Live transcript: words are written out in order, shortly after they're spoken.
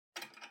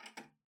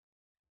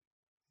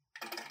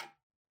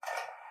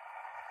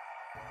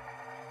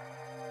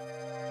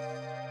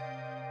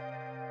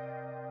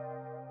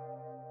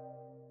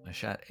I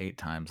shot 8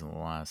 times in the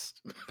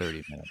last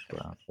 30 minutes, bro.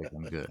 I think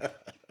I'm good.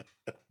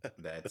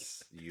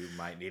 You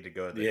might need to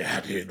go to the Yeah,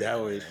 doctor dude, for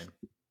that was. man.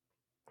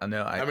 I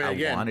know. I mean, I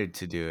again- wanted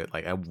to do it.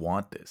 Like, I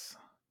want this.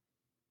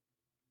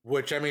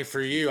 Which, I mean,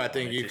 for you, I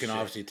think wanted you to can shit.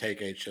 obviously take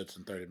 8 shits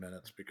in 30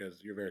 minutes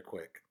because you're very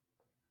quick.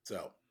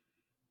 So,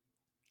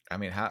 I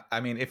mean,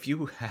 if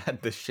you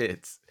had the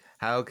shits,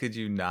 how could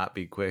you not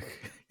be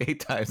quick 8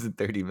 times in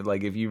 30 minutes?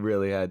 Like, if you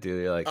really had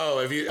to, you're like,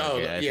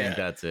 okay, I think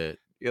that's it.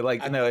 You're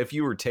like, no, if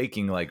you were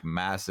taking like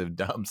massive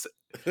dumps,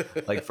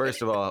 like,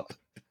 first of all,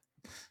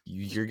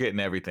 you're getting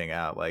everything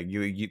out. Like,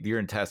 your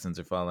intestines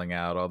are falling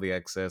out, all the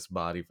excess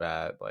body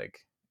fat.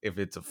 Like, if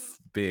it's a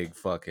big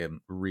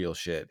fucking real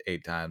shit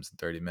 8 times in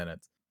 30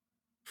 minutes.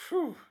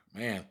 Whew,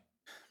 man,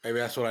 maybe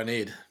that's what I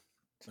need.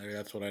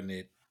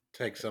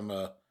 Take some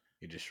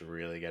You just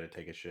really got to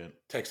take a shit.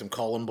 take some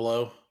colon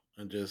blow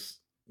and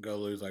just go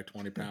lose like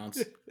 20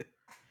 pounds.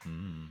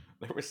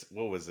 There was,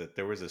 what was it?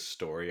 There was a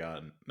story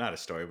on, not a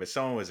story, but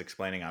someone was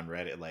explaining on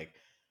Reddit, like,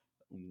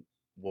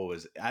 what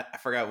was, I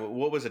forgot,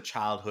 what was a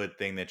childhood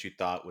thing that you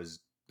thought was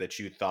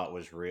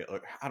real?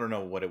 Or, I don't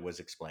know what it was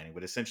explaining,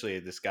 but essentially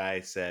this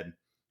guy said,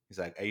 he's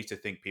like, I used to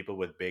think people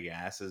with big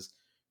asses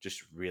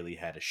just really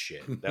had a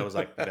shit. That was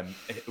like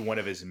one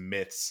of his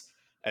myths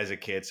as a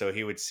kid. So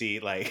he would see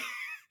like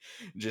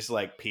just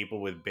like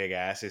people with big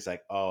asses,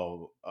 like,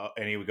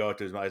 and he would go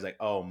to his mom. He's like,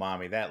 oh,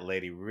 mommy, that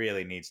lady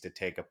really needs to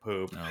take a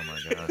poop. Oh my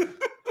god.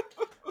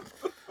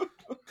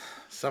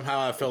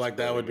 Somehow I feel like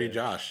that would be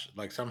Josh.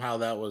 Like somehow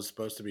that was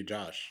supposed to be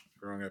Josh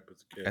growing up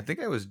as a kid. I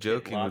think I was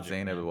joking with logic,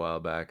 Zainab man. a while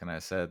back, and I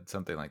said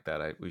something like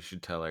that. We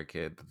should tell our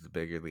kid that the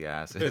bigger the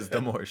ass is,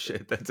 the more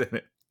shit that's in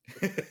it.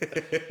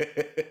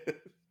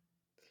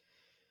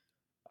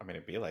 I mean,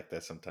 it'd be like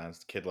that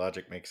sometimes. Kid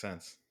logic makes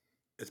sense.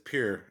 It's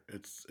pure.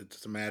 It's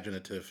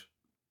imaginative.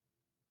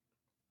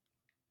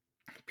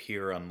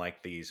 Pure,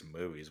 unlike these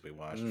movies we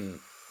watch.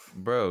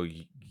 Bro,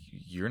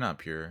 you're not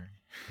pure.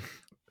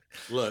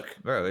 Look,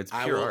 Bro, it's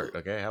pure art.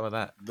 Okay, how about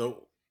that?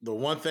 The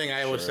one thing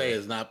I would say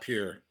is not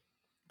pure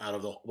out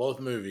of both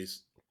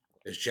movies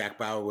is Jack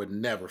Bauer would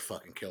never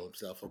fucking kill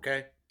himself.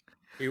 Okay,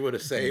 he would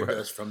have saved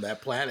us from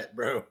that planet,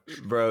 bro.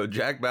 Bro,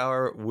 Jack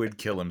Bauer would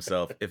kill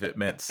himself if it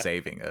meant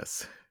saving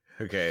us.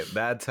 Okay,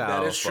 that's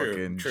how That is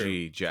fucking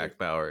true. Jack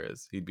Bauer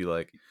is. He'd be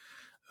like,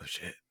 oh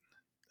shit,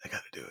 I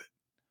gotta do it.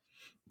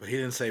 But he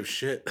didn't save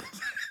shit.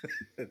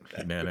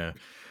 No.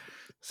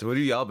 So what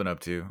have y'all been up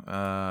to?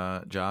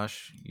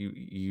 Josh,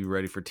 you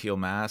ready for Teal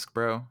Mask,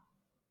 bro?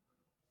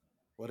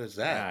 What is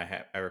that?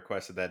 Yeah, I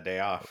requested that day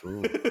off.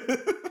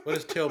 What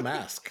is Teal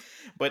Mask?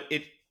 But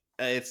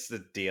it's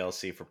the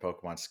DLC for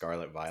Pokemon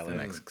Scarlet Violet. The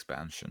next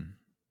expansion.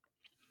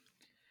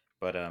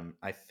 But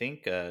I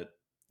think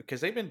because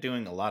they've been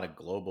doing a lot of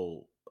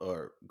global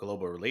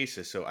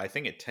releases, so I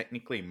think it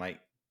technically might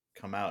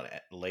come out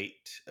at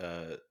late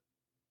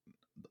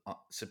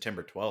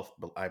September 12th,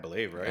 I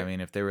believe, right? I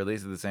mean, if they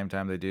release at the same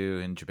time they do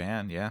in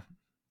Japan, yeah.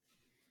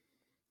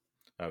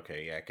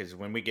 Okay, yeah, because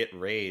when we get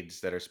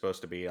raids that are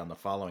supposed to be on the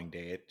following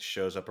day, it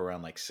shows up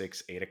around like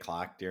 6-8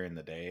 o'clock during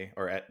the day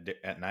or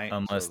at night.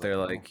 Unless so they're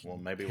like, well,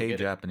 maybe hey, we'll get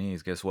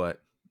Japanese, guess what?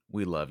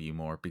 We love you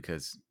more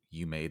because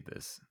you made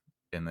this.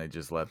 And they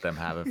just let them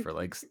have it for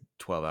like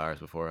 12 hours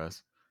before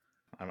us.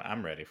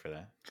 I'm ready for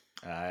that.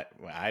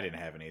 I didn't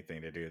have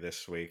anything to do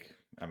this week.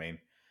 I mean,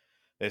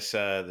 this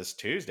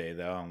Tuesday,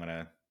 though, I'm going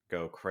to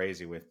go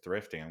crazy with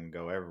thrifting. I'm going to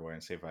go everywhere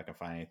and see if I can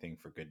find anything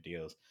for good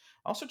deals.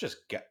 Also,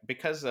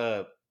 because...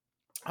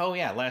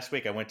 last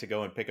week I went to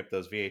go and pick up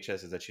those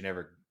VHSs that you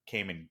never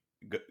came and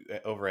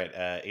over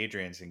at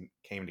Adrian's and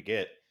came to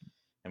get,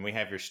 and we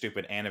have your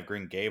stupid Anne of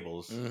Green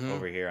Gables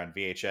over here on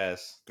VHS.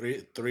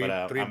 Three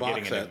I'm box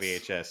getting sets. into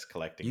VHS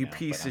collecting. You now,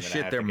 piece but of I'm gonna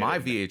shit! have They're to get my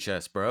it.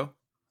 VHS, bro.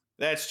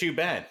 That's too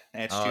bad.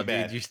 That's too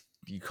bad. Dude,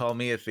 you call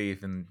me a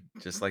thief, and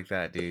just like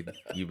that, dude,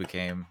 you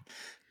became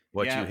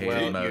what you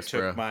hated most, you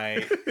took bro.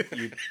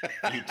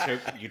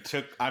 you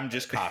took. I'm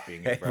just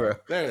copying it, bro.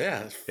 There,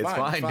 yeah, It's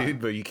fine, dude,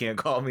 but you can't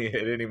call me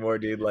it anymore,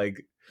 dude.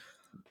 Like,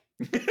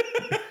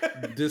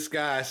 this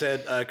guy, I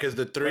said, because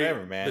the three,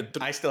 whatever, man.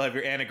 I still have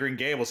your Anne of Green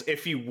Gables.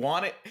 If you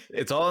want it,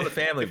 it's all in the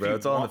family, bro.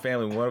 It's all in the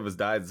family. When one of us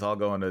dies, it's all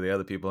going to the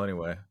other people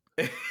anyway.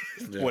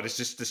 What is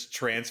just this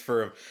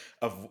transfer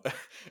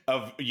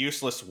of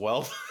useless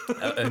wealth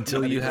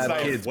until you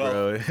have kids,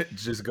 bro?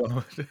 Just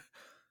go.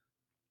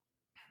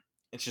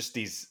 It's just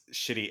these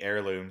shitty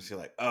heirlooms. You're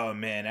like, oh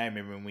man, I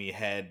remember when we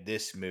had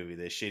this movie,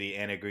 the shitty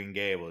Anne of Green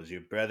Gables.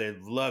 Your brother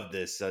loved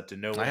this to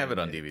no end. I have it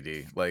on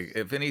DVD. Like,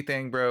 if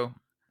anything, bro.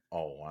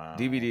 Oh wow,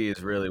 DVD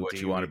is really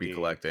what you want to be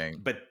collecting.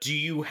 But do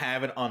you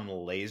have it on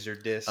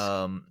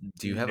Laserdisc?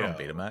 Do you have it on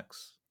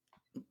Betamax?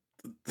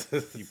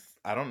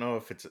 I don't know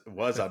if it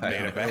was on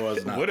Betamax.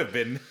 It would have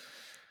been.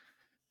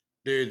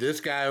 Dude, this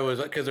guy was,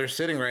 because they're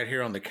sitting right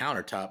here on the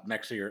countertop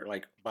next to your,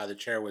 like, by the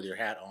chair with your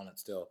hat on it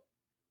still.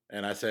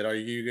 And I said, are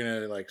you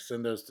going to, like,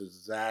 send those to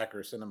Zach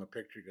or send him a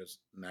picture? He goes,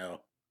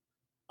 no,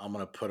 I'm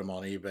going to put them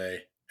on eBay.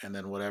 And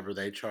then whatever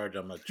they charge,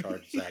 I'm going to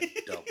charge Zach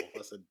double.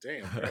 I said,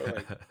 damn, bro.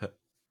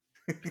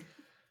 Like,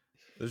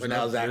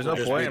 There's no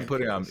point in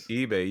putting on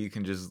eBay. You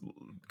can just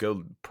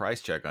go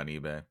price check on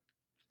eBay.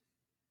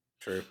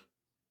 True.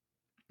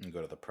 And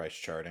go to the price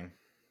charting.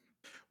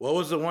 What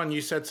was the one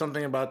you said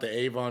something about the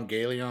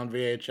Evangelion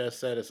VHS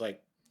set? It's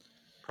like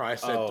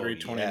price at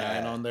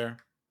 $329 on there.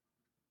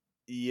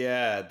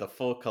 Yeah, the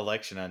full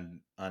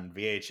collection on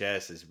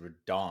VHS is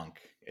redonk.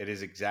 It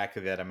is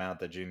exactly that amount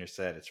that Junior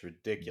said. It's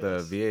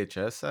ridiculous. The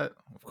VHS set?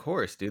 Of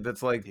course, dude.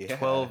 That's like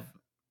 12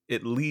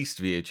 at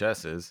least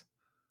VHSs.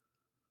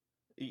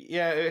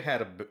 Yeah, it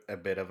had a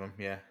bit of them,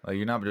 yeah. Like,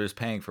 you're not just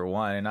paying for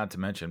one, and not to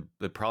mention,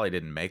 it probably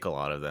didn't make a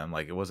lot of them.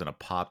 Like, it wasn't a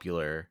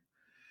popular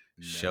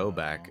show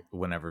back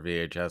whenever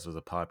VHS was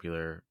a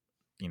popular,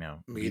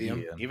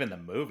 medium. Even the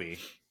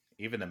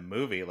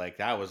movie, like,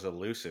 that was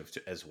elusive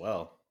as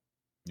well.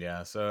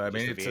 Yeah, so I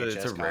mean,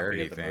 it's a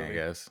rarity thing, I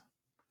guess.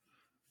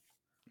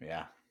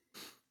 Yeah.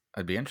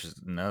 I'd be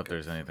interested to know if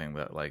there's anything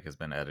that like has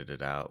been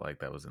edited out, like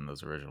that was in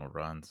those original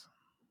runs.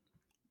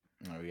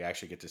 We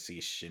actually get to see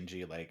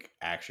Shinji like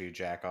actually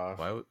jack off.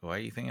 Why are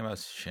you thinking about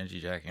Shinji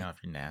jacking off?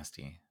 You're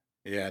nasty.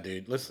 Yeah,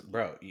 dude. Listen,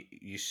 bro,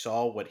 you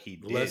saw what he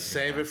did. Let's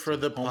save it for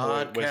the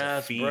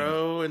podcast,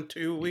 bro, in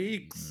 2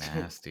 weeks.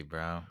 Nasty,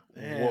 bro.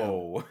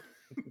 Whoa.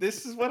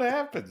 This is what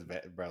happens,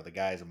 bro. The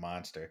guy's a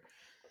monster.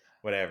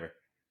 Whatever.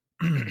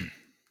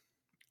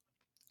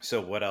 So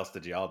what else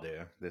did y'all do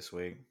this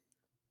week?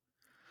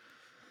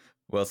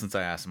 Well, since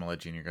I asked him, I'll let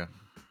Junior go.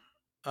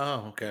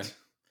 Oh, okay.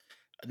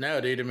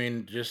 No, dude. I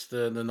mean, just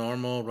the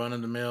normal run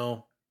of the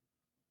mill,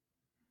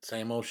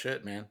 same old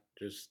shit, man.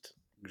 Just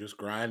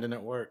grinding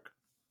at work.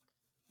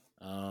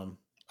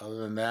 Other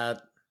than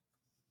that,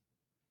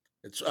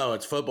 it's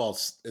football.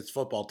 It's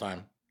football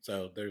time.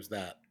 So there's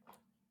that.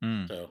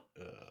 So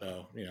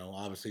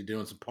obviously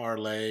doing some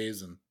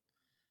parlays, and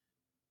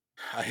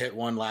I hit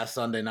one last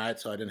Sunday night,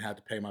 so I didn't have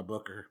to pay my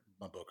booker.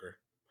 I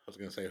was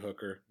gonna say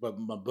hooker, but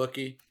my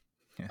bookie.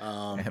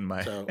 And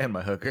my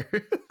hooker.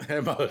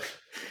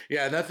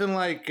 Yeah, nothing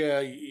like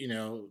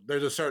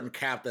there's a certain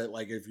cap that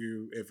like if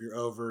you're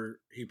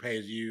over, he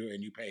pays you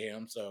and you pay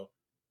him. So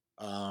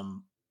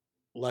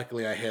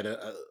luckily I hit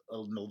a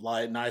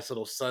nice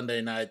little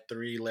Sunday night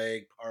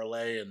 3-leg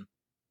parlay and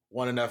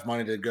won enough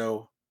money to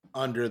go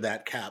under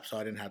that cap, so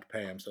I didn't have to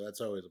pay him. So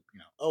that's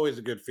always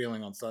a good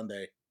feeling on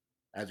Sunday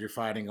as you're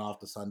fighting off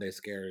the Sunday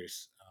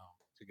scaries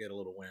to get a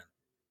little win.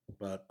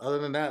 But other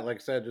than that, like I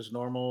said, just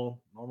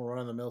normal run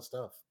of the mill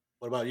stuff.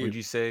 What about you? Would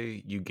you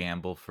say you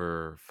gamble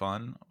for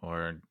fun,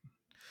 or do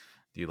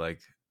you like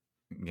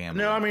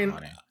gambling? No, I mean, for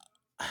money?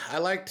 I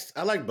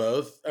like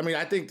both. I mean,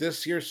 I think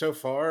this year so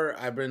far,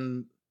 I've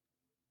been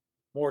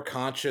more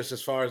conscious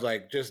as far as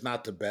like just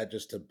not to bet,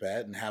 just to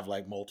bet and have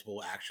like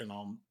multiple action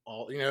on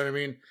all. You know what I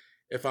mean?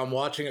 If I'm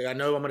watching it, I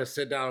know I'm going to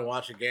sit down and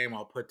watch a game.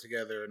 I'll put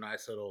together a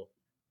nice little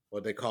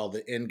what they call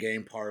the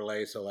in-game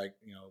parlay. So like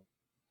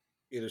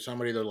either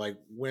somebody to like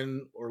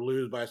win or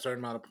lose by a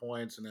certain amount of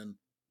points, and then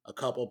a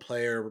couple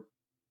player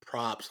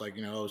props like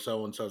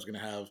so and so is going to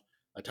have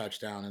a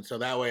touchdown, and so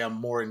that way I'm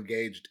more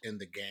engaged in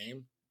the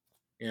game.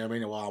 You know what I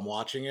mean? While I'm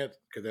watching it,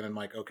 because then I'm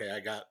like, okay, I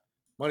got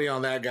money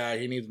on that guy.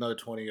 He needs another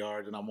 20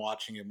 yards, and I'm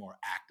watching it more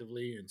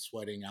actively and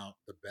sweating out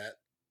the bet.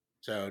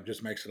 So it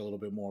just makes it a little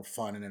bit more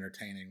fun and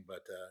entertaining.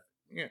 But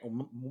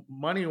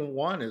money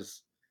won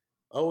is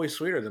always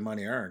sweeter than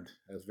money earned,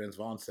 as Vince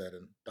Vaughn said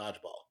in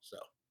Dodgeball. So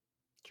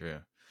true.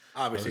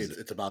 Obviously,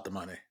 it's about the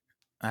money.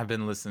 I've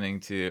been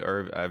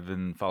I've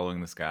been following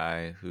this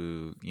guy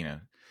who,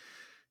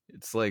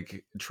 it's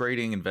like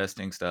trading,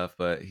 investing stuff,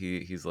 but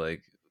he's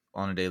like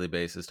on a daily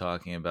basis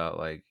talking about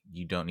like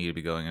you don't need to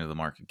be going into the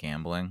market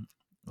gambling.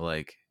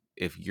 Like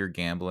if you're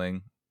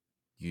gambling,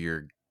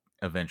 you're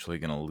eventually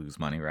going to lose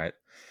money, right?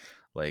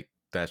 Like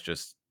that's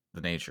just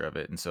the nature of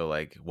it. And so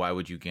like why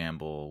would you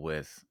gamble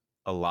with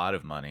a lot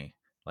of money?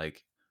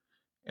 Like,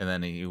 and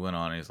then he went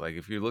on and he's like,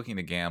 if you're looking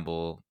to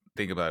gamble,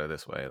 think about it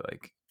this way,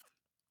 like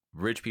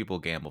rich people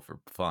gamble for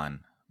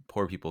fun,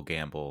 poor people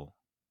gamble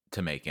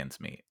to make ends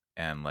meet.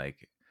 And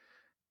like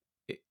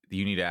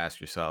you need to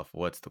ask yourself,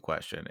 what's the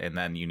question? And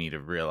then you need to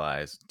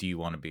realize, do you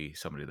want to be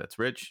somebody that's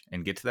rich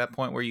and get to that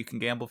point where you can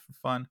gamble for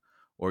fun?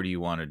 Or do you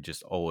want to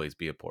just always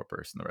be a poor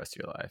person the rest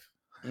of your life?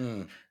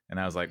 And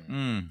I was like,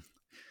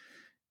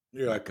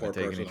 you're like poor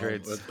take person. Any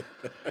trades.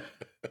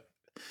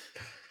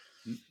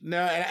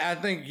 No, I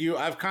think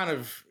I've kind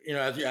of,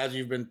 as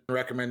you've been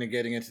recommending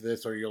getting into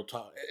this, or you'll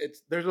talk,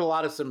 there's a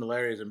lot of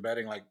similarities in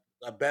betting. Like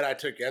a bet I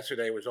took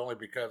yesterday was only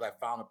because I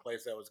found a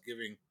place that was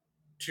giving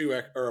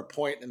 2 or a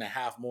point and a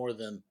half more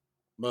than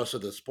most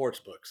of the sports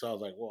books. So I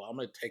was like, well, I'm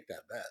going to take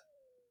that bet.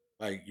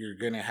 Like you're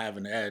going to have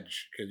an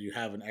edge because you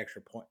have an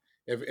extra point.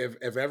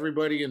 If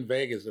everybody in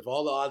Vegas, if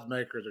all the odds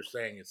makers are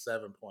saying it's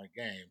 7-point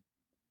game,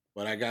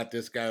 but I got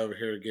this guy over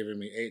here giving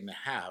me 8.5,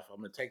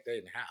 I'm going to take the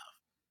 8.5.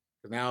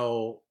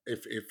 Now,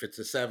 if it's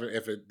a 7,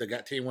 if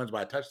the team wins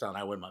by a touchdown,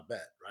 I win my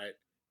bet, right?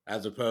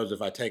 As opposed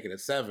if I take it at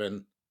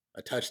 7,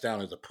 a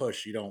touchdown is a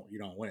push. You don't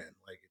win.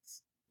 Like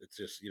it's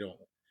just you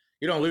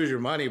don't lose your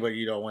money, but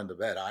you don't win the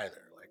bet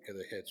either. Like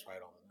because it hits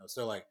right on the nose.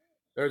 So like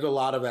there's a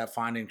lot of that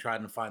trying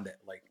to find that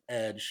like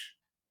edge.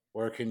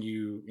 Where can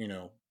you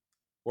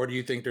or do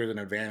you think there's an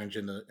advantage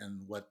in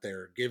what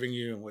they're giving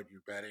you and what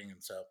you're betting?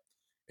 And so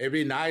it'd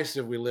be nice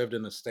if we lived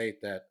in a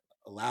state that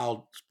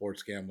allowed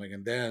sports gambling,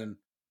 and then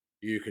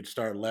you could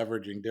start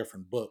leveraging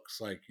different books.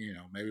 Like,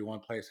 maybe one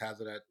place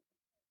has it at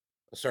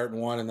a certain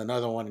one and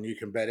another one, and you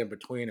can bet in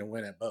between and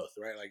win at both,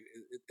 right? Like,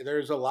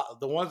 there's a lot.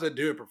 The ones that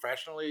do it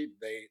professionally,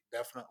 they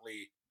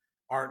definitely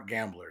aren't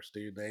gamblers,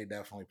 dude. They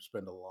definitely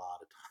spend a lot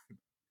of time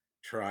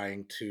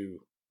trying to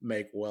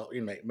make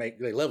make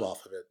they live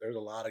off of it. There's a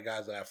lot of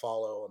guys that I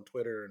follow on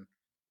Twitter and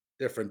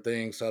different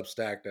things,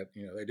 Substack, that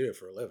they do it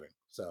for a living.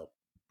 So,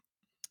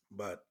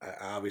 but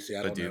obviously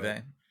I But don't do know.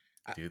 they?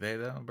 Do they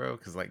though, bro?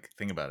 Because like,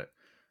 think about it.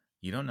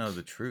 You don't know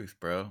the truth,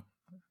 bro.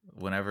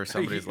 Whenever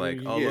somebody's like,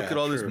 "Oh, look Yeah, at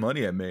all this true.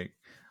 money I make,"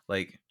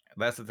 like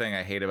that's the thing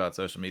I hate about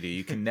social media.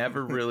 You can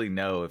never really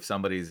know if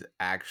somebody's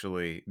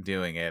actually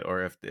doing it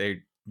or if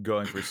they're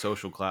going for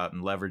social clout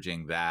and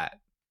leveraging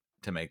that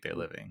to make their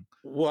living.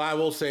 Well, I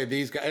will say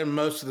these guys, and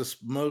most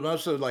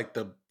of like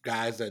the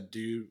guys that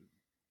do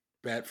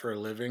bet for a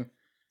living,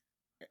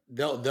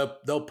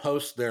 they'll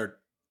post their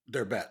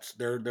bets.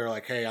 They're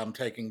like, hey, I'm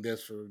taking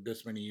this for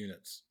this many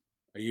units.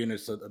 A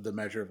unit's the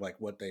measure of like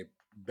what they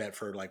bet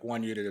for, like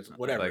 1 unit is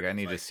whatever Like, it I is.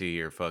 need to Like, see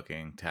your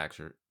fucking tax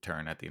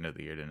return at the end of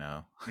the year to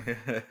know.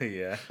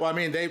 Yeah. well, I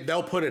mean,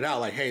 they'll put it out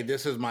like, hey,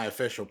 this is my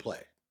official play.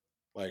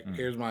 Like, Mm.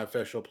 here's my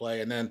official play,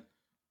 and then,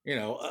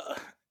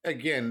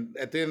 again,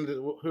 at the end,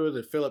 who is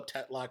it? Philip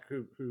Tetlock,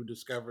 who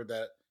discovered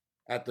that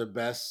at the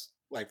best,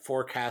 like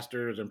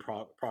forecasters and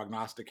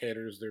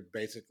prognosticators, they're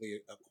basically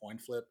a coin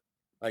flip.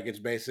 Like, it's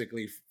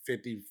basically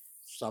 54%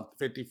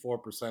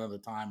 of the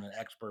time an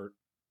expert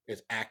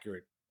is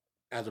accurate,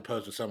 as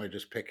opposed to somebody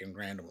just picking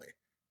randomly.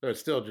 So it's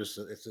still just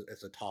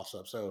it's a toss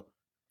up. So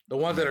the I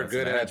ones that mean, are that's an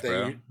good at edge, it,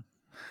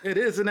 bro. it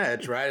is an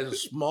edge, right? It's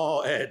a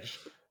small edge.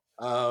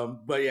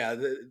 But yeah,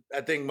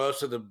 I think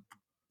most of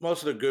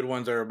the good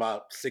ones are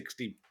about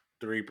 63%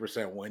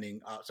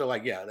 winning. So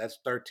like, yeah, that's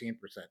 13%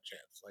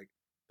 chance. Like,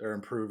 they're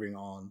improving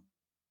on.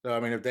 So I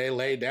mean, if they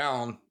lay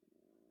down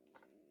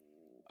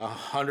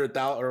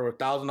 $100,000 or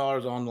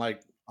 $1,000 on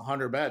like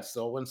 100 bets,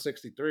 they'll win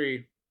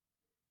 63.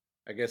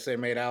 I guess they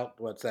made out,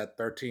 what's that,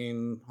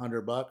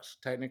 $1,300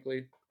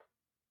 technically.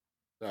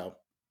 So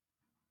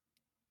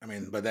I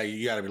mean, but that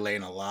you got to be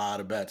laying a lot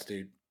of bets,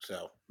 dude.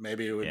 So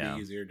maybe it would be Yeah,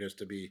 easier just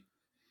to be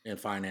in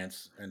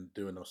finance and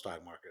doing the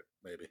stock market,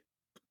 maybe.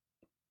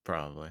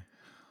 probably.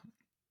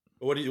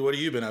 What have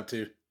you been up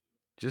to?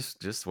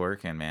 Just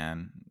working,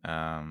 man.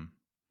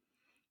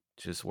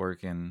 Just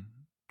working,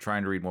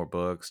 trying to read more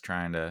books,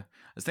 I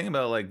was thinking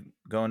about like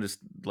going to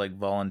like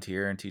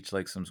volunteer and teach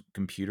like some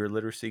computer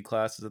literacy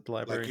classes at the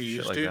Like library, you shit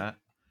used like to? that.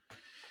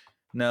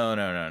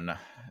 No.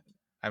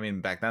 I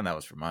mean, back then that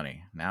was for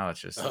money. Now it's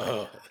just like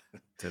Oh,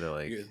 to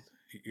like you-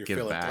 you're give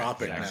back, you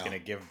philanthropic know? Jack's now. gonna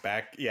give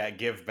back. Yeah,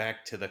 give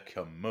back to the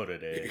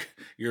community.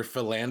 You're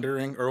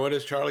philandering, or what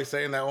is Charlie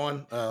saying that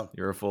one?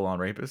 You're a full on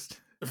rapist.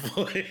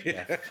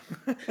 Yeah.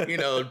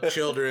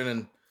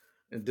 Children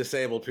and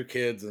disabled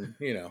kids, and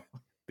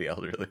The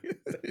elderly.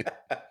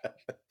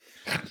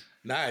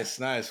 nice.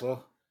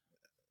 Well,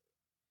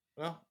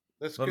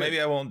 that's But good.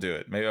 maybe I won't do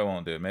it.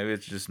 Maybe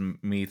it's just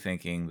me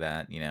thinking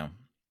that,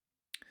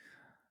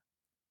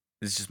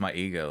 it's just my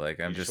ego. Like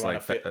I'm You just just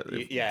want like to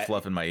feel, yeah,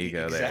 fluffing my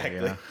ego exactly.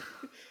 there,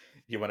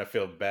 You want to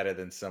feel better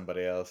than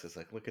somebody else. It's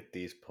like, look at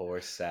these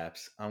poor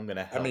saps. I'm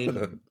gonna I help mean,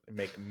 them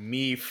make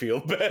me feel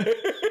better.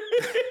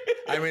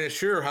 I mean,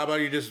 sure. How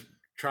about you just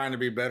trying to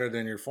be better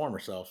than your former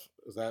self?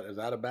 Is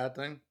that a bad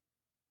thing?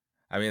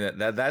 I mean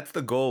that's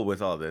the goal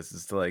with all this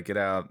is to like get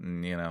out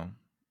and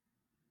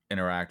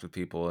interact with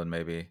people and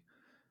maybe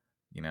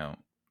you know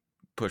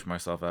push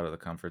myself out of the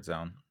comfort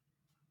zone.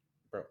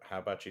 Bro, how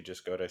about you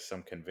just go to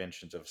some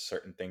conventions of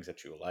certain things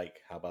that you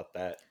like? How about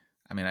that?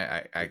 I mean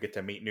You get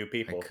to meet new I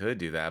people. could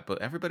do that,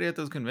 but everybody at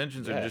those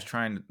conventions are Yeah. just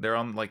they're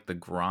on like the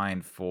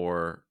grind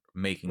for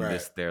making Right.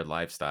 this their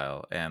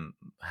lifestyle and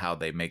how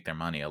they make their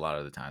money a lot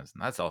of the times.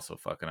 And that's also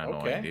fucking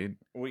annoying, Okay. dude.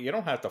 Well, you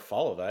don't have to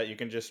follow that. You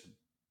can just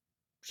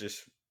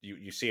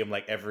you see them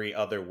like every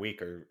other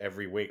week or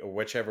every week or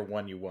whichever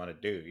one you want to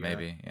do.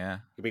 Maybe, yeah.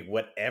 It could be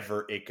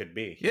whatever it could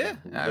be. Yeah,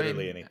 I Literally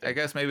mean, anything. I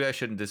guess maybe I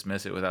shouldn't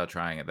dismiss it without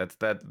trying it.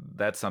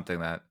 That's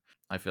something that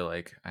I feel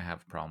like I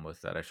have a problem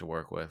with that I should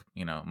work with.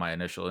 My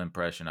initial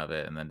impression of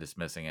it and then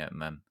dismissing it and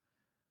then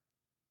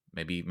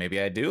maybe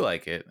I do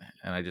like it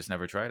and I just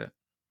never tried it.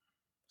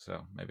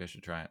 So maybe I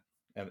should try it.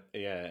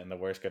 And the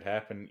worst could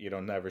happen. You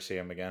don't never see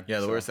him again. Yeah,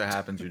 the so. worst that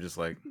happens, you're just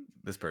like,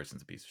 this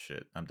person's a piece of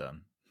shit. I'm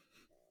done.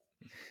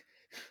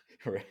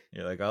 Right.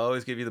 You're like, I'll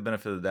always give you the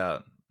benefit of the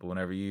doubt, but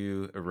whenever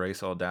you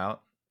erase all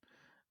doubt,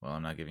 well,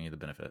 I'm not giving you the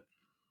benefit.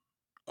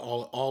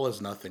 All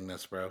is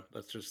nothingness, bro.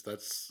 That's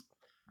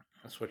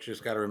what you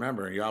just got to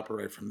remember. You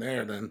operate from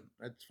there, then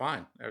it's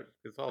fine.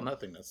 It's all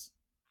nothingness.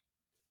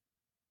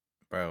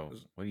 Bro,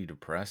 what are you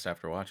depressed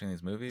after watching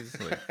these movies?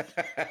 Like,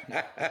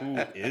 Who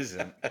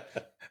isn't?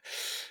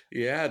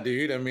 Yeah,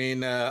 dude. I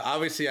mean,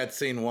 obviously, I'd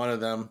seen one of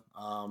them.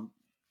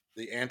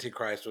 The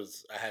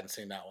Antichrist I hadn't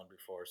seen that one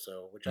before.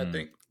 So, which I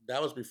think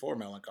that was before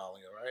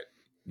Melancholia, right?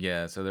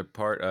 Yeah, so they're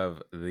part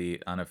of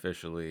the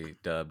unofficially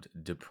dubbed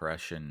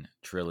Depression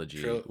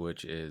trilogy,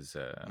 which is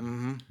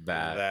Mm-hmm.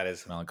 that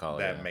That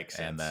Melancholia makes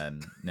and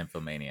sense. then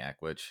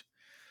Nymphomaniac, which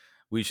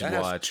we should That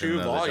has watch in 2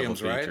 another double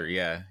volumes, right? feature.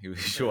 Yeah, we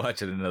should Yeah.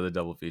 watch it in another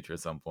double feature at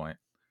some point.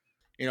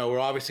 You know, we're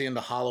obviously in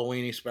the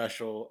Halloweenie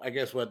special. I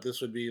guess what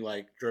this would be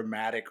like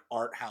dramatic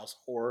art house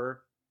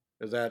horror.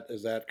 Is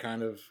that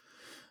kind of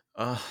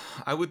Uh,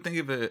 I would think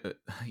of it.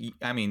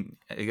 I mean,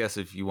 I guess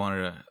if you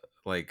wanted to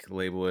like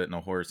label it in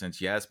a horror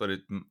sense, yes. But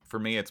for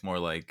me, it's more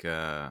like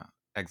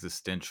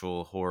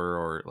existential horror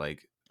or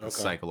like okay?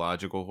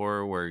 psychological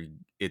horror, where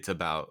it's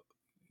about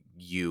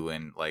you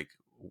and like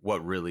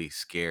what really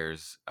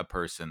scares a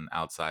person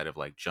outside of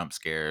like jump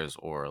scares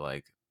or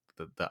like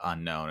the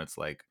unknown. It's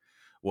like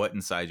what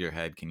inside your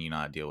head can you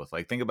not deal with?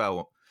 Like think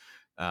about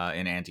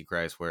in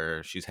Antichrist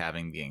where she's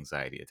having the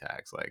anxiety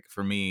attacks. Like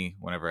for me,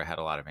 whenever I had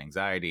a lot of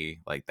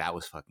anxiety, like that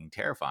was fucking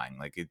terrifying.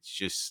 Like it's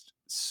just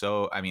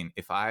so. I mean,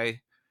 if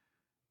I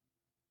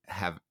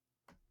have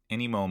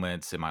any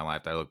moments in my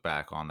life that I look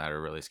back on that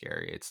are really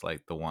scary, it's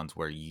like the ones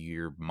where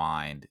your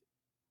mind,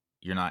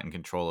 you're not in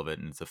control of it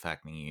and it's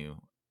affecting you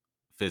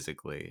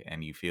physically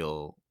and you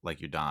feel like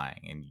you're dying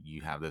and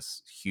you have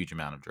this huge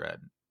amount of dread.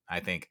 I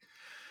think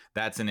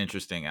that's an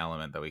interesting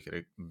element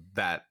that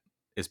that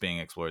is being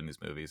explored in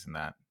these movies, and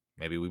that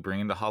maybe we bring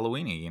into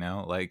Halloweenie,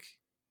 like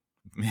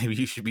maybe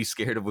you should be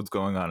scared of what's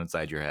going on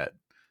inside your head.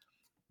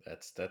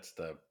 That's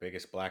the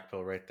biggest black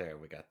pill right there.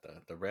 We got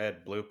the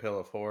red blue pill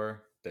of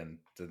horror, then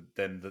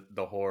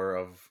the horror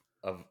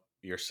of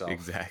yourself.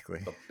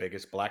 Exactly. The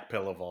biggest black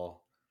pill of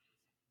all.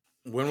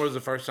 When was the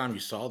first time you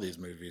saw these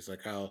movies?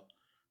 Like how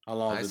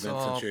long I has it been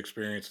since saw you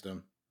experienced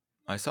them?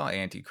 I saw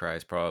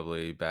Antichrist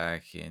probably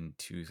back in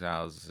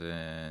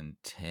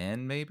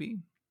 2010 maybe,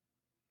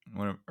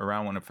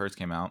 around when it first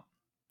came out.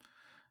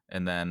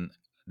 And then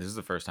this is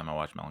the first time I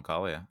watched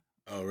Melancholia.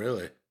 Oh,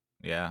 really?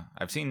 Yeah,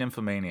 I've seen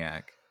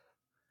Nymphomaniac,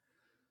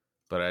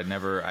 but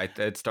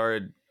I'd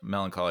started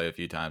Melancholia a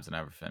few times and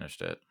never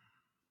finished it.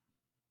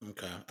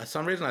 Okay. For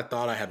some reason, I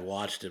thought I had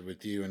watched it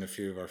with you and a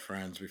few of our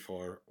friends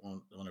before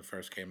when it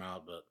first came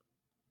out, but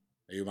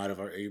you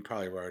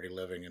probably were already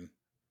living in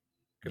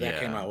because that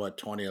came Yeah. out what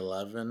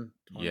 2011.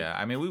 Yeah,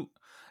 I mean,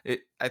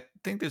 I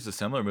think there's a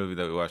similar movie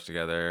that we watched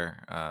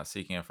together,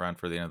 Seeking a Friend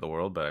for the End of the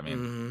World, but I mean,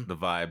 Mm-hmm. the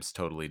vibe's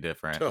totally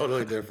different.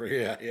 Totally different.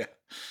 Yeah, yeah.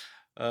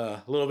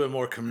 A little bit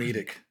more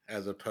comedic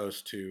as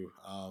opposed to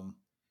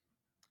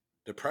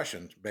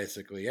depression,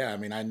 basically. Yeah, I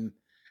mean,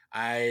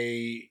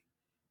 I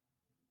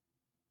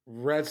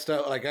read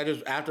stuff like I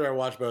just after I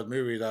watched both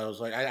movies, I was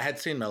like, I had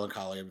seen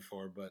Melancholia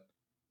before, but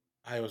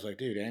I was like,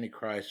 dude,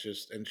 Antichrist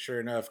just and sure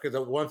enough, because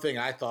the one thing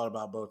I thought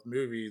about both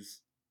movies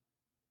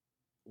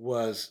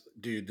was,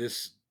 dude,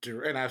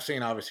 and I've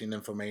seen obviously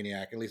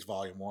Nymphomaniac, at least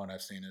Volume One,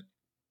 I've seen it.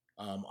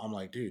 I'm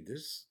like, dude,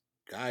 this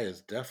guy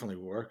is definitely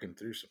working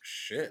through some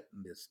shit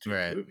in these two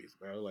Right. movies,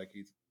 bro. Like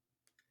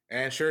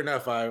and sure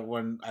enough,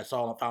 when I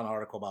found an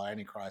article about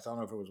Antichrist, I don't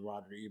know if it was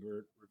Roger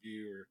Ebert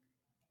review or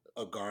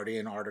a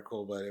Guardian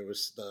article, but it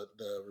was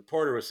the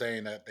reporter was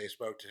saying that they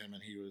spoke to him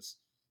and he was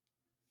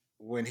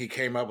when he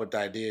came up with the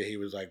idea, he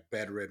was like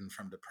bedridden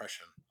from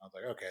depression. I was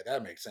like, okay,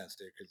 that makes sense,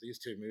 dude, because these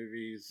two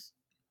movies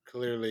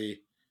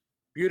clearly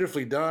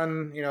beautifully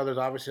done. You know, there's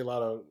obviously a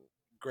lot of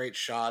great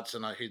shots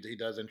and he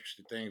does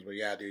interesting things, but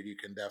yeah, dude, you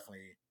can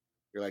definitely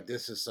you're like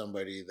this is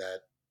somebody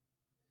that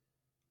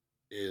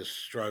is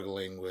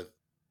struggling with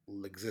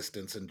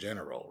existence in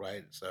general,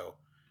 right? So,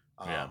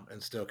 Yeah.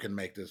 and still can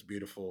make this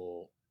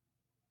beautiful,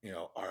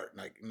 art.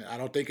 Like I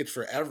don't think it's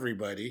for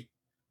everybody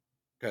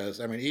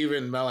because I mean,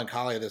 even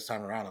Melancholia this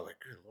time around, I'm like,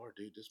 good lord,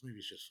 dude, this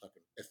movie's just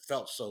fucking. It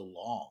felt so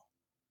long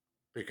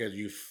because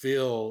you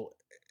feel,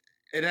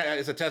 and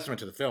it's a testament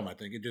to the film. I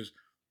think it just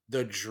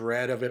the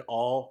dread of it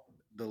all,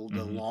 the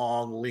Hmm.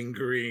 long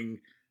lingering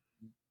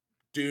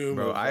doom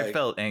Bro, of I like.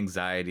 felt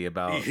anxiety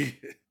about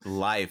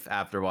life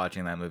after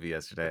watching that movie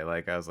yesterday.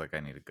 Like, I was like, I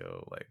need to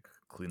go, like,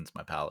 cleanse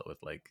my palate with,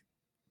 like,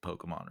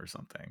 Pokemon or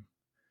something.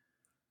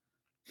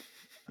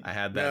 I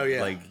had No, that,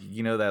 yeah. like,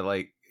 that,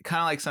 like,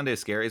 kind of like Sunday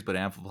Scaries, but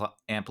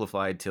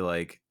amplified to,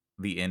 like,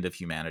 the end of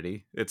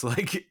humanity. It's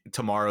like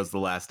tomorrow's the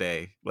last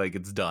day. Like,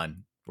 it's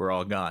done. We're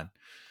all gone.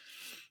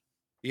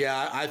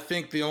 Yeah, I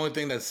think the only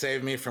thing that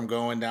saved me from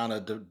going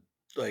down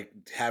like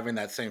having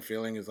that same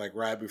feeling is like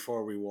right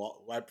before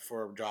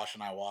Josh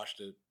and I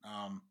watched it.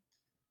 I'm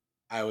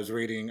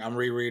rereading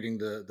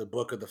the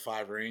book of the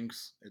Five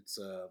Rings. It's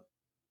a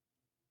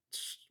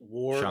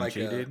war like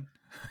Shang-Chi, a dude.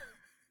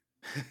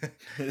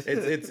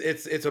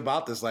 it's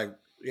about this like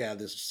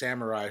this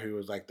samurai who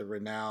was like the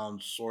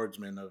renowned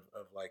swordsman of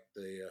like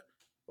the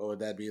what would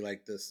that be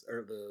like this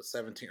or the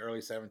early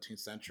 17th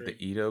century.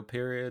 The Edo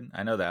period.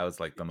 I know that was,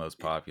 like, the most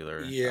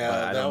popular, but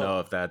Yeah, I don't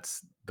know if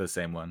that's the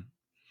same one.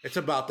 it's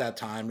about that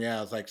time.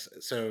 Yeah, it's like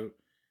so.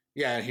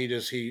 Yeah,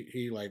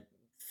 he like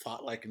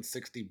fought like in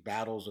 60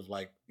 battles of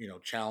like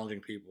challenging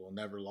people and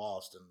never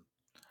lost and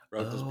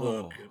wrote this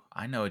book. Oh,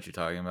 I know what you're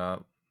talking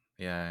about.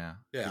 Yeah,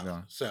 yeah. Yeah, Keep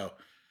going. so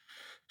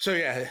So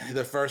yeah,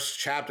 the first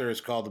chapter is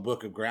called the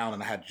Book of Ground,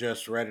 and I had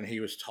just read, and he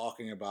was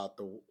talking about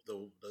the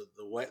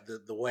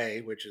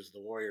way, which is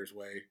the warrior's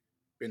way,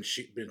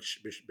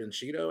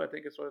 Shido, I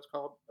think is what it's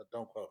called. But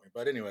don't quote me.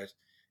 But anyways,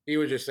 he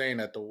was just saying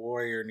that the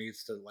warrior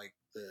needs to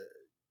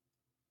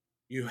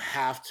you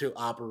have to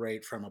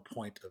operate from a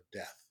point of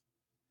death.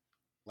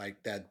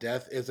 Like that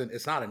death isn't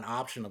it's not an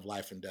option of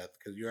life and death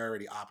because you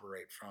already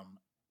operate from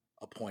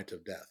a point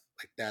of death.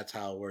 Like that's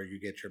how where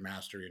you get your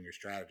mastery and your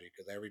strategy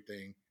because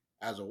everything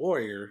as a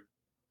warrior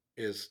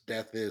is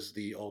death is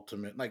the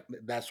ultimate like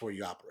that's where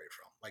you operate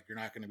from. Like you're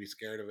not going to be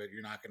scared of it.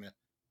 You're not going to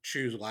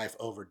choose life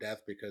over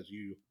death because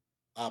you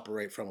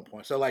operate from a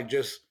point. So like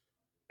just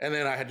and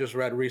then I had just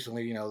read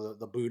recently,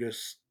 the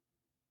Buddhist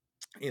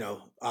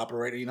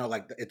operating,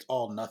 like it's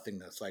all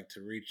nothingness. Like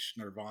to reach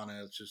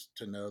nirvana, it's just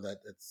to know that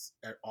it's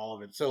all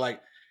of it. So like,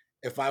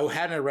 if I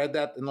hadn't read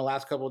that in the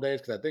last couple of days,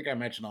 because I think I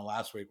mentioned on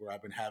last week where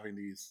I've been having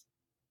these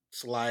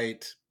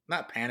slight,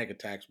 not panic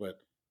attacks, but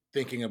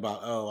thinking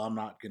about, oh, I'm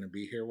not going to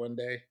be here one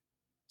day.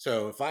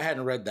 So if I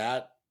hadn't read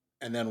that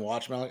and then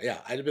watched Melancholia,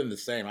 yeah, I'd have been the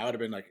same. I would have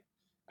been like,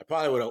 I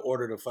probably would have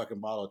ordered a fucking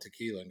bottle of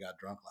tequila and got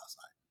drunk last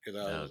night because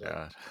I Oh was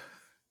God.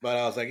 but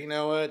I was like, you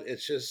know what?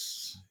 It's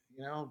just,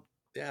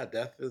 yeah,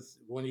 death is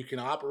when you can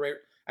operate.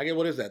 I get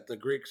what is that? The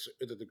Greeks,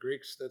 is it the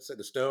Greeks that said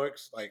the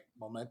Stoics, like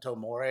memento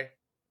mori?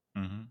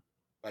 Mm-hmm.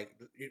 Like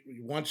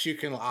once you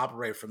can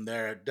operate from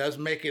there, it does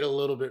make it a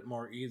little bit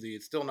more easy.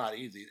 It's still not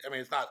easy. I mean,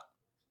 it's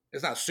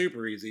not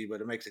super easy, but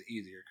it makes it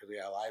easier because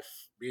yeah,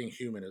 life being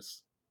human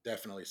is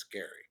definitely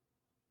scary,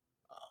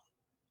 um,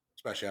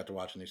 especially after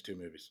watching these two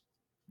movies.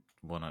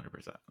 100%.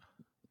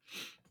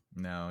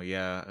 No,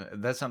 yeah,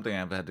 that's something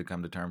I've had to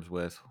come to terms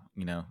with.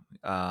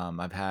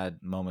 I've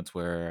had moments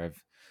where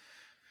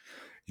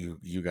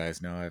you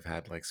guys know I've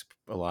had like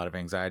a lot of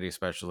anxiety,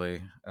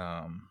 especially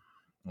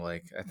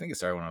like I think it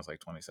started when I was like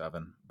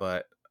 27,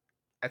 but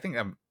I think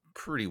I'm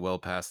pretty well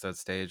past that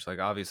stage. Like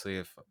obviously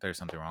if there's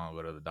something wrong, I'll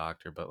go to the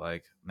doctor, but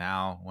like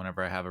now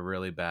whenever I have a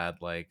really bad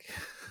like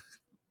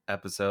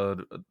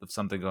episode of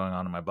something going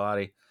on in my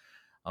body,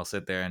 I'll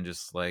sit there and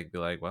just like be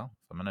like, well,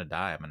 if I'm gonna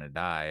die, I'm gonna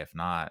die. If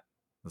not,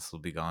 this will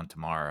be gone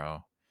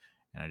tomorrow.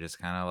 And I just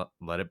kind of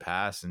let it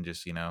pass and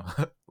just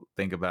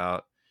think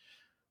about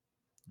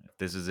if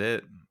this is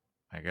it.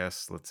 I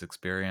guess let's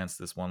experience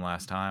this one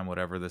last time,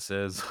 whatever this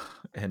is,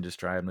 and just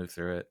try and move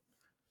through it.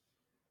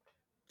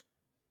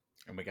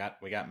 And we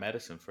got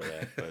medicine for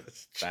that, but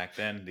back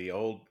in the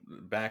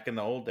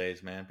old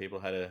days, man, people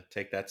had to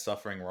take that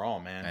suffering raw,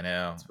 man. I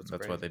know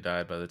that's why they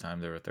died by the time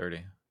they were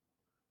 30.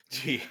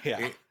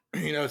 Yeah.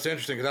 It's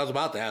interesting because I was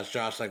about to ask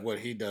Josh like what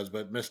he does,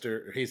 but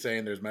he's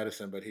saying there's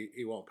medicine, but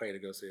he won't pay to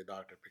go see a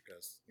doctor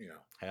because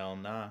Hell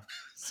nah.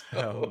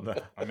 Hell no.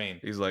 I mean,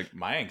 He's like,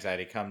 my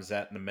anxiety comes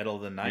at in the middle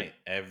of the night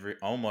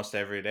almost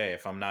every day.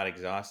 If I'm not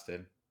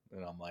exhausted,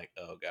 then I'm like,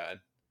 oh God,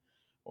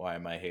 why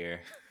am I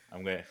here?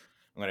 I'm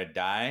gonna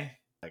die.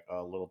 Like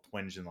a little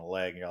twinge in the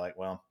leg, and you're like,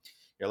 well,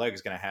 your leg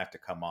is gonna have to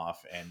come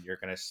off, and you're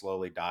gonna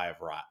slowly die of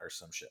rot or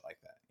some shit like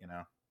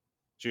that.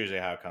 It's usually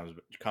how it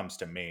comes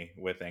to me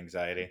with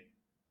anxiety.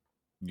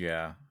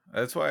 yeah,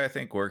 that's why I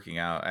think working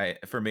out,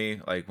 for me,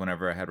 like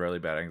whenever I had really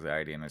bad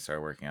anxiety and I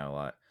started working out a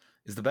lot,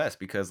 is the best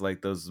because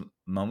like those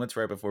moments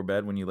right before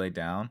bed when you lay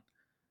down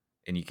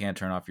and you can't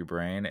turn off your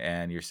brain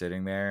and you're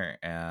sitting there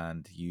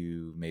and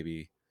you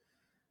maybe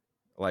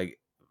like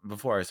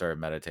before I started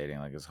meditating,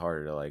 like it's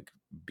harder to like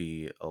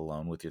be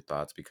alone with your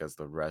thoughts because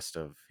the rest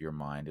of your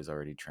mind is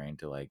already trained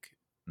to like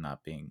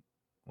not being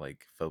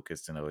like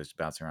focused and always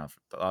bouncing around for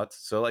thoughts.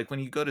 So like when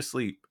you go to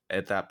sleep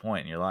at that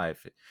point in your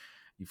life,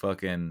 you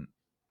fucking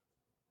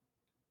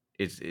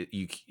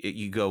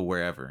you go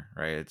wherever,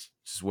 right? It's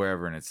just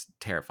wherever, and it's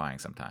terrifying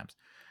sometimes.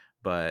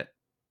 But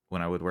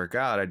when I would work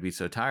out, I'd be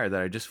so tired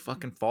that I just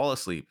fucking fall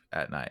asleep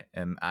at night,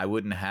 and I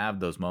wouldn't have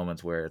those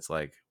moments where it's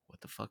like,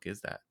 "What the fuck is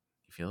that?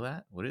 You feel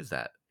that? What is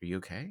that? Are you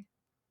okay?"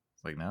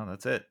 It's like, no,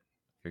 that's it.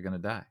 You're gonna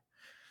die.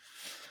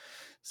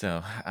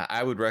 So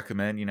I would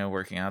recommend,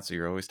 working out so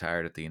you're always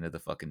tired at the end of the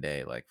fucking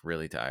day, like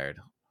really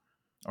tired,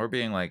 or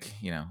being like,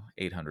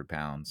 800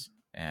 pounds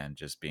and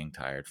just being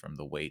tired from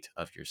the weight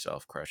of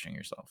yourself crushing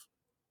yourself.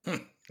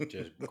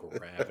 Just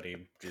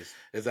gravity, just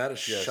is that a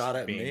just shot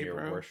at being me, your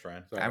bro? worst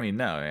friend. I mean,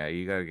 no, yeah,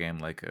 you gotta gain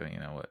like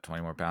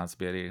 20 more pounds to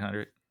be at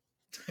 800.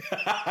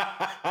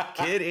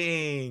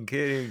 kidding,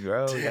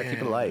 bro. We gotta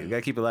keep it light. We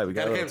gotta keep it light. We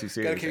got a little too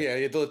serious. Yeah,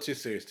 a little too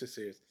serious. Too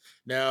serious.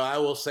 No, I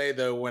will say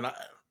though,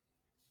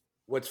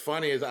 what's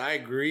funny is I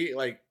agree.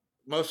 Like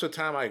most of the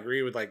time, I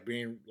agree with like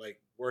being like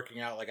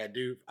working out. Like I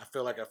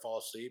feel like I fall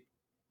asleep.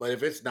 But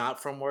if it's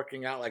not from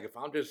working out, like if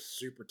I'm just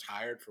super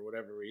tired for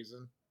whatever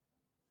reason,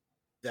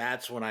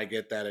 that's when I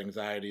get that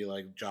anxiety.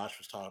 Like Josh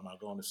was talking about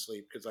going to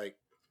sleep because like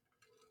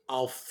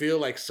I'll feel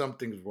like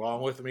something's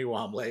wrong with me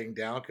while I'm laying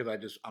down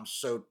because I'm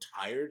so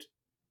tired,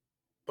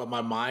 but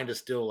my mind is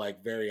still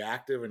like very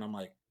active, and I'm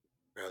like,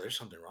 bro, there's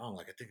something wrong.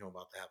 Like I think I'm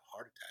about to have a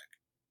heart attack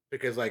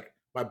because like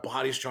my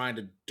body's trying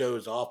to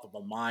doze off, but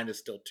my mind is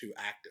still too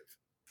active.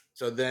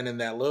 So then in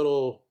that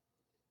little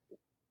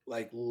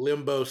like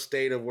limbo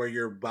state of where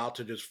you're about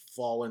to just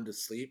fall into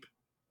sleep,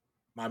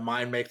 my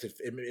mind makes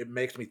it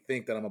makes me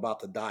think that I'm about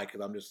to die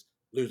because I'm just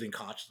losing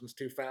consciousness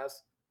too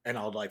fast, and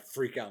I'll like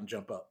freak out and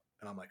jump up,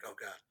 and I'm like, oh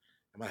god,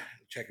 am I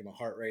checking my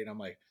heart rate? And I'm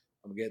like,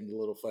 I'm getting the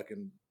little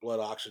fucking blood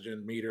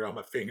oxygen meter on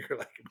my finger,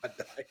 like if I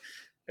die.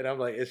 And I'm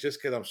like, it's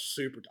just because I'm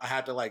super. I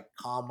have to like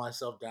calm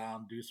myself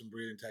down, do some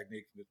breathing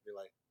techniques, and just be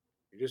like,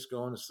 you're just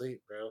going to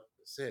sleep, bro.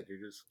 That's it. You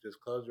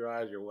just close your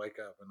eyes, you'll wake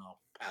up, and I'll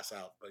pass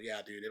out. But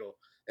yeah, dude, it'll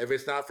if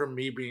it's not from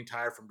me being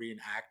tired from being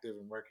active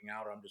and working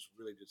out, or I'm just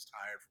really just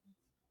tired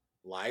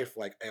from life,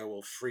 like it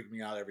will freak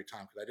me out every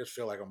time because I just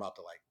feel like I'm about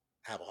to like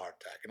have a heart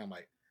attack, and I'm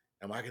like,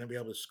 am I going to be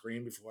able to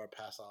scream before I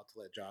pass out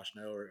to let Josh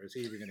know, or is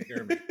he even going to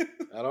hear me?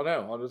 I don't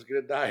know. I'm just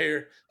going to die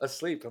here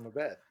asleep on my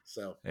bed.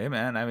 So Hey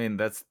man, I mean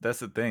that's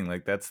the thing.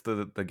 Like that's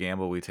the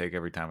gamble we take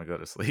every time we go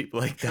to sleep.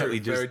 Like that true, we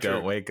very just don't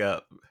true. wake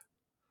up.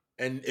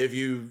 And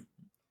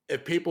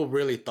if people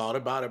really thought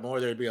about it more,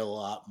 there'd be a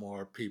lot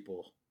more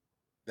people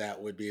that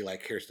would be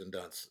like Kirsten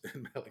Dunst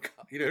and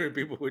Melancholy. You know,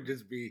 people would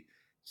just be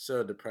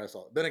so depressed.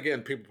 Then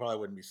again, people probably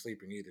wouldn't be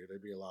sleeping either.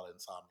 There'd be a lot of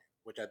insomnia,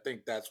 which I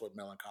think that's what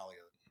Melancholia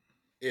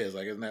is.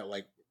 Like, isn't that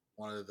like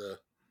one of the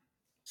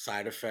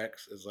side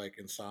effects is like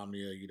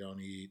insomnia? You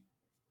don't eat.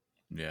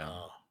 Yeah.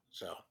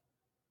 So,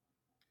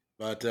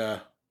 but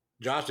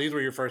Josh, these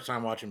were your first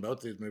time watching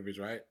both these movies,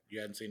 right?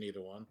 You hadn't seen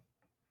either one.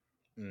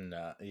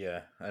 Nah,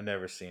 yeah, I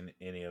never seen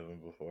any of them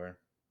before.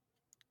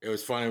 It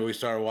was funny when we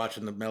started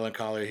watching the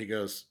Melancholia. He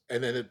goes,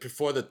 and then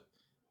before the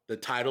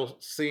title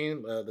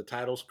scene, the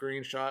title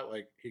screenshot,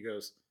 like he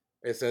goes,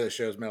 it says it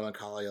shows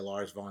Melancholia,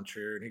 Lars von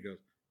Trier, and he goes,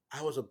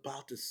 I was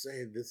about to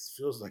say this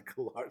feels like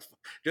a Lars.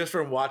 Just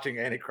from watching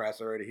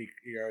Antichrist already,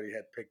 he already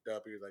had picked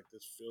up. He was like,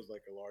 this feels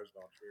like a Lars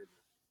von Trier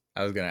movie.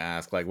 I was gonna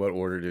ask, like, what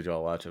order did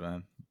y'all watch it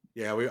in?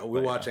 Yeah, we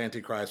watched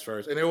Antichrist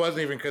first, and it wasn't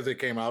even because it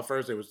came out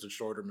first. It was the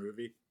shorter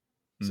movie,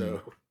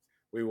 so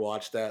we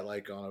watched that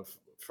like on a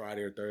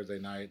Friday or Thursday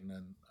night, and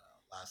then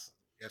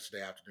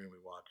yesterday afternoon we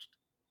watched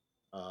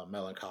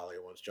Melancholia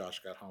once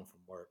Josh got home from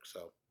work.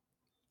 So,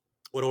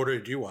 what order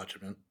did you watch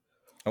it in?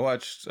 I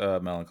watched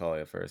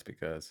Melancholia first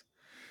because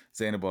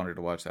Zainab wanted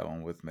to watch that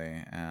one with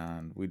me,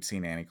 and we'd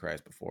seen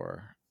Antichrist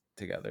before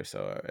together,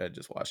 so I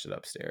just watched it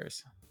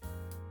upstairs.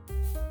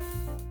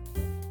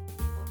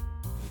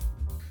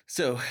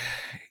 So,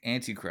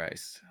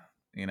 Antichrist,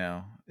 you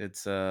know,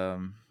 it's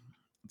an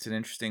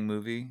interesting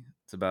movie.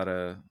 It's about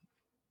a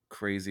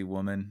crazy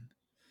woman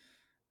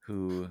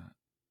who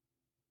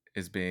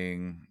is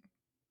being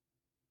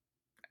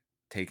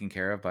taken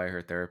care of by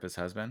her therapist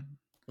husband,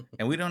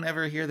 and we don't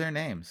ever hear their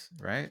names,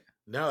 right?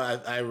 No,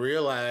 I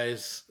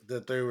realized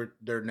that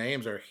their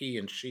names are he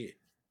and she.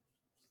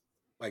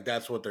 Like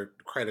that's what they're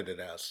credited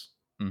as.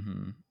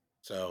 Mm-hmm.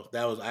 So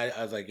that was I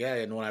was like, yeah.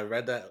 And when I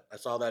read that, I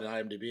saw that in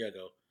IMDb. I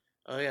go,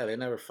 oh yeah, they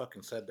never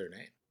fucking said their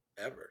name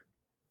ever.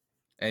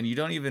 And you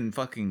don't even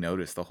fucking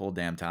notice the whole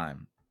damn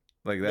time.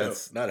 Like No,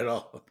 that's not at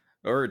all.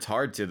 or it's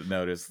hard to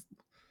notice.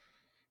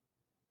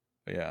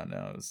 But yeah,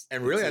 no.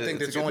 And really, I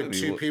think it's a there's good only movie.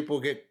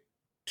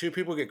 two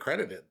people get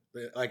credited,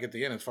 like at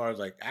the end as far as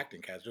like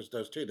acting cast, just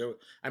those two.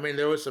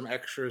 There was some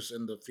extras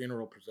in the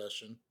funeral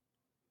procession,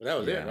 but that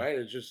was it, right?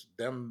 It's just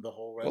them the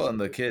whole rest. Well, of and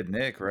the kid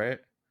Nick, right?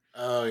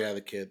 Oh yeah,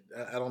 the kid.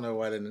 I don't know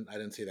why I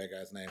didn't see that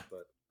guy's name,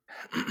 but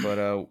what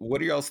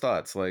are y'all's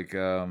thoughts? Like,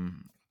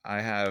 I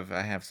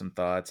have some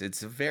thoughts.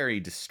 It's a very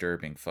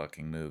disturbing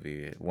fucking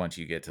movie once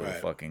you get to the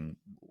fucking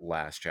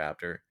last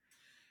chapter.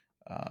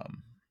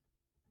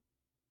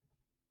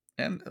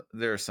 And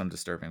there are some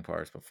disturbing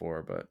parts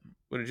before, but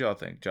what did y'all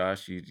think?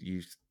 Josh,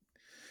 you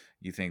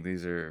think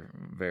these are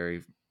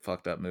very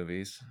fucked up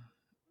movies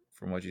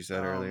from what you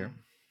said earlier?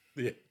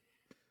 Yeah.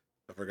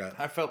 I forgot.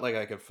 I felt like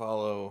I could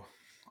follow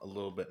a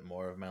little bit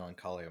more of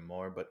Melancholia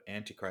more, but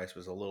Antichrist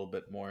was a little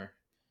bit more.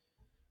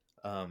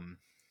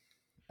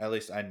 At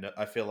least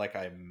I feel like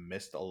I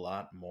missed a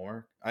lot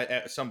more.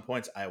 At some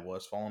points I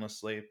was falling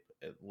asleep,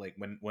 like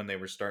when they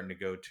were starting to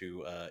go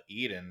to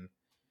Eden,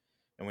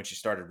 and when she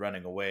started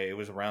running away. It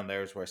was around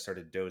there where I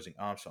started dozing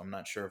off. So I'm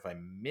not sure if I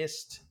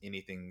missed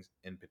anything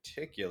in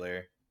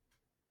particular.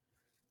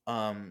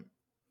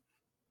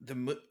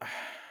 The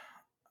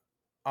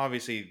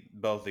obviously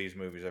both these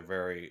movies are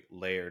very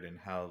layered in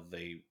how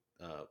they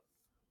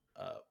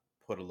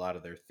put a lot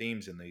of their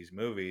themes in these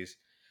movies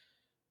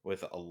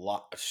with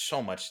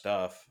so much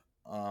stuff.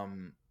 I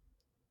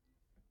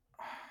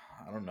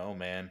don't know,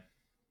 man.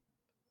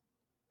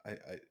 I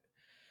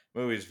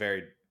movie is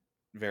very,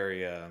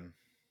 very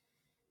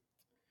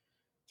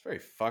it's very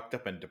fucked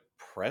up and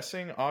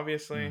depressing.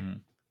 Obviously,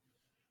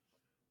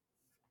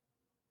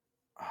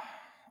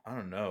 I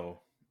don't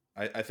know.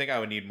 I think I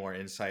would need more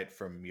insight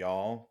from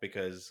y'all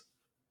because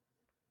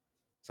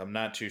so I'm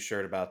not too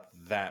sure about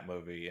that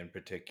movie in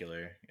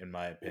particular, in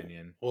my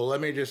opinion. Well, let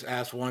me just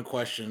ask one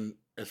question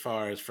as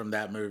far as from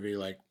that movie,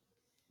 like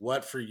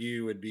what for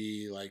you would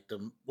be like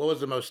what was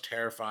the most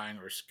terrifying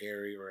or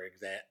scary or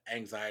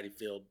anxiety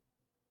filled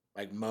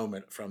like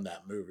moment from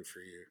that movie for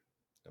you?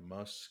 The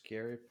most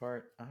scary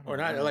part, I Or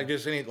don't not know. like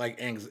just any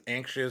like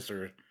anxious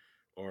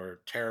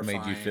or terrifying,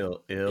 made you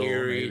feel ill,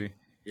 eerie. maybe.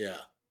 Yeah.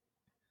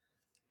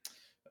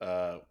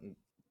 Uh,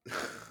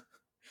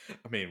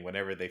 I mean,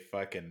 whenever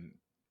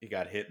he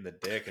got hit in the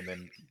dick and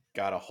then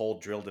got a hole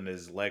drilled in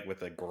his leg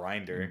with a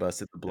grinder,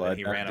 Busted the and then blood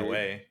he nut, ran dude.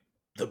 away.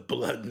 The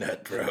blood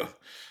nut, bro.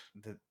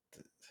 The,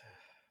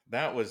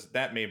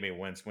 that made me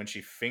wince when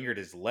she fingered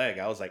his leg.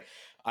 I was like,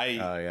 Oh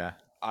yeah.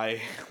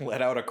 I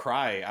let out a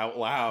cry out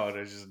loud.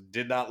 I just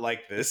did not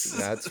like this.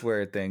 That's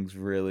where things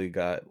really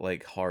got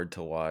like hard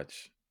to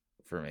watch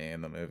for me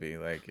in the movie.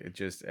 Like it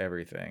just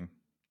everything.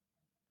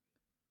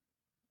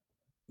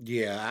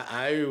 Yeah,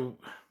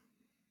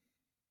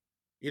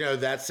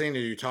 that scene that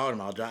you're talking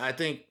about, John, I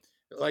think,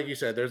 like you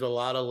said, there's a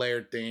lot of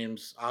layered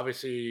themes.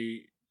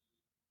 Obviously,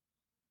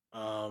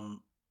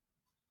 um,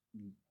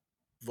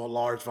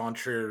 Lars von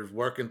Trier is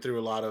working through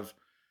a lot of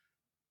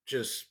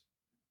just,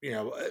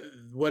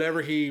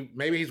 whatever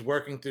maybe he's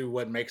working through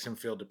what makes him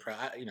feel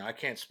depressed. I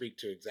can't speak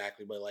to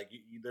exactly, but like,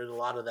 there's a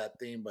lot of that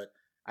theme. But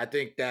I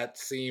think that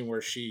scene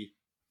where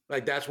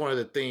like, that's one of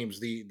the themes.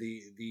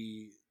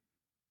 The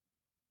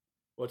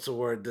what's the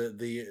word?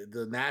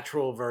 The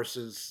natural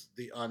versus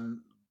the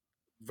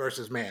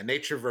versus man,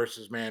 nature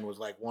versus man was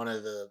like one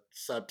of the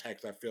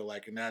subtexts, I feel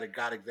like, and that it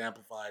got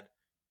exemplified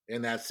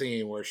in that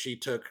scene where she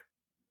took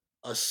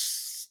a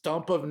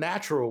stump of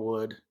natural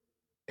wood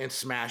and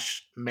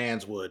smashed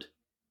man's wood,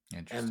 and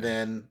Interesting.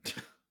 then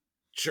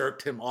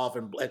jerked him off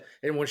and bled.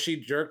 And when she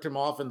jerked him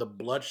off and the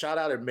blood shot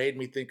out, it made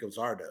me think of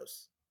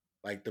Zardos,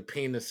 like the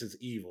penis is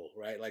evil,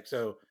 right? Like,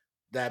 so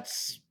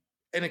that's,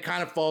 and it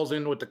kind of falls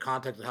in with the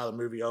context of how the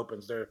movie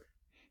opens.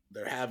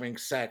 They're having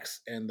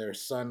sex and their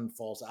son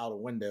falls out a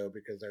window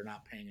because they're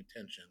not paying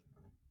attention.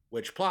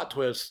 Which plot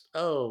twist?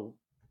 Oh,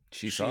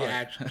 She saw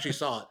it. she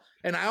saw it,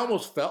 and I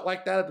almost felt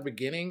like that at the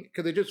beginning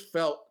because it just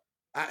felt.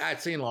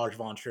 I'd seen Lars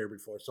von Trier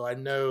before, so I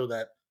know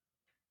that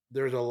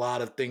there's a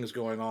lot of things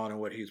going on in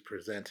what he's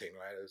presenting.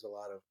 Right, there's a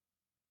lot of,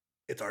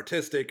 it's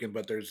artistic,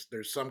 but there's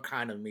some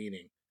kind of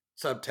meaning,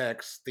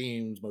 subtext,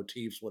 themes,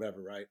 motifs,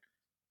 whatever. Right,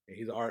 and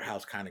he's an art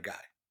house kind of guy,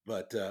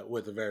 but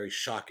with a very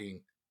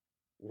shocking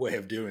way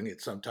of doing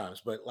it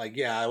sometimes. But like,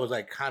 yeah, I was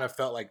like, kind of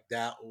felt like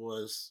that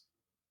was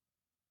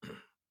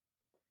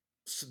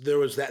there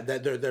was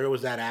there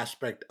was that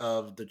aspect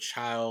of the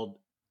child,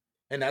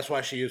 and that's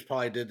why she was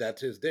probably did that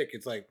to his dick.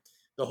 It's like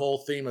the whole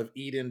theme of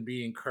Eden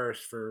being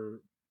cursed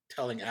for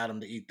telling Adam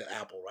to eat the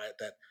apple, right?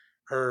 That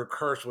her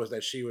curse was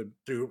that she would,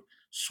 through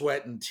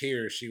sweat and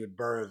tears, she would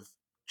birth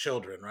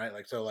children, right?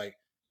 Like, so like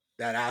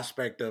that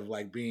aspect of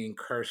like being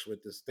cursed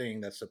with this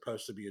thing that's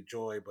supposed to be a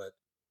joy, but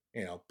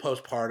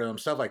postpartum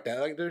stuff like that.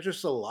 Like, there's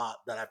just a lot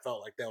that I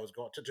felt like that was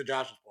going to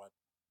Josh's point,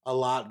 a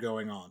lot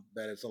going on.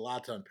 That it's a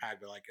lot to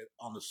unpack. But like,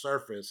 on the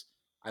surface,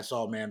 I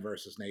saw man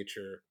versus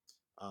nature,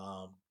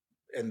 um,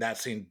 and that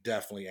scene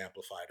definitely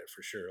amplified it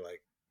for sure.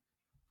 Like,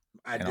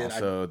 And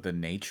also the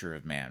nature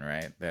of man,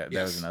 right? That was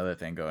yes. another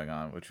thing going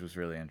on, which was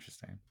really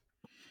interesting.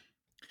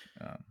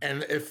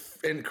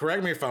 And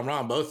correct me if I'm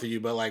wrong, both of you,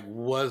 but like,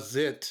 was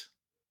it?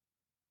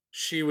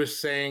 She was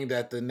saying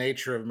that the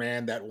nature of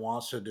man that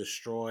wants to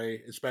destroy,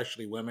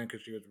 especially women,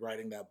 because she was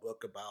writing that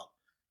book about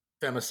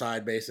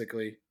femicide,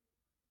 basically,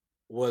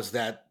 was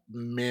that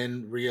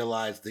men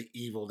realize the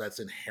evil that's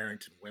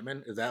inherent in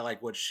women. Is that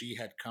like what she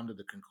had come to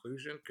the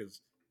conclusion?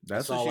 Because I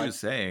That's what saw she like, was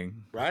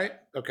saying. right?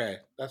 Okay,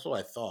 that's what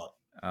I thought.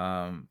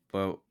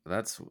 But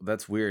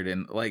that's weird.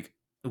 And like,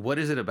 what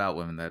is it about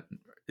women that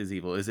is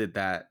evil? Is it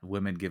that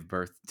women give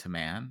birth to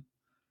man,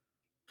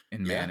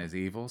 and Yeah, man is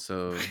evil?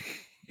 So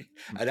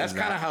that's is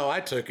kind of that how I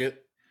took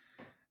it.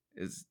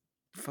 is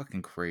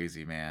fucking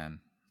crazy, man.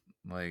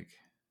 Like,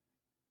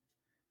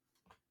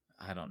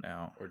 I don't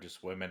know. Or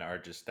just women are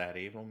just that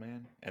evil,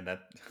 man. And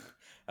that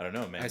I don't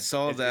know, I man.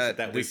 saw Is it that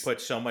that we this.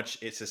 put so much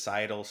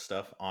societal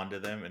stuff onto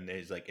them, and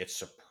it's like it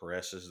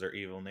suppresses their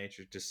evil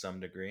nature to some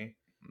degree?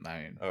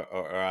 I mean,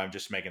 Or I'm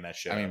just making that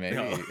shit I mean,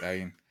 up. No.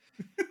 maybe.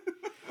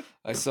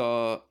 I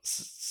saw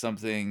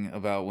something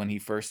about when he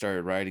first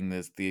started writing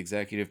this. The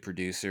executive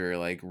producer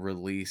like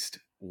released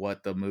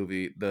what the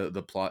movie,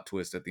 the plot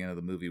twist at the end of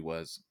the movie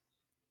was,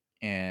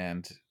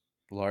 and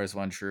Lars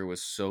von Trier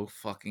was so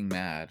fucking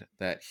mad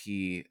that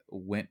he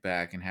went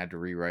back and had to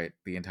rewrite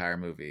the entire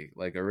movie.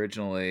 Like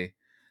originally,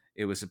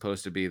 it was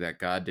supposed to be that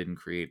God didn't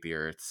create the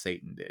earth,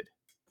 Satan did.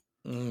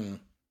 Mm.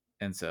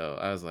 And so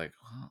I was like,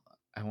 well,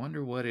 I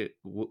wonder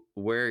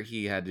where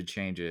he had to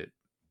change it,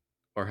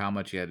 or how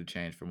much he had to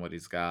change from what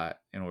he's got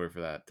in order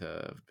for that to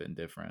have been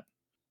different.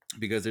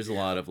 Because there's a Yeah,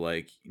 lot of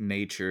like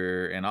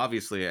nature, and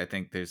obviously, I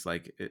think there's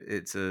like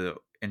it's a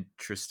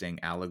interesting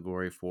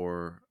allegory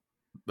for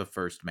the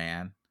first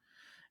man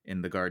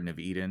in the Garden of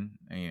Eden.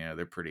 And,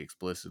 they're pretty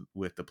explicit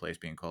with the place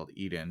being called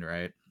Eden,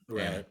 right? And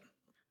right.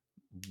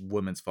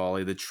 woman's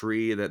folly. The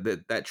tree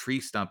that tree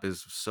stump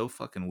is so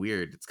fucking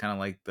weird. It's kind of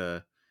like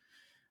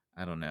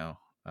I don't know,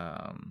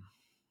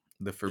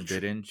 the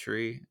forbidden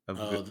tree of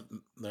good. Oh,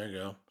 there you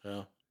go.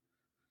 Yeah.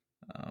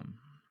 Um,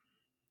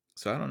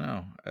 so I don't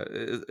know.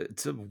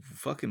 It's a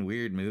fucking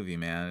weird movie,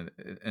 man,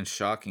 and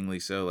shockingly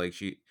so. Like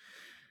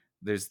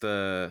there's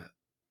the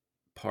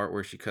part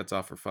where she cuts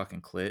off her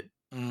fucking clit.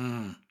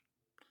 Mm.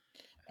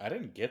 I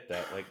didn't get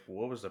that. Like,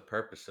 what was the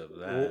purpose of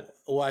that?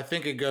 Well, I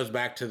think it goes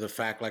back to the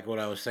fact, like what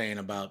I was saying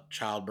about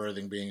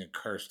childbirthing being a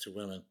curse to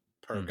women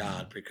per Mm-hmm.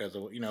 God, because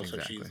of so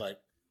she's Exactly. like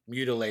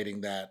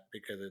mutilating that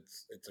because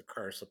it's a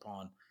curse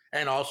upon,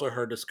 and also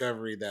her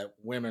discovery that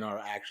women are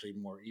actually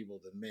more evil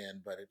than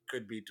men, but it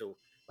could be to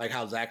like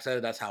how Zach said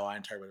it. That's how I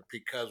interpret it,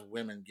 because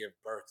women give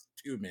birth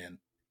to men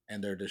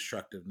and their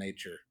destructive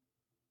nature.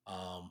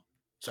 Um,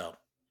 so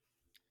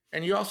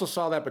and you also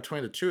saw that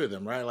between the two of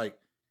them, right? Like,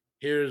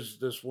 here's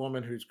this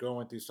woman who's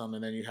going through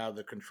something, then you have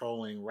the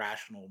controlling,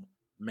 rational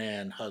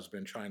man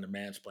husband trying to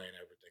mansplain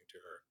everything to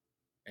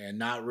her and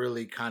not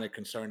really kind of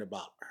concerned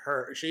about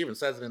her. She even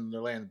says it in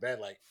the laying in bed,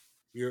 like,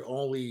 you're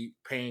only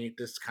paying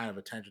this kind of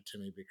attention to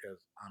me because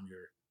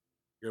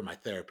you're my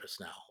therapist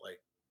now. Like,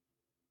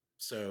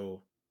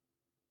 so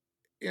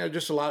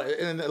just a lot,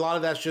 and a lot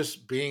of that's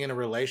just being in a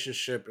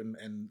relationship,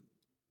 and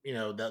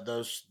that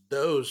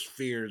those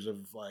fears of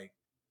like,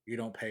 you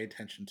don't pay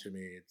attention to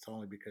me. It's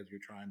only because you're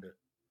trying to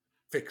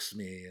fix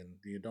me, and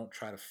you don't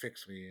try to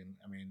fix me. And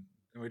I mean,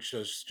 which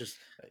is just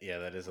Yeah,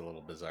 that is a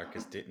little bizarre.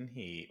 Because didn't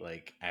he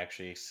like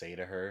actually say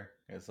to her,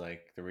 "It's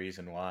like the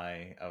reason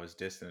why I was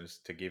distant is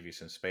to give you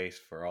some space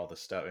for all the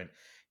stuff." And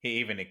he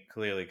even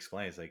clearly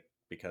explains, like,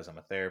 because I'm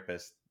a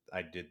therapist,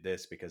 I did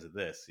this because of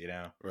this. You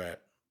know? right,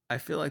 I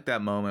feel like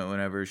that moment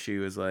whenever she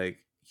was like,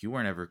 "You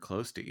weren't ever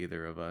close to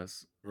either of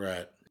us."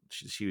 right,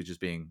 She was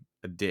just being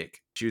a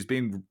dick. She was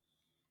being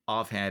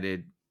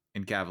offhanded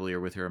and cavalier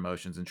with her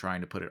emotions and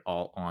trying to put it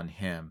all on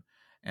him.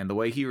 And the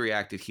way he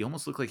reacted, he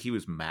almost looked like he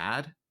was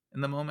mad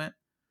in the moment.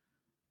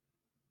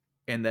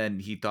 And then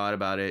he thought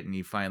about it and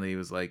he finally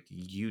was like,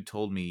 "You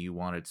told me you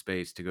wanted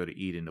space to go to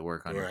Eden to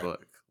work on your right.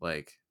 book."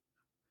 Like,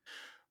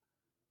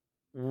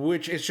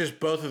 Which it's just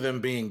both of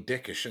them being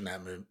dickish in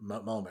that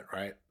moment,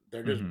 right?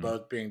 They're just mm-hmm.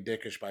 both being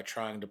dickish by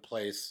trying to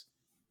place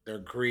their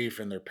grief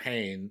and their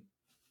pain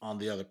on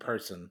the other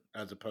person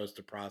as opposed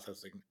to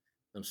processing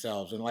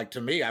themselves. And like,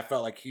 to me, I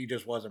felt like he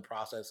just wasn't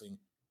processing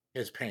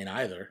his pain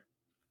either,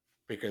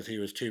 because he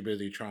was too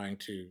busy trying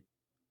to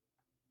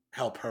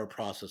help her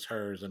process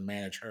hers and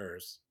manage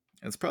hers.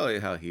 It's probably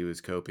how he was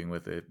coping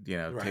with it,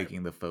 Right.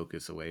 taking the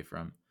focus away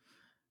from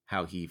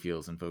how he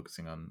feels and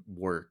focusing on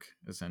work,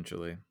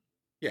 essentially.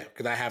 Yeah,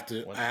 because I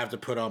What? have to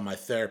put on my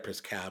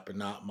therapist cap and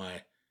not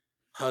my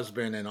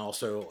husband and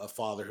also a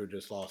father who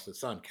just lost his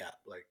son cap.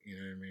 Like, you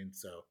know what I mean?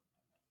 So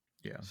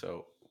Yeah.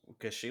 So,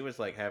 because she was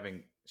like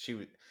having, she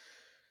was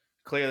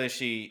clearly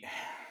she.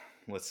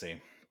 Let's see.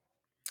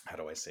 How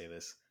do I say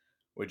this?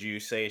 Would you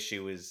say she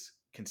was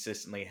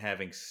consistently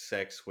having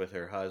sex with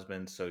her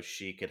husband so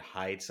she could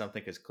hide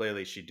something? Because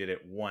clearly she did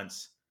it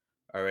once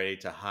already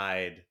to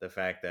hide the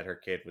fact that her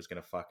kid was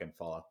going to fucking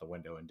fall out the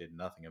window and did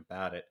nothing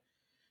about it.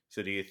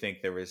 So do you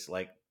think there was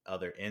like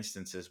other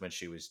instances when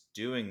she was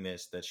doing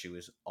this that she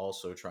was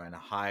also trying to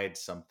hide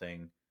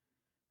something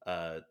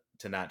uh,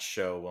 to not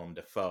show Willem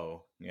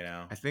Dafoe,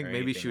 I think or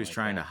maybe she anything was like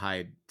trying to that?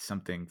 hide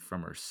something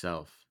from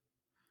herself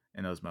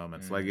in those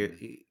moments. Like,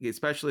 Mm,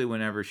 especially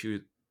whenever she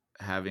was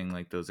having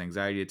like those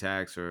anxiety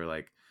attacks or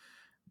like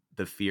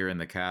the fear in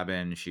the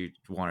cabin, she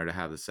wanted to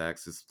have the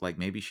sex. It's like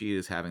maybe she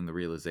is having the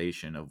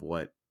realization of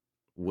what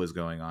was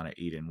going on at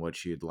Eden, what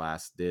she had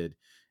last did,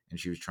 and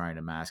she was trying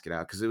to mask it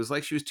out because it was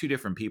like she was two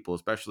different people,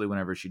 especially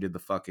whenever she did the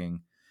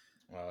fucking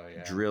oh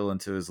yeah. drill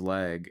into his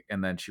leg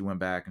and then she went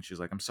back and she's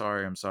like, I'm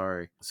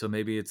sorry. So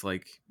maybe it's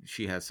like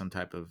she has some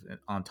type of,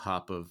 on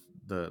top of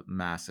the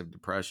massive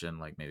depression,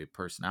 like maybe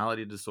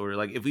personality disorder.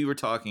 Like if we were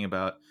talking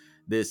about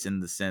this in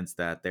the sense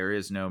that there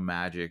is no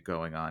magic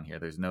going on here,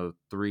 there's no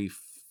three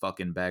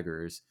fucking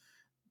beggars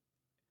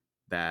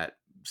that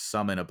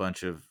summon a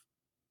bunch of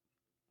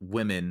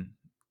women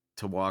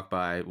to walk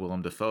by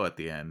Willem Dafoe at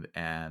the end,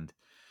 and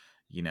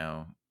you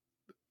know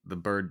the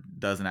bird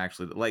doesn't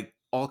actually, like,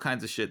 all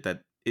kinds of shit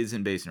that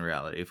isn't based in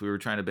reality. If we were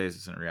trying to base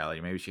this in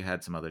reality, maybe she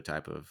had some other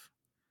type of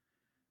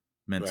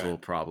right. mental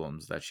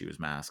problems that she was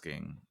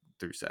masking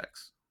through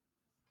sex.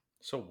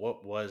 So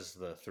what was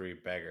the three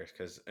beggars?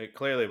 Because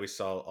clearly we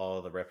saw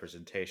all the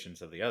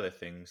representations of the other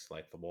things,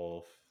 like the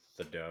wolf,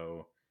 the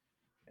doe,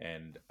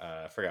 and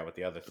I forgot what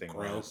the other The thing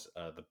crow. was.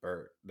 The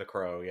bird, the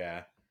crow.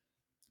 Yeah.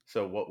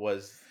 So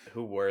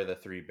who were the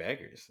three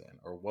beggars then,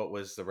 or what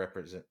was the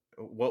represent?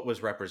 What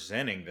was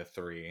representing the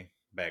three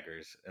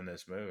beggars in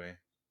this movie?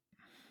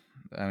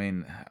 I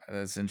mean,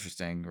 that's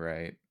interesting,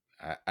 right?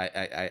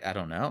 I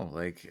don't know.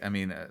 Like, I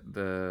mean,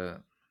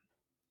 the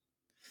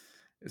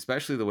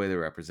especially the way they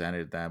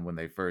represented them when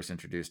they first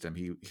introduced him.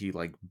 He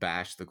like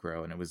bashed the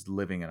crow, and it was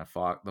living in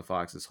the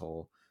fox's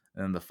hole.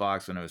 And then the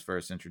fox, when it was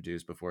first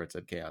introduced, before it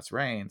said "Chaos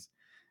reigns,"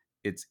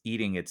 it's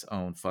eating its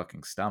own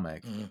fucking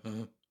stomach.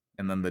 Mm-hmm.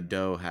 And then the Mm-hmm.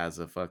 doe has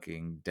a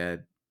fucking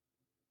dead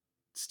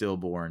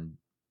stillborn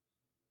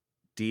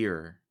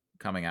deer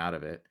coming out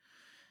of it.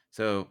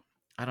 So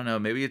I don't know.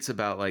 Maybe it's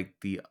about like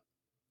the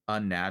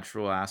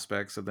unnatural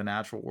aspects of the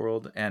natural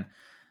world. And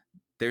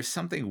there's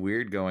something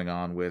weird going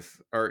on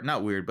with, or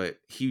not weird, but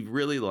he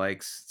really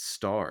likes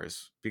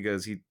stars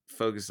because he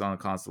focused on a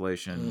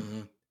constellation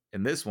Mm-hmm.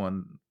 in this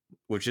one,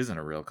 which isn't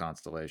a real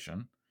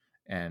constellation.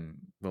 and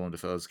Willem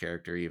Dafoe's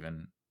character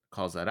even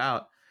calls that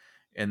out.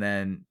 And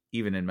then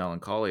even in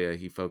Melancholia,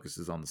 he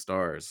focuses on the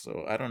stars.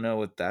 So I don't know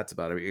what that's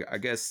about. I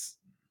guess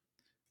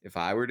if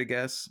I were to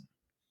guess,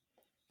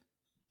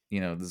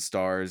 the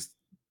stars,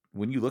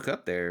 when you look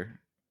up there,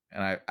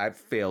 and I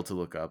fail to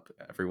look up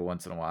every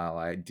once in a while,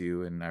 I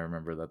do, and I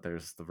remember that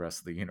there's the rest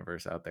of the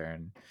universe out there,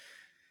 and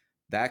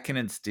that can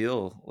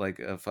instill like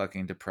a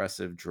fucking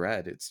depressive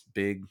dread. It's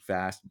big,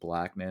 vast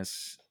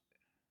blackness,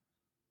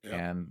 Yep.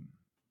 and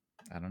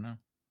I don't know.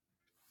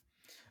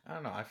 I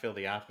don't know. I feel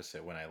the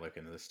opposite when I look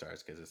into the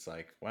stars because it's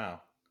like,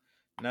 wow,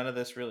 none of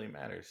this really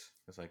matters.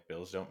 It's like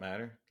bills don't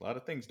matter. A lot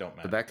of things don't But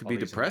matter. that could All be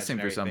these depressing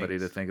for imaginary somebody to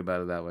things. think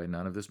about it that way.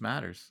 None of this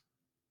matters,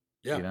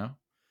 Yeah. you know?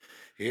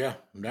 Yeah.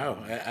 No,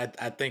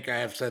 I think I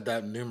have said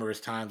that numerous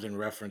times in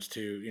reference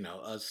to,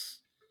 us.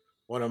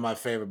 One of my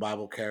favorite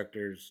Bible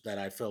characters that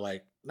I feel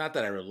like, not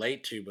that I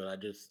relate to, but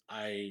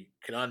I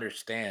can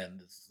understand.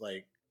 It's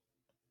like,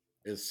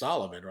 is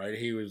Solomon, right?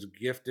 He was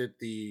gifted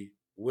the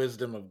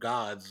wisdom of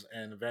gods,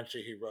 and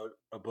eventually he wrote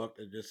a book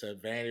that just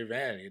said, vanity,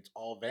 vanity. It's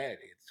all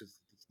vanity.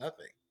 It's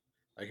nothing.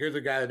 Like, here's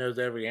a guy that knows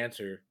every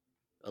answer,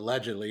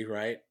 allegedly,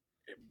 right?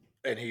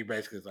 And he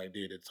basically is like,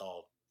 dude, it's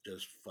all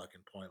just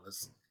fucking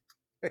pointless.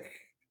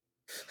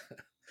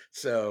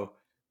 So,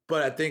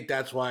 but I think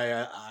that's why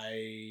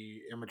I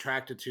am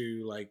attracted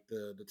to like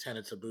the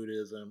tenets of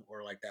Buddhism,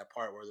 or like that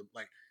part where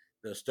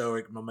the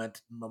Stoic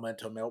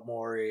memento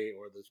mori,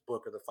 or this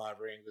book of the Five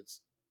Rings.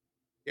 It's,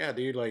 yeah,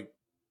 dude, like,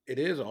 it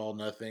is all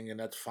nothing, and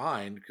that's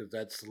fine, because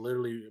that's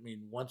literally, I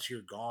mean, once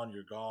you're gone,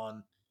 you're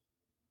gone.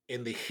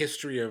 In the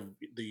history of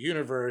the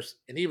universe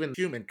and even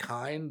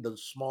humankind, the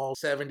small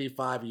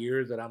 75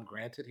 years that I'm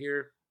granted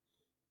here,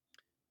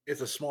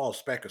 it's a small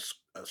speck of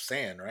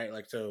sand, right?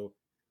 Like, so,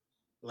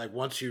 like,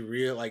 once you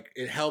real like,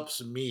 it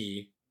helps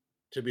me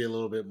to be a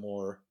little bit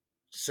more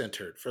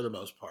centered for the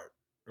most part,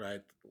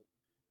 right?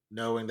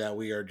 Knowing that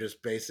we are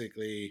just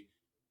basically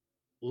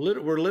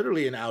we're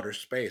literally in outer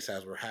space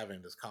as we're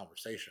having this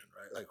conversation,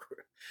 right? Like,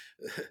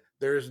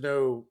 there's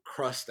no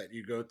crust that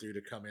you go through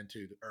to come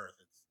into the Earth.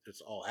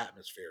 It's all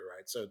atmosphere,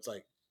 right? So it's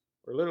like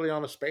we're literally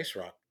on a space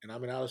rock, and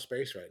I'm in outer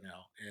space right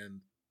now, and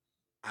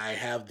I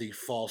have the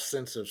false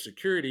sense of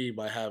security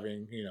by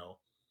having,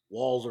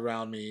 walls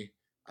around me.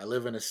 I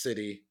live in a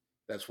city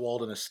that's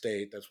walled in a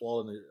state, that's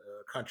walled in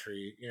a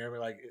country. You know what I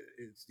mean? Like,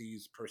 it's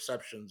these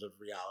perceptions of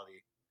reality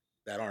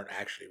that aren't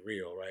actually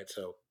real, right?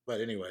 So, but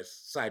anyways,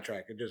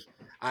 sidetrack. It just,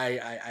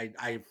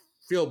 I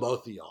feel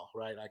both of y'all,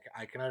 right?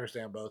 I can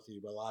understand both of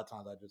you, but a lot of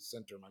times I just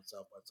center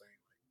myself by saying,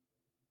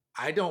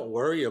 like, I don't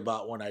worry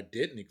about when I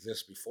didn't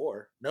exist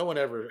before. No one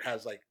ever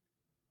has like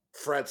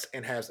frets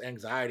and has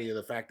anxiety of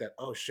the fact that,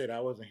 oh shit,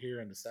 I wasn't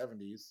here in the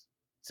 70s,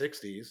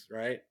 60s,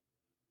 right?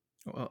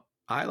 Well,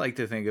 I like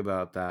to think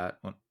about that.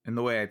 And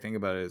the way I think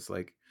about it is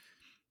like,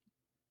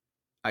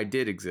 I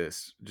did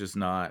exist, just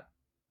not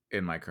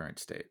in my current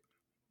state.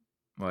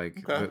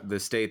 Like Okay. the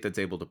state that's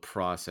able to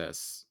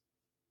process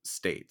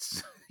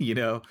states, you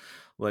know?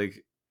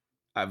 Like,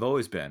 I've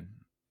always been,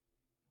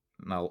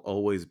 and I'll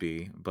always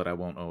be, but I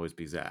won't always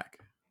be Zach.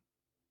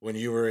 When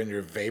you were in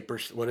your vapor,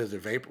 what is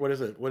it? Vapor? What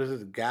is it? What is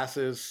it?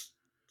 Gases,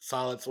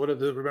 solids. What are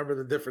the? Remember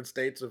the different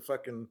states of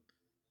fucking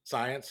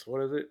science?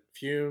 What is it?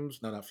 Fumes?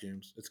 No, not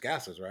fumes. It's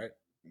gases, right?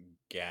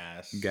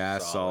 Gas,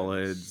 Gas,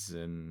 solids, solids,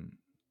 and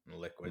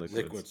liquids.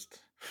 liquids.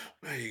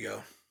 There you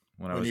go.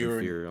 When I When was you were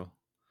in, inferior,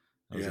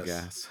 I was a yes,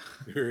 gas.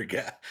 you're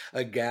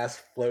a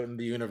gas floating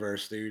the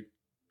universe, dude.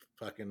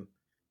 Fucking.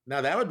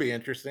 Now that would be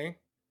interesting.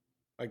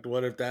 Like,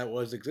 what if that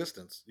was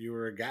existence? You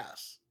were a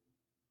gas.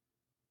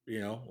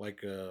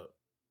 Like a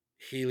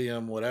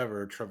helium,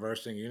 whatever,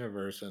 traversing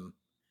universe, and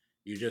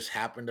you just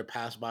happened to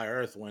pass by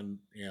Earth when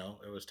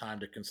it was time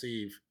to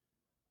conceive.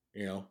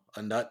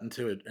 A nut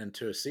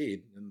into a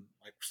seed, and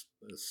like,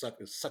 it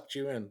sucked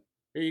you in.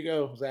 Here you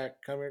go,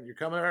 Zach. Come in. You're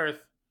coming to Earth,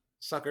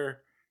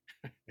 sucker.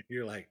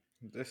 You're like,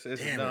 This is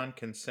damn it.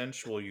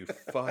 non-consensual, you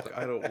fuck.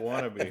 I don't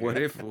want to be What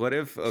here.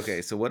 if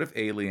okay, so what if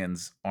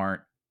aliens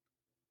aren't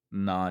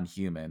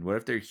non-human? What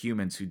if they're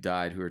humans who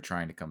died who are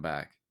trying to come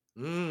back?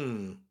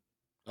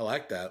 I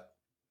like that.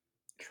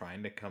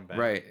 Trying to come back.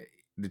 Right.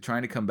 They're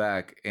trying to come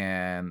back,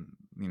 and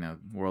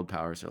world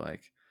powers are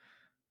like,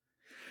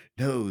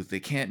 no, they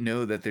can't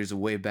know that there's a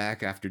way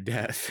back after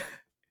death.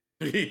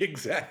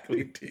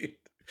 Exactly, dude.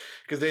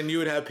 Because then you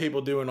would have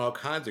people doing all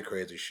kinds of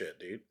crazy shit,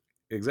 dude.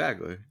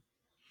 Exactly.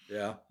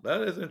 Yeah,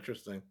 that is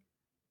interesting.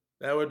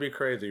 That would be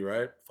crazy,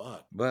 right?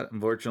 Fuck. But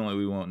unfortunately,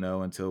 we won't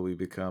know until we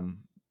become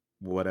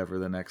whatever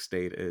the next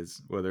state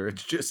is, whether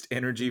it's just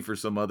energy for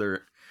some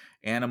other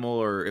animal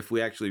or if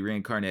we actually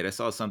reincarnate. I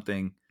saw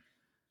something.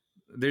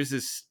 There's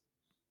this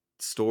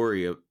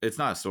story of, it's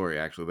not a story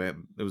actually,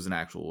 it was an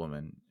actual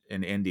woman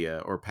in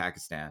India or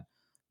Pakistan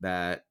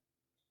that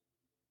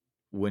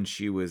when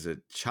she was a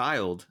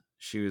child,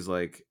 she was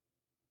like,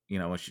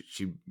 when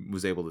she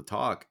was able to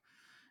talk,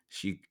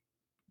 she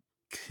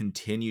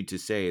continued to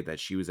say that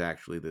she was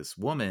actually this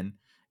woman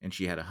and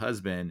she had a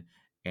husband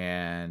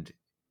and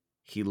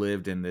he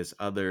lived in this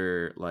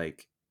other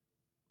like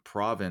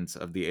province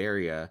of the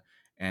area,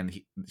 and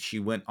she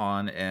went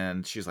on,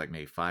 and she was like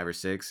maybe 5 or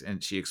 6,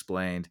 and she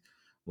explained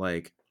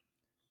like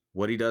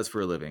what he does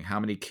for a living,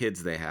 how many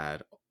kids they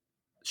had.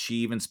 She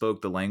even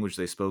spoke the language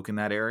they spoke in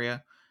that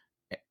area,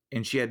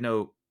 and she had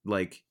no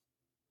like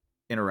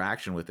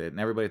interaction with it, and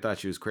everybody thought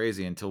she was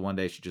crazy until one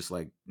day she just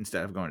like,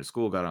 instead of going to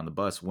school, got on the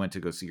bus, went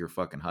to go see her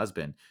fucking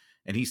husband,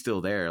 and he's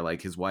still there.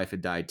 Like his wife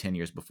had died 10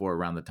 years before,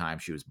 around the time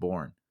she was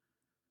born.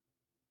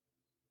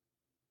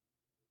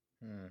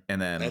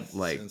 And then That's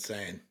like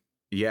insane.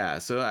 Yeah,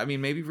 so I mean,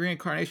 maybe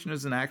reincarnation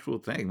is an actual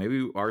thing.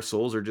 Maybe our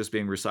souls are just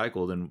being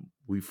recycled, and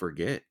we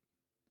forget.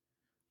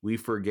 We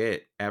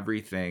forget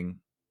everything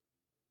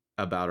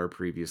about our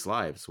previous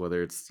lives,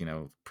 whether it's,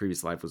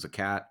 previous life was a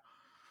cat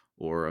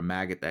or a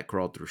maggot that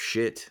crawled through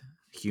shit,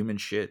 human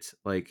shit.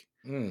 Like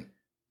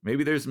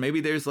maybe there's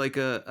like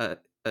a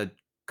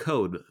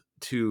code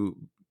to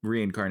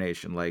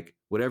reincarnation, like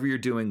whatever you're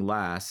doing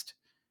last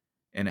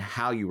and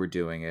how you were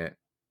doing it,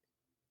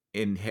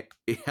 and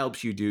it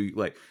helps you do,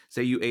 like,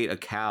 say you ate a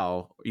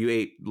cow, you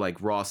ate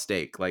like raw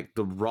steak, like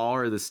the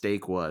rawer the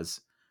steak was,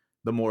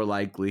 the more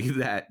likely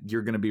that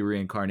you're going to be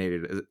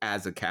reincarnated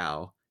as a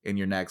cow in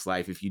your next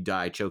life if you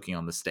die choking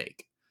on the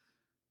steak.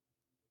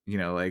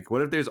 Like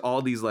what if there's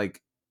all these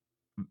like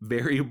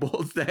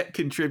variables that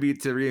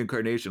contribute to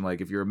reincarnation?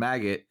 Like if you're a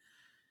maggot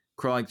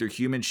crawling through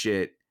human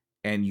shit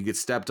and you get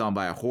stepped on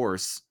by a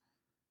horse,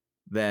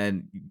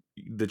 then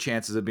the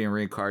chances of being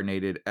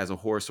reincarnated as a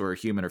horse or a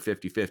human are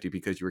 50-50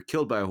 because you were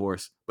killed by a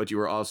horse, but you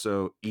were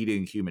also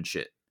eating human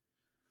shit.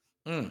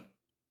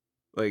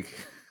 Like,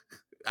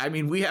 I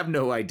mean, we have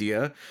no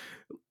idea.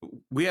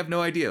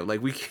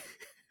 Like,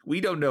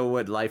 we don't know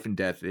what life and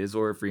death is,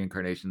 or if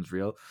reincarnation is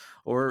real,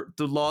 or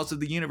the laws of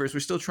the universe.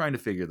 We're still trying to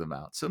figure them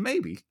out. So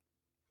maybe.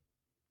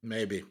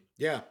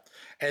 Yeah.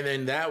 And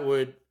then that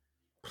would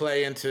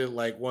play into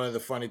like one of the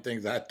funny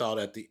things I thought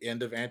at the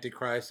end of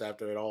Antichrist,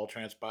 after it all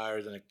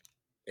transpires and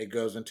it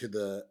goes into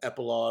the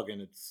epilogue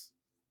and it's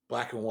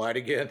black and white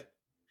again.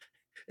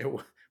 And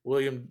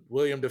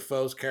William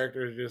Defoe's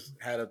character just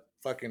had a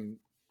fucking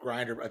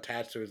grinder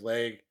attached to his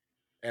leg,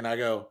 and I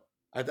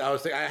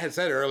was thinking, I had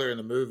said earlier in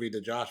the movie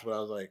to Josh, but I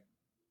was like,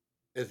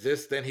 is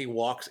this then he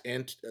walks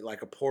into,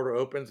 like, a portal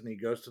opens and he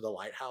goes to the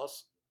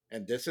lighthouse,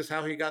 and this is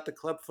how he got the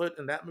club foot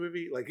in that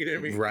movie? Like, you know what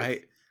I mean?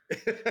 Right.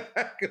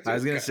 I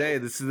was gonna say,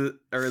 this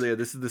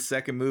is the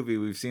second movie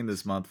we've seen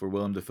this month where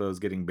Willem Dafoe's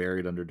getting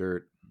buried under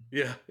dirt.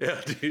 Yeah,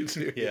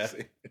 dude. Yeah.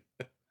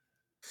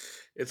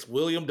 It's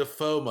William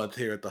Dafoe month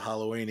here at the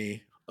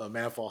Halloweenie,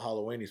 Manfall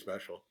Halloweenie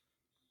special.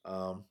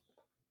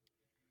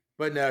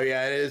 But no,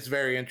 yeah, it is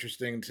very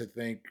interesting to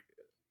think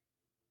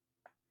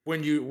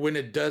when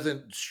it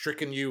doesn't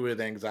stricken you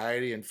with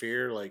anxiety and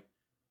fear, like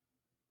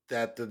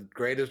that the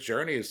greatest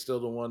journey is still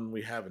the one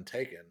we haven't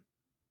taken.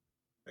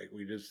 Like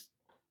we just,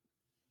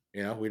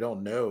 we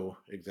don't know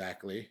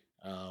exactly.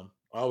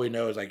 All we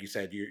know is, like you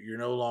said, you're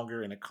no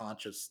longer in a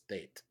conscious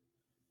state,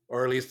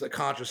 or at least a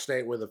conscious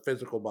state with a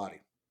physical body.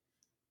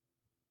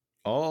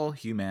 All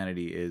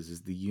humanity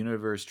is the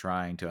universe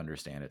trying to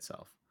understand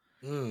itself.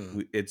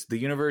 It's the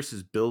universe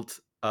has built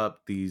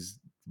up these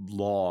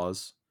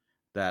laws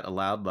that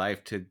allowed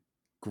life to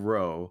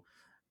grow,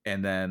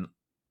 and then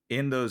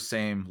in those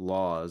same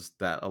laws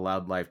that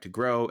allowed life to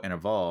grow and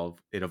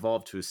evolve, it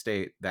evolved to a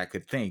state that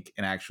could think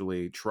and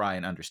actually try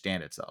and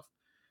understand itself.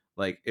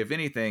 Like, if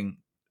anything,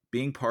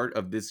 being part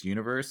of this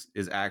universe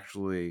is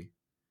actually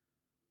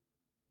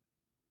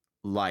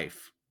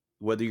life.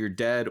 Whether you're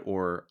dead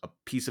or a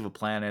piece of a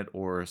planet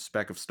or a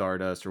speck of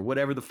stardust or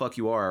whatever the fuck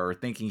you are, or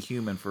thinking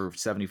human for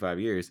 75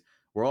 years,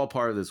 we're all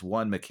part of this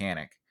one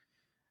mechanic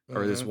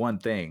or this one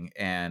thing.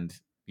 And,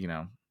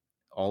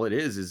 all it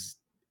is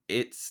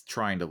it's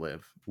trying to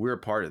live. We're a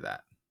part of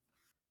that.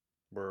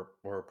 We're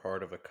a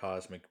part of a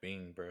cosmic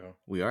being, bro.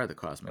 We are the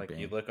cosmic being.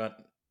 You look at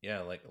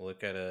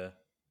a,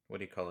 what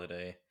do you call it,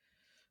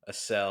 a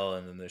cell,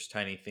 and then there's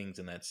tiny things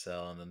in that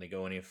cell, and then they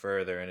go any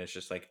further, and it's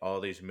just like all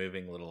these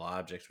moving little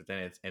objects within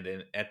it. And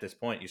then at this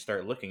point, you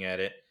start looking at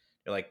it,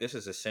 you're like, this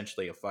is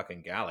essentially a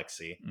fucking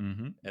galaxy.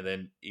 And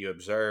then you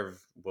observe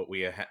what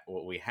we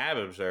have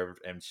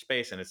observed in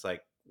space, and it's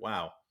like,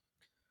 wow,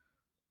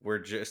 we're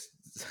just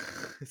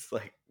it's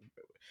like,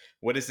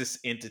 what is this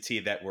entity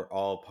that we're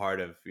all part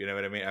of? You know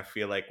what I mean? I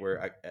feel like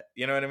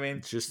you know what I mean?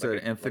 It's just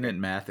like an infinite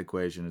math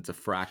equation. It's a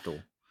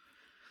fractal.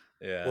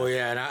 Yeah. Well,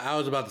 yeah, and I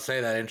was about to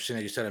say that. Interesting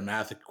that you said a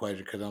math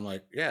equation, because I'm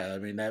like, yeah, I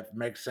mean, that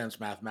makes sense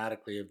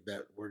mathematically, if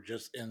that we're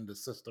just in the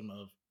system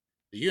of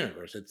the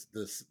universe. It's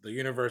this, the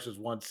universe is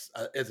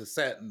a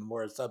set, and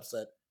we're a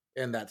subset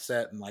in that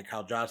set, and like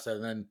how Josh said,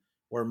 and then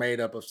we're made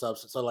up of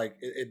subsets. So like,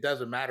 it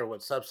doesn't matter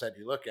what subset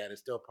you look at;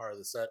 it's still part of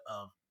the set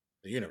of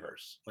the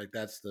universe. Like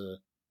that's the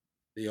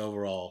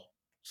overall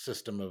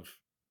system of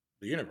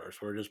the universe.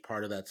 We're just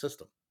part of that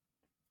system,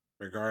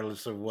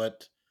 regardless of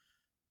what,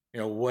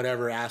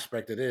 whatever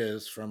aspect it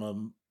is, from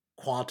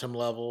a quantum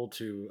level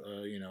to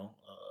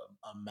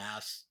a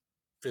mass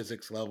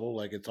physics level.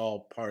 Like it's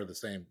all part of the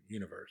same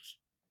universe.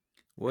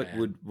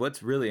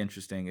 What's really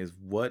interesting is,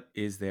 what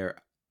is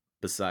there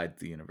besides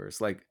the universe?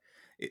 Like,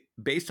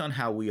 based on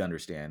how we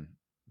understand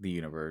the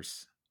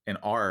universe, in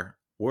our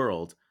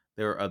world,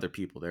 there are other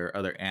people, there are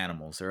other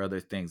animals, there are other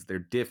things. They're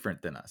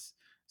different than us.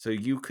 So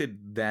you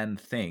could then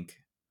think,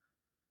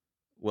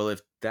 well,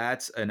 if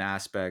that's an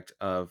aspect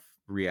of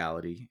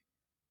reality,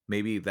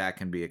 maybe that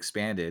can be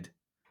expanded,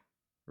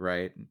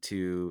 right,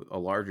 to a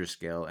larger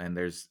scale. And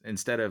there's,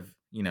 instead of,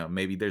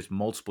 maybe there's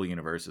multiple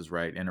universes,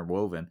 right,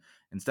 interwoven.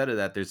 Instead of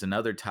that, there's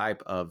another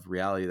type of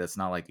reality that's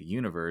not like a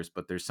universe,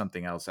 but there's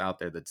something else out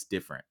there that's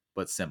different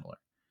but similar,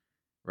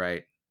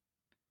 right?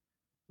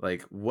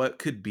 Like, what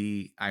could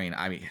be? I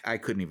mean, I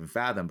couldn't even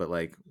fathom. But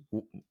like,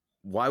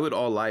 why would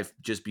all life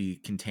just be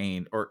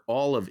contained, or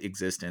all of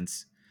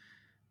existence,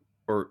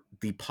 or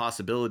the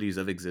possibilities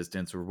of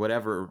existence, or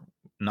whatever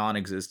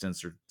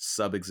non-existence or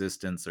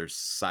sub-existence or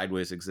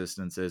sideways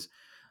existences,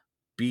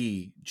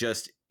 be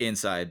just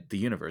inside the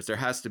universe? There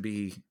has to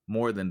be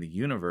more than the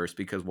universe,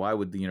 because why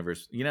would the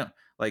universe,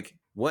 like,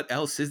 what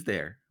else is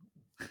there?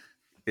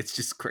 It's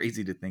just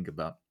crazy to think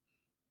about.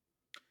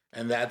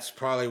 And that's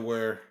probably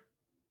where,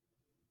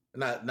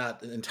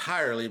 not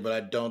entirely, but I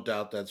don't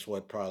doubt that's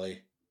what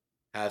probably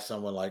has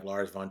someone like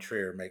Lars von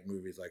Trier make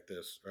movies like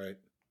this, right?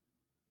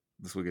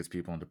 This is what gets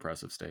people in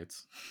depressive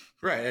states.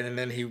 Right, and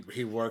then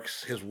he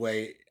works his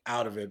way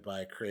out of it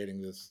by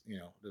creating this,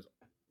 this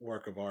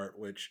work of art,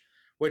 which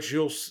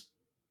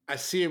I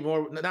see it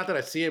more. Not that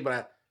I see it,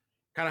 but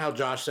kind of how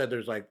Josh said,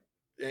 there's like,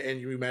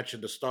 and you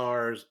mentioned the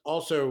stars.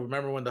 Also,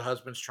 remember when the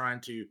husband's trying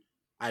to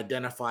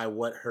identify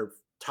what her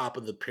top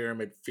of the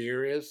pyramid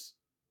fear is,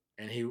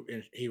 and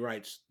he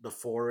writes the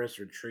forest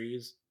or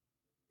trees.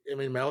 I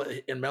mean,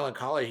 in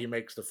Melancholia, he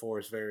makes the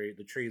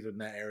trees in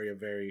that area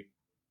very,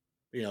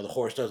 the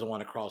horse doesn't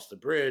want to cross the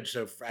bridge.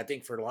 So I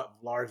think for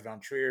Lars von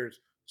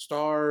Trier's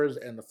stars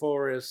and the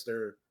forest,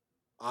 there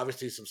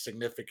obviously some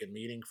significant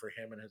meaning for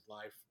him in his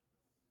life,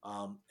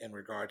 in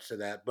regards to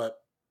that. But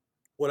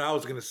what I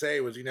was going to say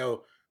was,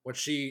 when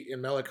she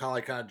in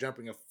Melancholy, kind of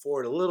jumping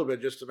forward a little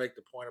bit just to make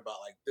the point about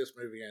like this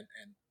movie, and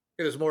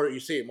it is more, you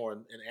see it more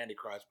in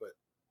Antichrist, but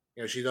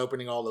she's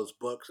opening all those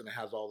books and it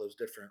has all those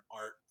different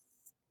art,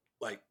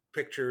 like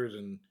pictures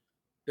and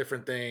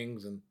different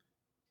things, and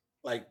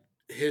like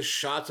his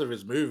shots of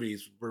his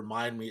movies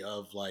remind me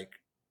of like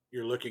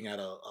you're looking at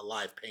a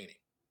live painting,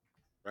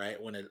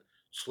 right? When it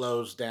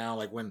slows down,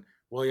 like when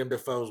William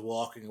Defoe's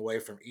walking away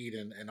from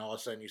Eden, and all of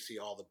a sudden you see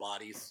all the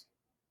bodies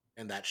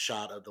in that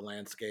shot of the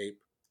landscape,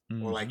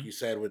 or like Mm-hmm. you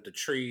said with the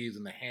trees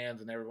and the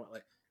hands and everyone,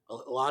 like a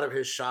lot of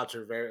his shots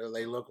are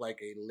they look like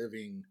a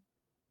living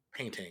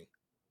painting,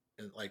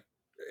 and like,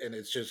 and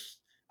it's just,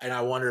 and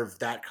I wonder if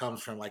that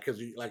comes from like,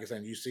 because like I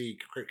said, you see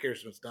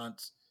Kirsten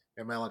Dunst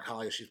and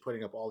Melancholia, she's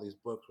putting up all these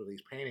books with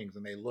these paintings,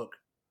 and they look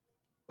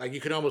like,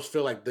 you can almost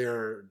feel like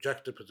they're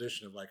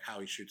juxtaposition of like how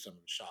he shoots some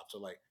of the shots. So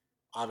like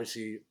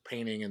obviously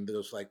painting and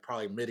those like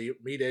probably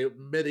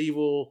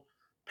medieval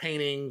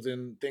paintings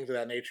and things of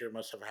that nature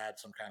must have had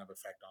some kind of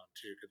effect on it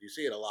too, because you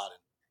see it a lot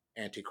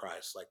in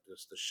Antichrist, like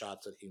this the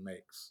shots that he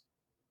makes,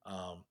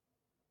 um,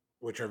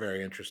 which are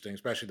very interesting,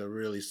 especially the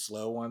really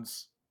slow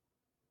ones.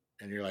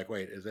 And you're like,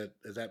 wait,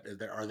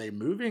 are they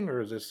moving, or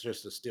is this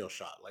just a still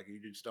shot? Like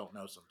you just don't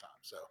know sometimes.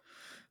 So,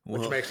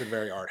 which Well, makes it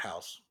very art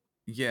house.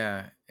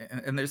 yeah,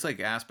 and there's like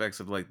aspects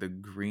of like the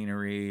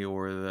greenery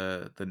or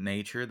the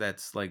nature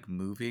that's like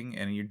moving,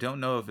 and you don't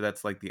know if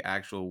that's like the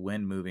actual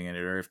wind moving in it,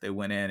 or if they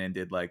went in and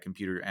did like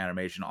computer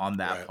animation on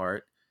that Right.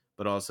 part.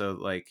 But also,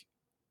 like,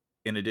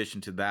 in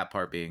addition to that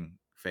part being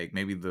fake,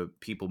 maybe the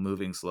people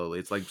moving slowly,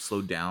 it's like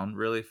slowed down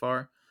really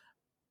far.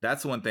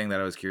 That's the one thing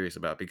that I was curious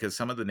about, because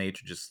some of the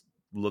nature just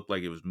looked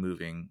like it was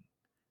moving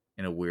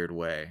in a weird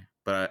way,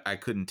 but I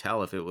couldn't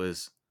tell if it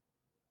was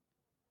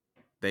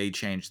they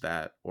changed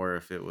that or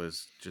if it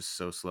was just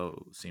so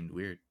slow, it seemed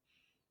weird.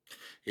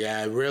 Yeah,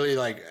 I really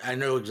like. I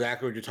know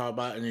exactly what you're talking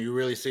about, and you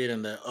really see it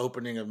in the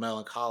opening of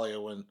Melancholia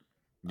when,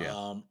 Yeah.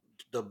 um,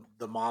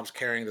 the mom's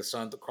carrying the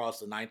son across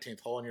the 19th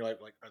hole, and you're like,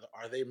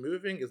 are they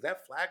moving? Is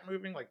that flag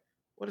moving? Like,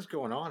 what is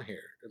going on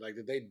here? Like,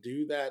 did they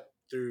do that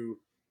through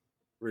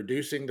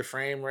reducing the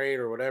frame rate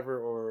or whatever,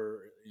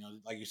 or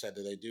like you said,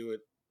 did they do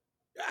it?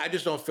 I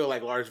just don't feel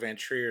like Lars Van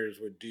Trier's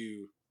would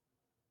do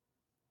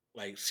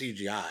like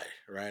CGI,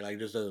 right? Like, it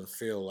just doesn't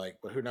feel like.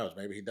 But who knows?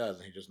 Maybe he does,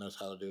 and he just knows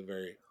how to do it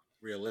very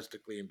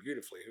realistically and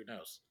beautifully. Who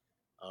knows?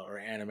 Or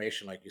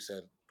animation, like you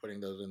said, putting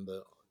those in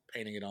the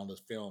painting it on the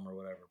film or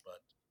whatever.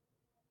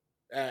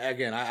 But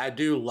again, I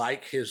do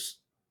like his,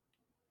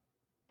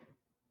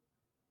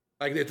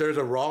 like, if there's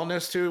a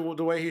rawness to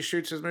the way he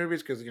shoots his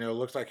movies, because it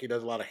looks like he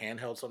does a lot of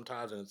handheld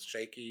sometimes, and it's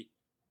shaky,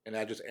 and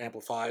that just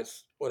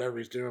amplifies whatever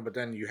he's doing. But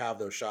then you have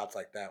those shots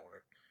like that where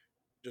it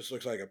just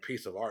looks like a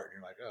piece of art,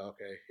 and you're like, oh,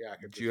 okay, yeah, I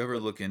could Did you just ever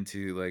put. look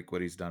into like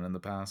what he's done in the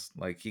past?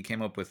 Like, he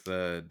came up with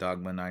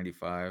Dogma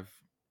 95,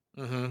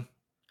 Mm-hmm.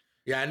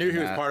 Yeah, I knew and he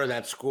was part of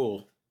that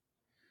school.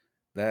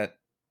 that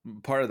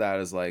part of that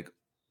is like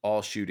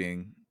all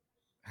shooting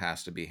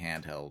has to be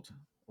handheld.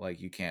 Like,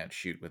 you can't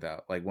shoot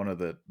without, like, one of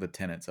the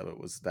tenets of it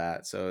was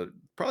that. So it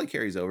probably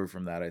carries over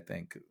from that, I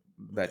think,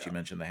 that you Yeah.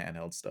 mentioned the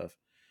handheld stuff.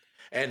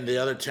 And the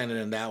other tenet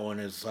in that one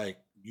is like,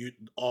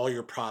 all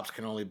your props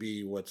can only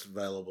be what's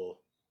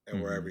available and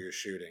wherever Hmm. you're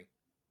shooting.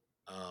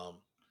 Um,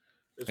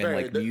 it's And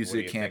very. like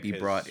music can't be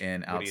brought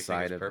in what do you think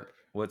outside his of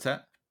what's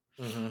that?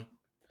 Mhm.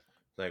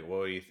 like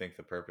what do you think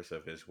the purpose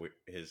of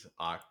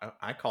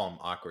I call them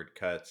awkward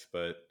cuts,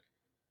 but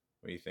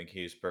what do you think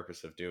his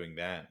purpose of doing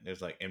that? It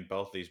was like in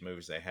both these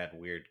movies they had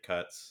weird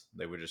cuts.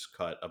 They would just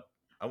cut up,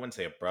 I wouldn't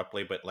say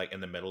abruptly, but like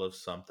in the middle of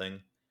something,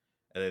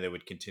 and then they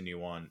would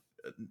continue on.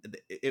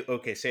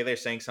 Okay, say they're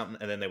saying something,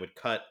 and then they would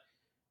cut,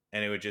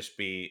 and it would just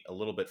be a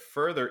little bit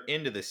further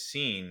into the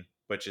scene,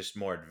 but just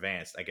more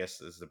advanced. I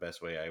guess is the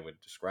best way I would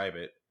describe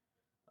it.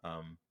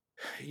 Um,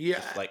 Yeah,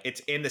 just like it's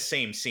in the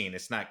same scene.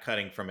 It's not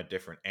cutting from a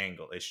different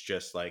angle. It's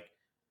just like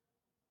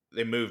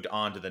they moved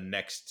on to the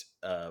next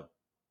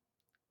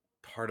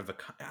part of a.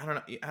 I don't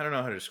know. I don't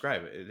know how to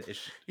describe it.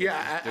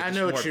 yeah, They're I just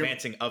know more what you're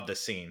advancing of the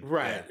scene.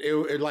 right.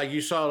 Yeah. It like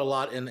you saw it a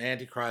lot in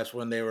Antichrist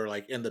when they were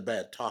like in the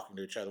bed talking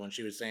to each other. When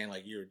she was saying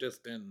like you were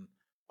distant, and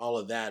all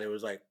of that. It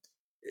was like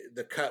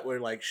the cut where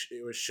like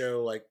it would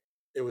show like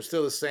it was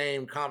still the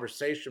same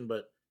conversation,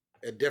 but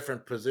a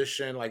different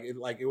position. Like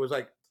it was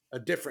like a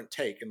different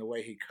take in the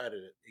way he cut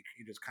it.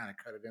 He just kind of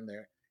cut it in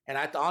there. And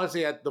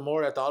honestly, the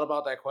more I thought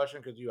about that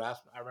question, because you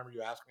asked, I remember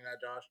you asking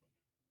that, Josh.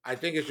 I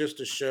think it's just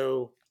to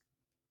show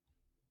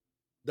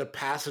the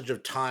passage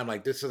of time.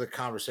 Like this is a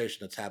conversation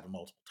that's happened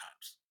multiple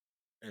times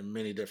in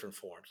many different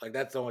forms. Like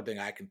that's the only thing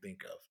I can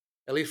think of,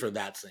 at least for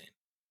that scene.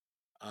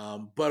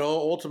 But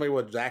ultimately,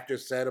 what Zach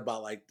just said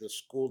about like the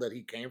school that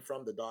he came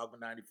from, the Dogma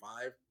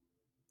 95,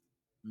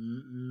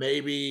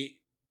 maybe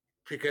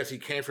because he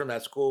came from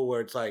that school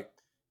where it's like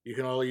you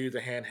can only use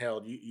a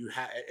handheld.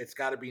 It's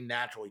got to be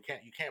natural. You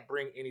can't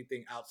bring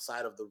anything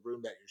outside of the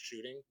room that you're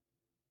shooting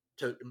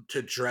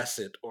to dress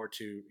it or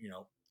to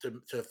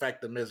to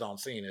affect the mise en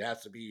scene. It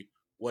has to be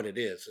what it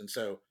is. And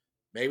so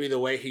maybe the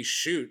way he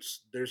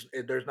shoots, there's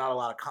not a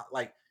lot of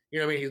like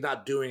what I mean. He's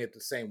not doing it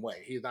the same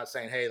way. He's not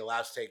saying, "Hey, the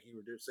last take you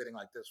were sitting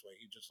like this way."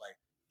 He's just like,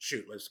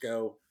 "Shoot, let's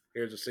go.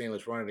 Here's the scene.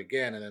 Let's run it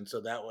again." And then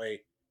so that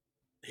way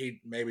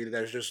maybe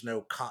there's just no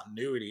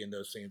continuity in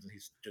those scenes, and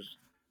he's just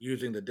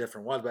using the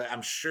different ones. But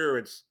I'm sure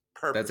it's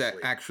That's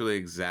purposely. actually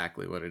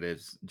exactly what it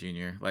is,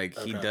 Junior. Like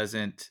he Okay.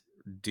 doesn't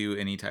do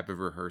any type of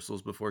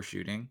rehearsals before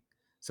shooting.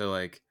 So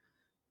like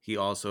he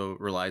also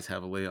relies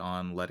heavily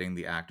on letting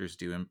the actors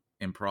do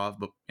improv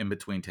but in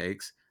between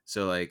takes.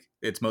 So like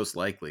it's most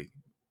likely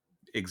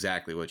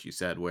exactly what you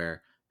said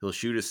where he'll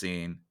shoot a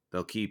scene,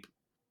 they'll keep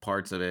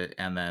parts of it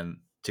and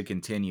then to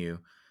continue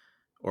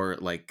or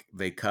like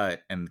they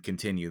cut and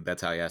continue.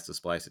 That's how he has to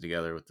splice it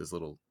together with this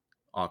little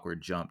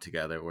awkward jump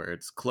together where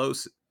it's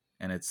close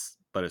and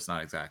but it's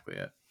not exactly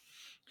it.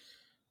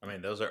 I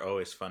mean, those are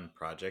always fun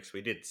projects.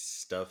 We did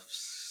stuff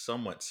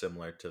somewhat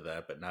similar to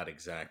that, but not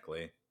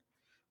exactly.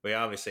 We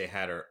obviously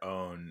had our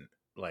own,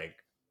 like,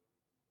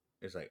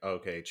 it's like,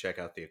 okay, check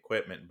out the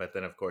equipment. But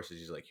then, of course, it's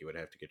just like you would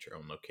have to get your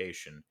own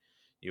location.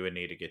 You would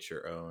need to get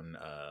your own,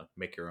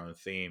 make your own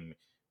theme.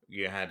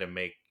 You had to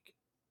make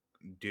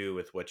do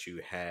with what you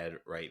had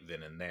right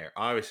then and there.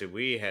 Obviously,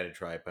 we had a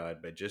tripod,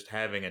 but just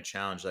having a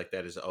challenge like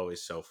that is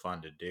always so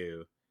fun to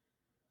do.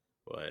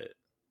 But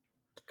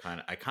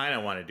I kind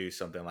of want to do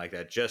something like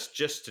that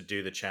just to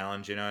do the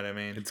challenge. You know what I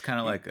mean? It's kind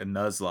of like a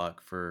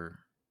Nuzlocke for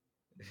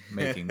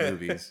making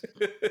movies.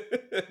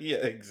 Yeah,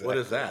 exactly. What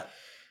is that?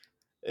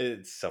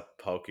 It's a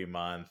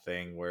Pokemon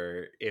thing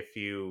where if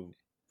you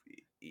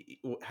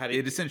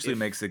it essentially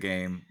makes the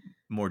game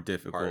more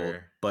difficult,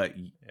 harder. But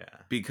Yeah,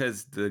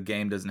 because the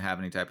game doesn't have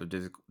any type of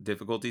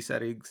difficulty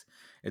settings,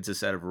 it's a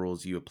set of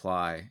rules you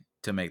apply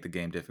to make the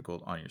game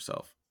difficult on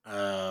yourself.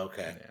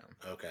 Okay.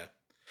 Yeah. Okay.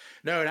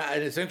 No,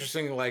 and it's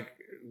interesting. Like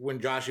when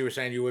Josh, you were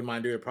saying you wouldn't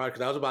mind doing a product,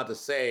 because I was about to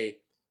say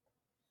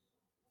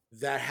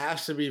that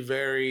has to be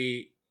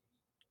very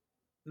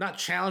not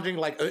challenging,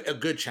 like a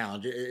good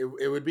challenge.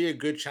 It would be a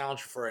good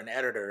challenge for an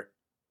editor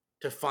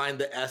to find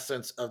the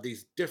essence of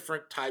these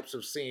different types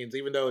of scenes,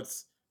 even though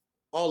it's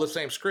all the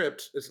same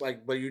script. It's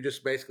like, but you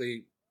just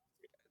basically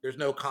there's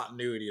no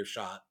continuity of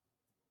shot.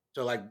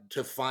 So like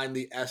to find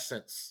the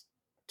essence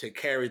to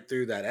carry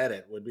through that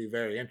edit would be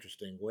very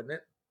interesting, wouldn't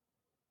it?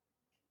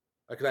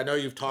 Because I know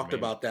you've I talked mean,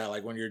 about that.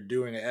 Like when you're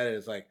doing an edit,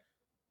 it's like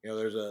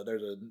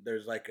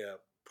there's like a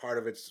part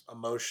of its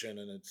emotion,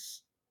 and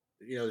it's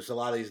there's a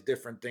lot of these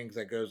different things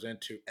that goes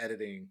into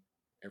editing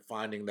and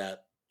finding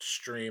that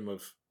stream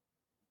of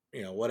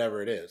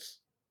whatever it is.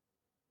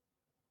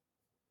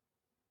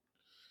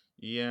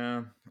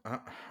 yeah, I'm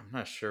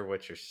not sure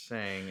what you're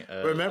saying.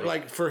 Remember,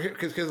 like for him,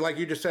 because like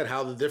you just said,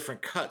 how the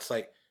different cuts.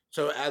 Like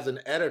so, as an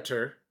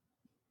editor,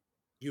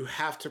 you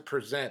have to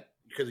present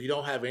because you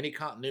don't have any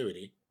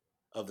continuity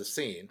of the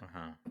scene.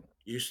 uh-huh.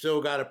 You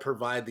still got to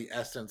provide the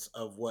essence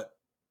of what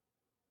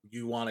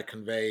you want to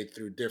convey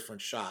through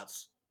different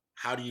shots.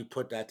 How do you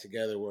put that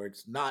together where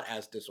it's not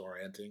as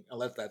disorienting,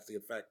 unless that's the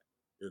effect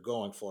you're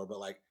going for, but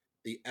like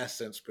the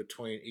essence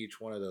between each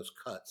one of those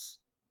cuts,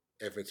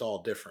 if it's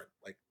all different,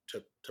 like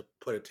to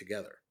put it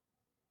together,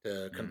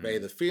 to convey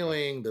Mm-hmm. the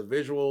feeling, the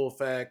visual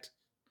effect,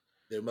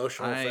 the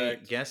emotional I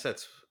effect. guess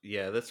that's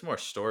more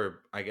story.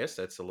 I guess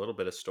that's a little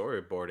bit of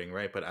storyboarding,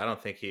 right? But I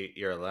don't think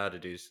you're allowed to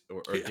do,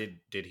 or Yeah,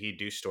 did he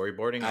do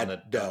storyboarding on I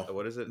the no,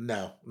 what is it?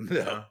 no.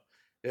 No.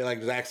 Yeah,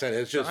 like Zach said,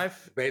 it's So just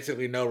I've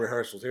basically no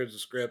rehearsals. Here's the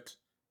script,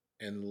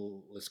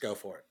 and let's go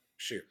for it.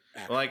 Shoot,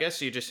 Well, I action.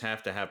 guess you just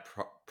have to have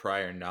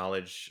prior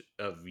knowledge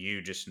of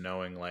you just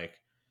knowing like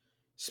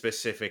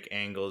specific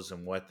angles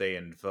and what they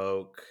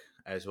invoke,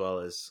 as well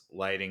as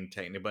lighting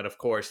technique. But of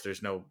course,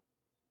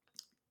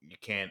 you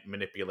can't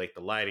manipulate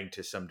the lighting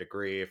to some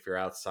degree if you're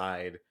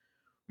outside.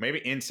 Maybe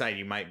inside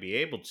you might be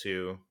able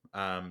to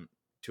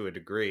a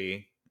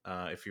degree,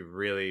 if you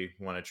really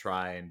want to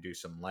try and do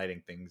some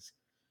lighting things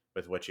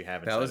with what you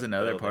have That inside was of a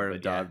another building. part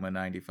of But yeah, Dogma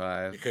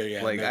 95. Because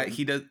yeah, Like no,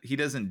 he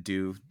doesn't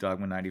do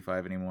Dogma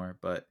 95 anymore,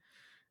 but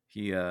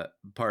he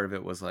part of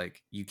it was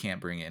like you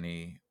can't bring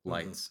any mm-mm.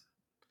 lights.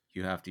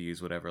 You have to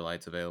use whatever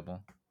lights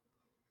available.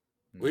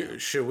 yeah.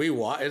 Should we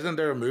watch? Isn't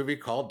there a movie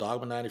called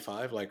Dogma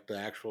 95? Like the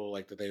actual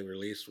like that they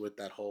released with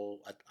that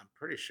whole. I'm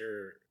pretty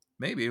sure.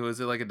 Maybe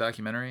was it like a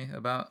documentary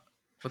about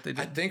what they I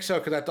did? think so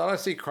because I thought I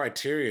see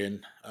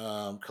Criterion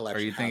Are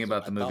collection you thinking has it.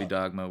 about I the movie thought.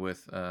 Dogma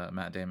with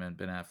Matt Damon and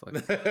Ben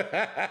Affleck?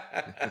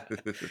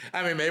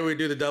 I mean, maybe we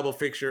do the double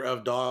fixture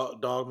of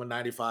Dogma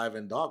 95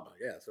 and Dogma.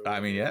 Yeah. So I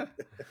mean, yeah.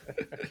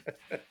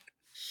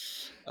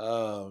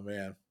 oh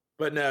man,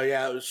 but no,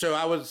 yeah. So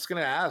I was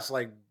gonna ask,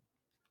 like,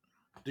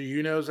 do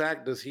you know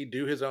Zach? Does he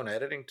do his own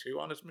editing too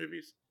on his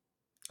movies?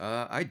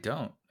 I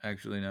don't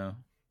actually know.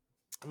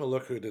 I'm gonna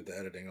look who did the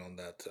editing on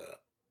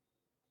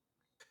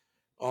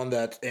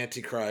that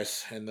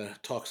Antichrist and the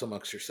talks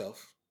amongst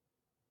yourself.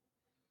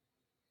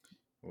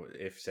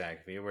 If Zach,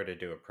 if you were to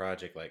do a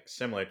project like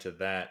similar to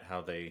that,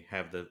 how they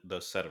have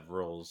those set of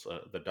rules,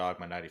 the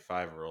Dogma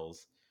 95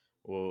 rules,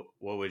 what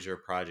would your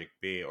project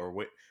be, or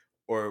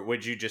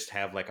would you just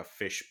have like a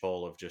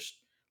fishbowl of just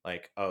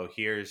like, oh,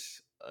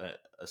 here's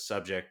a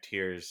subject,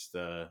 here's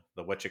the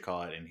what you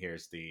call it, and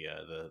here's the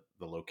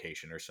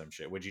location or some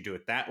shit? Would you do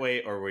it that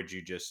way, or would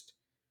you just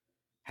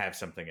have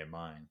something in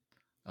mind?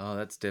 Oh,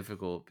 that's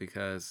difficult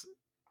because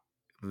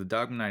the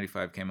Dogma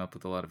 95 came up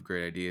with a lot of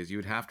great ideas. You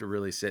would have to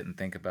really sit and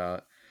think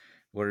about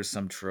what are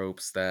some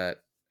tropes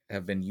that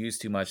have been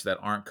used too much that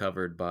aren't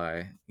covered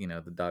by,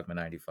 the Dogma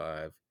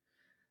 95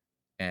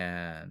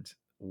 and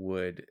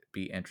would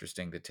be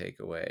interesting to take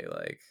away.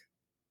 Like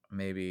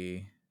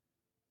maybe,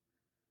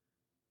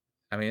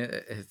 I mean,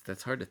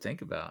 that's hard to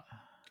think about.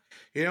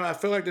 I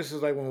feel like this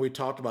is like when we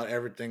talked about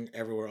everything,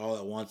 everywhere, all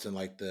at once, and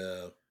like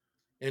the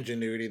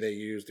ingenuity they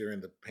used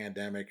during the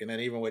pandemic, and then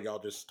even what y'all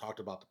just talked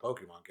about the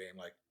Pokemon game.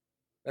 Like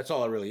that's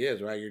all it really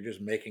is, right? You're just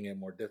making it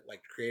more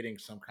like creating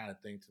some kind of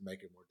thing to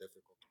make it more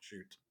difficult to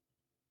shoot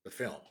the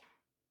film.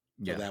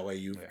 So Yeah. that way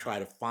you Yeah. try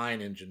to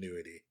find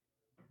ingenuity,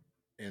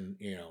 and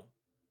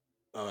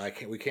oh,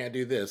 we can't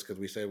do this because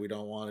we said we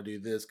don't want to do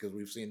this because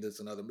we've seen this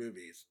in other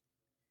movies.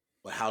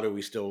 But how do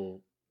we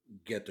still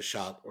get the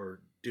shot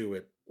or do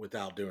it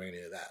without doing any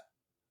of that?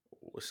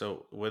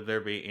 So, would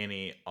there be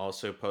any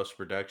also post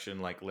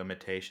production like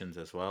limitations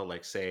as well?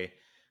 Like, say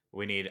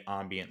we need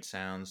ambient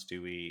sounds.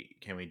 Can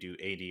we do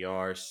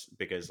ADRs?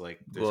 Because like,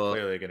 there's Well,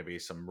 clearly going to be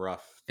some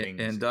rough things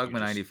in if you Dogma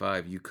just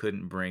 95, you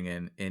couldn't bring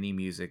in any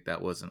music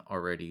that wasn't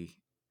already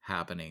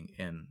happening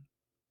in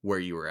where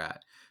you were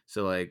at.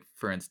 So, like,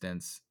 for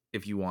instance,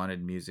 if you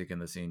wanted music in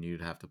the scene,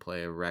 you'd have to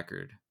play a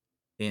record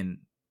in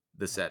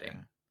the okay.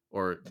 setting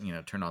or,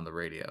 turn on the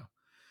radio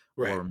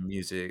Right. or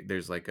music.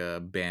 There's like a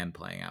band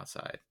playing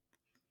outside,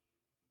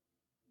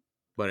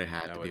 but it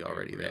had That to be would be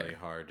already really there.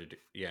 hard to do.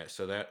 Yeah,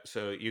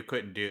 so you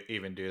couldn't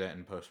do that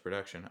in post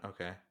production.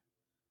 Okay.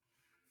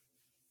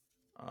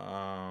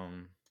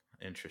 Um,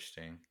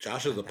 interesting.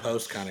 Josh is a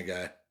post kind of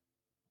guy.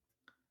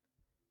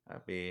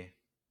 That'd be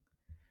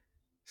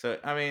So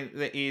I mean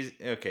the easy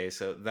okay,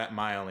 so that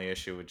my only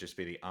issue would just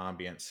be the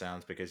ambient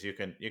sounds because you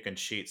can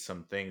cheat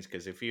some things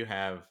because if you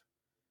have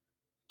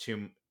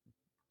two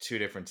two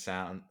different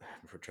sound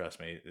trust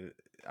me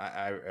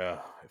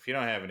if you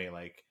don't have any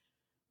like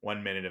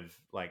 1 minute of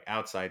like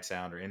outside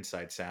sound or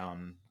inside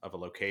sound of a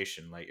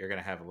location like you're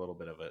gonna have a little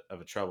bit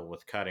of a trouble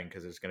with cutting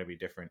because there's gonna be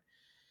different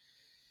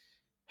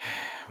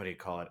what do you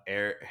call it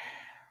air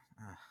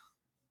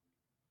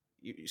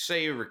you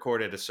say you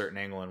record at a certain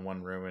angle in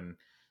one room and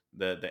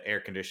the air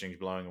conditioning is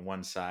blowing on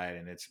one side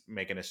and it's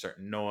making a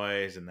certain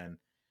noise and then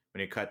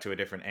when you cut to a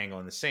different angle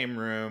in the same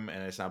room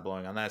and it's not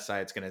blowing on that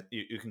side it's gonna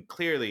you can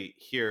clearly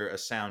hear a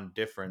sound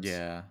difference.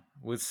 Yeah.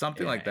 With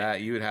something Yeah, like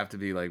that, you would have to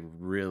be like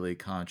really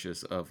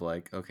conscious of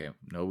like, okay,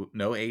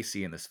 no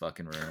AC in this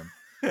fucking room.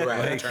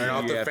 Right. Like Turn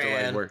off you the have to like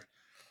fan. work.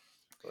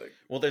 Like,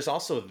 well there's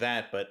also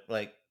that but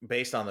like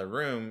based on the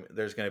room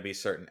there's going to be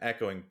certain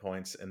echoing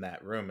points in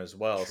that room as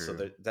well so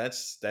True.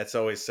 that's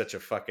always such a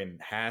fucking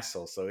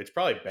hassle so it's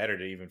probably better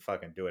to even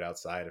fucking do it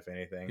outside if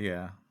anything.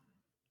 Yeah.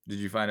 Did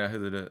you find out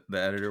who the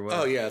editor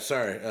oh was? yeah,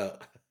 sorry.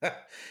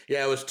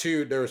 Yeah, it was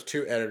two. There was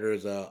two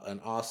editors, an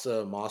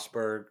Asa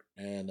Mossberg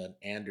and an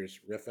Anders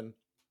Riffen.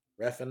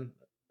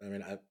 I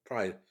mean, I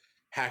probably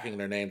hacking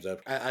their names up.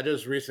 I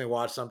just recently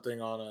watched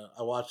something on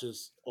I watched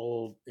this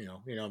old, me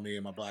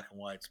and my black and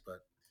whites, but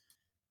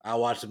I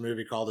watched a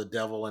movie called The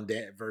Devil and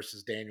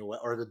versus Daniel,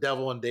 or The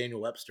Devil and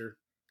Daniel Webster,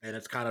 and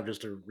it's kind of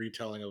just a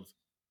retelling of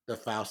the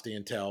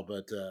Faustian tale.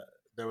 But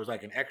there was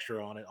like an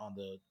extra on it on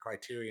the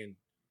Criterion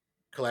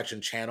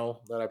Collection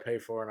channel that I pay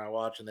for, and I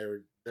watch, and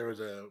there was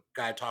a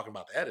guy talking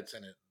about the edits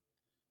in it,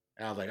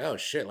 and I was like, oh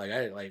shit, like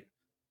I like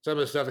some of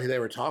the stuff that they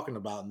were talking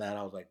about in that.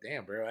 I was like,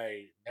 damn, bro,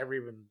 I never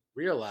even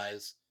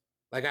realized.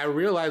 Like I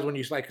realized when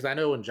you like, because I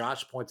know when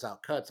Josh points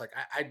out cuts, like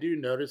I do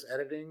notice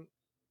editing,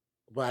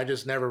 but I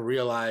just never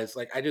realized.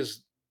 Like I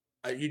just,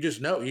 you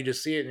just know, you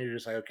just see it, and you're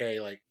just like, okay,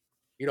 like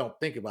you don't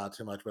think about it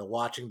too much. But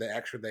watching the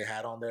extra they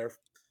had on there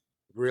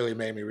really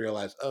made me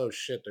realize, oh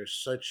shit, there's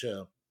such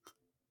a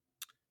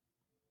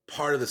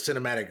part of the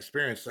cinematic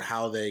experience to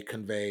how they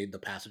conveyed the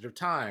passage of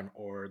time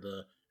or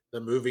the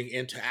moving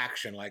into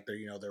action. Like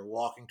they're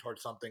walking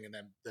towards something, and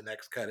then the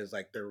next cut is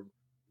like they're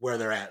where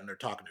they're at and they're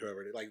talking to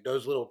whoever. Like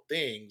those little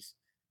things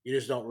you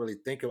just don't really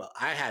think about.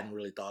 I hadn't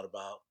really thought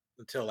about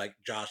until like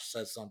Josh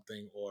says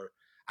something, or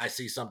I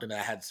see something that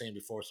I hadn't seen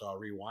before, so I'll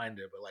rewind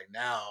it. But like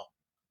now,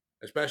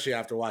 especially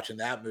after watching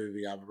that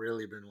movie, I've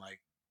really been like,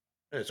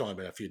 it's only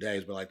been a few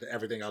days, but like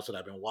everything else that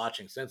I've been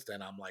watching since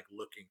then, I'm like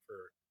looking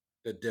for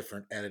the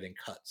different editing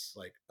cuts.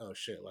 Like, oh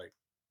shit, like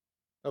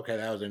okay,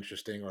 that was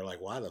interesting, or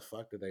like why the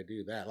fuck did they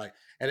do that? Like,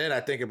 and then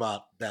I think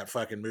about that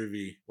fucking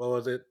movie. What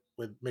was it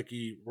with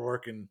Mickey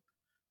Rourke and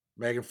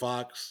Megan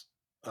Fox?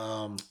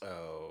 Oh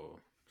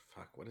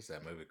fuck, what is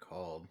that movie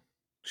called?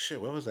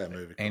 Shit, what was that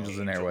movie called? Angels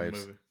and Airwaves.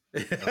 No,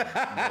 it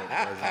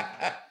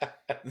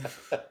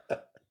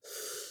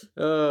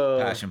wasn't.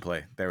 Passion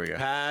Play. There we go.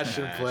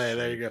 Passion Play.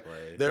 There you go.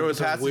 Play. There But was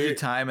the a passage weird of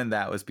time, and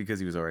that was because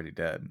he was already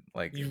dead.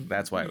 Like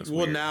that's why it was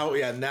well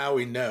weird. now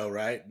we know,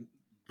 right?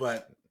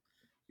 But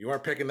you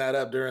weren't picking that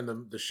up during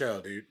the show,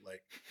 dude.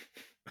 Like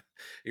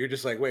you're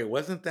just like, wait,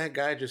 wasn't that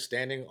guy just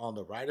standing on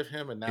the right of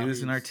him? And now It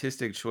was an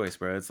artistic choice,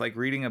 bro. It's like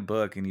reading a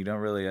book and you don't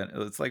really.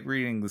 It's like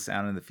reading The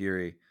Sound and the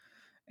Fury,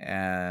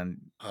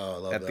 and oh, I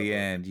love at that the book.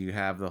 end you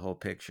have the whole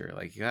picture.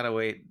 Like you gotta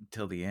wait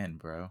till the end,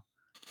 bro.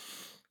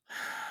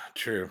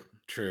 True.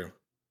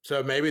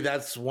 So maybe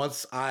that's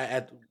once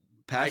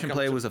Passion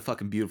Play was a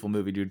fucking beautiful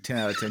movie, dude. 10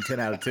 out of 10. 10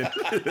 out of 10.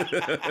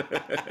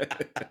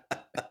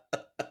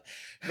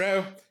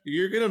 Bro,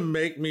 you're gonna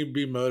make me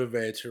be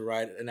motivated to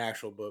write an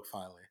actual book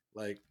finally.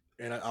 Like,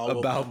 and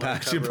About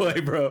Passion Play,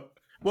 bro.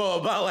 Well,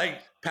 about like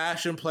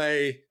Passion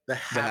Play, the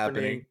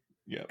happening.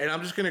 Yeah. And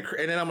I'm just gonna,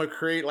 and then I'm gonna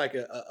create like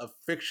a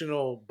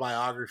fictional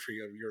biography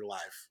of your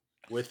life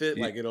with it.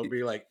 Like it'll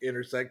be like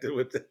intersected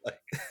with it. Like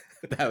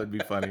that would be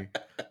funny.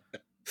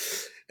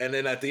 And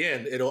then at the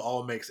end, it'll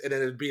all make, and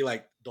then it'd be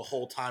like the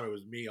whole time it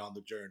was me on the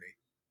journey.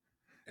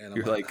 And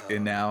you're like,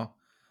 and now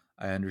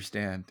I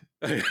understand.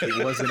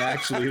 It wasn't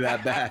actually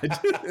that bad.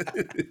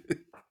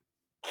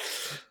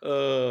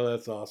 Oh,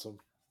 that's awesome.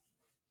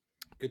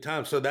 Good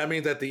time. So that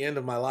means at the end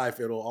of my life,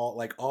 it'll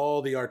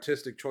all the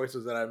artistic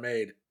choices that I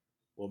made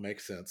will make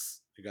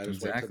sense. You got to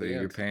exactly.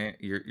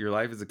 Your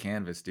life is a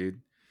canvas,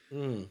 dude.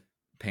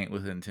 Paint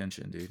with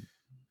intention, dude.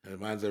 And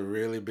mine's a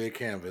really big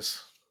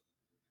canvas.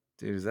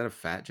 Dude, is that a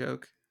fat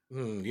joke?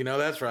 You know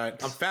that's right.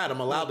 I'm fat. I'm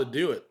allowed to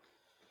do it.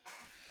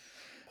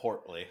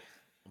 Portly.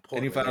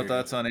 Any final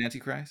thoughts on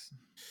Antichrist?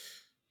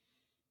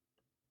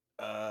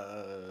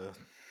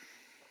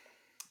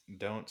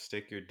 Don't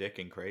stick your dick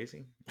in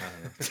crazy.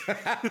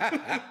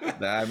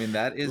 I mean,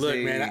 that is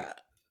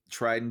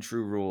tried and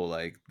true rule.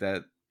 Like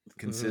that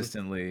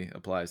consistently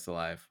applies to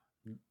life.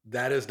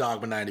 That is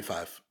Dogma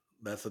 95.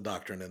 That's the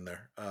doctrine in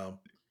there.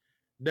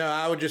 No,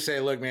 I would just say,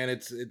 look, man,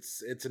 it's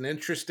an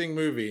interesting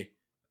movie.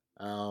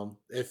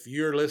 If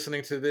you're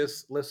listening to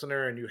this,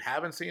 listener, and you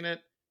haven't seen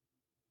it,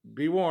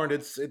 be warned.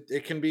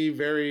 It can be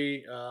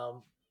very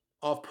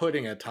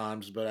off-putting at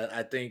times, but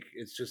I think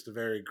it's just a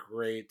very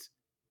great,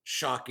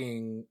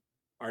 shocking,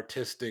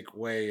 artistic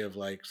way of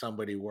like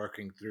somebody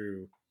working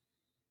through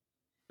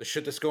the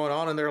shit that's going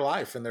on in their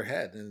life, in their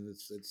head, and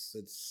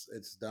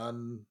it's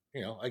done.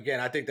 You know,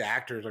 again, I think the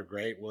actors are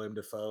great. William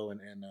Dafoe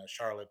and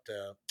Charlotte,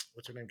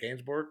 what's her name,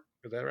 Gainsbourg?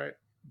 Is that right?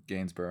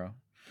 Gainsborough.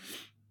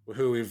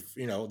 Who we've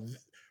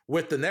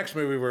with the next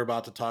movie we're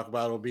about to talk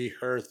about, will be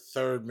her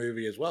third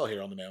movie as well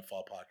here on the Man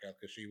Fall podcast,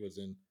 because she was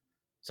in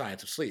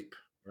Science of Sleep,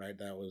 right?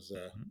 That was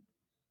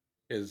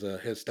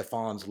his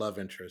Stefan's love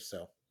interest.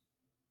 So,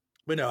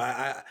 but no,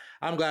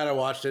 I'm glad I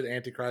watched it.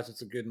 Antichrist,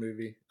 it's a good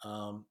movie.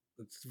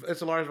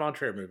 It's a Lars von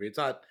Trier movie. It's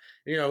not,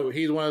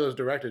 he's one of those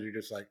directors you're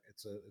just like,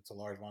 it's a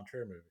Lars von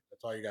Trier movie.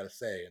 That's all you got to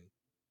say, and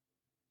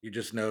you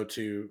just know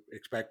to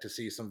expect to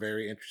see some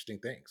very interesting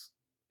things.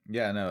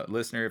 Yeah, no,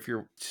 listener, if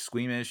you're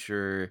squeamish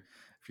or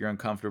if you're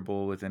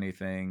uncomfortable with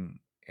anything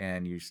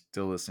and you're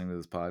still listening to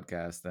this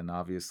podcast, then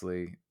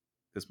obviously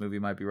this movie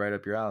might be right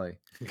up your alley.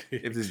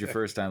 If this is your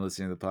first time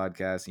listening to the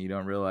podcast and you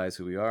don't realize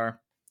who we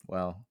are,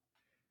 well,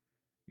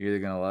 you're either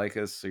going to like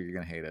us or you're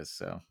going to hate us.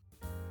 So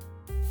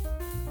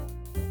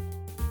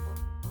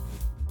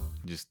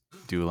just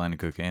do a line of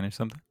cocaine or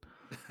something.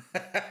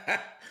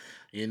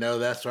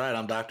 That's right.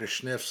 I'm Dr.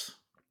 Schniffs.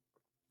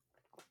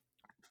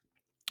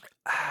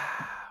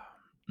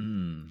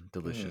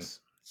 Delicious.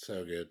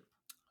 So good.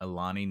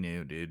 Alani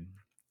knew, dude.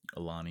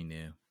 Alani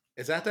knew.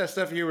 Is that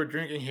stuff you were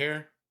drinking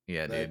here?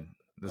 Yeah, That dude.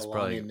 This Alani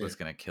probably knew. was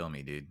gonna kill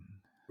me, dude.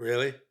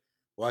 Really?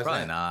 Why is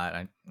Probably that? not.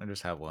 I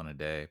just have one a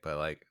day, but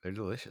like they're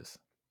delicious.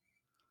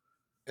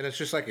 And it's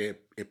just like a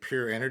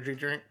pure energy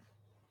drink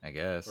I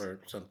guess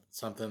or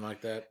something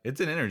like that.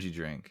 it's an energy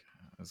drink.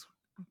 It's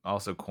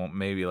also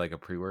maybe like a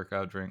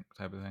pre-workout drink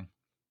type of thing.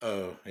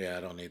 Oh yeah,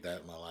 I don't need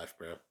that in my life,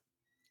 bro.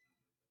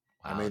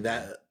 I Wow, mean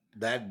dude.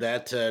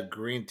 that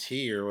green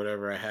tea or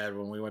whatever I had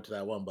when we went to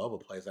that one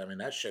boba place. I mean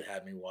that shit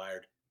had me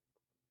wired.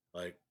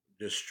 Like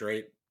just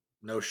straight,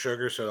 no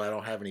sugar, so I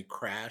don't have any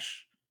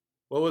crash.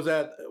 What was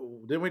that?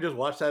 Didn't we just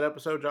watch that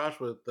episode, Josh,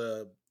 with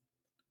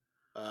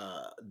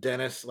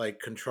Dennis like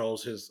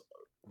controls his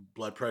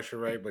blood pressure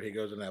right, but he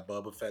goes in that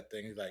Boba Fett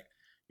thing. He's like,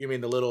 "You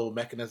mean the little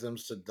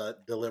mechanisms to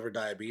deliver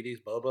diabetes,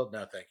 Boba?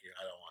 No, thank you.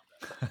 I don't want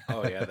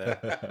Oh yeah,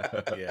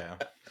 that." yeah.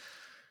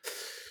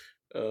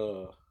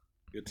 Oh,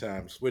 good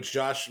times. Which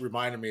Josh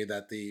reminded me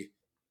that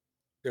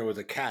there was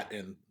a cat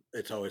in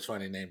It's Always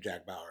Funny named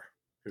Jack Bauer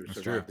who That's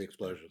survived true. the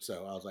explosion.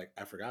 So I was like,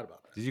 I forgot about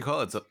Did you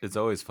call it? It's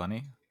always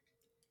funny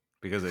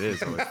because it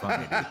is always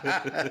funny, dude.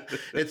 that.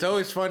 It's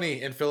Always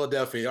Funny in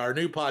Philadelphia. Our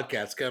new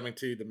podcast coming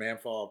to the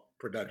Manfall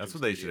production. That's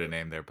what they should have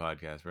named their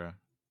podcast, bro.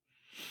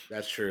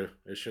 That's true.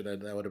 It should have.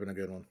 That would have been a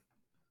good one.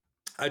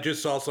 I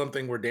just saw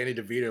something where Danny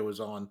DeVito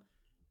was on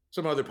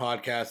some other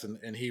podcast,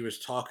 and he was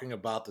talking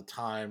about the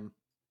time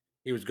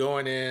he was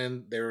going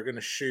in. They were going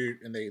to shoot,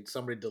 and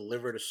somebody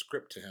delivered a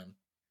script to him,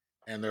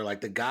 and they're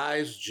like, the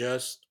guys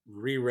just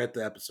reread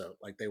the episode.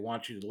 Like they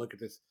want you to look at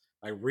this,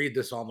 like read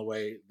this on the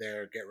way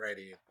there, get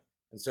ready.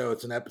 And so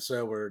it's an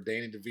episode where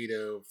Danny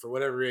DeVito, for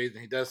whatever reason,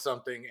 he does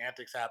something,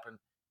 antics happen,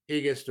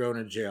 he gets thrown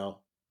in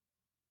jail,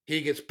 he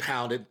gets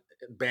pounded,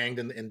 banged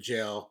in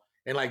jail,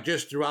 and like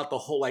just throughout the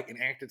whole like,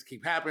 and antics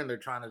keep happening. They're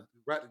trying to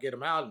get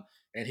him out,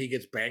 and he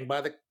gets banged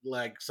by the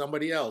like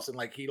somebody else, and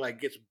like he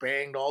like gets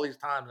banged all these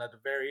times. And at the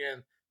very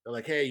end, they're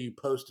like, "Hey, you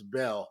posted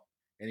bail,"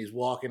 and he's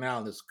walking out,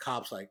 and this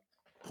cop's like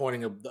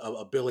pointing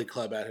a billy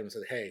club at him and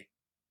said, "Hey,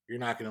 you're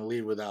not going to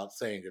leave without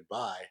saying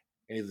goodbye."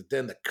 And he's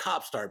then the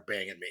cops start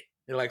banging me.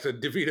 And like so,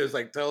 DeVito's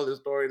like telling the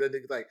story. Then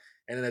he's like,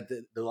 and then at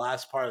the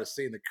last part of the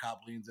scene, the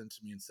cop leans into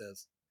me and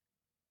says,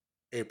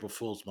 "April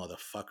Fool's,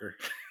 motherfucker."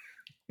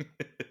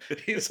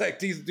 He's like,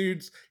 these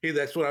dudes.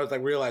 That's when I was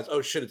like, realized,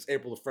 oh shit, it's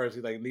April the 1st.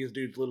 He's like, these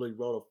dudes literally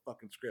wrote a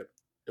fucking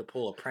script to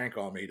pull a prank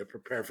on me to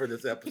prepare for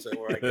this episode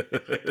where I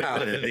get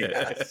pounded in the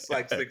ass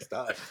like 6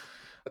 times.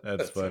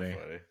 That's funny. So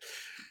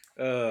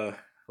funny.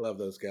 Love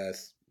those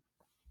guys.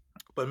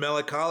 But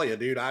Melancholia,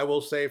 dude, I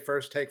will say,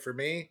 first take for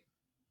me,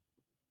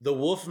 the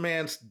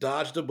Wolfman's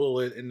dodged a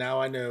bullet, and now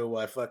I know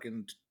why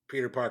fucking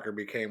Peter Parker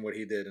became what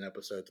he did in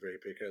episode 3,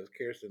 because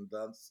Kirsten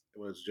Dunst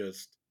was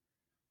just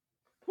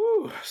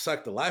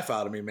sucked the life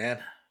out of me, man.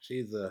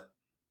 She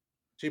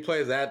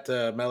plays that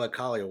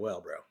Melancholia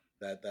well, bro.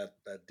 That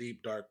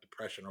deep dark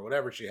depression or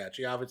whatever she had.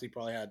 She obviously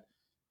probably had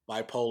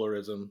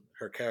bipolarism,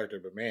 her character,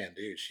 but man,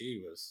 dude,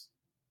 she was.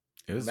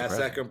 It was that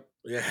depressing. second,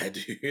 yeah,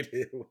 dude,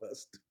 it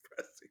was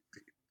depressing,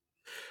 dude.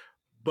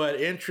 But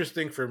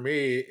interesting for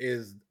me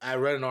is I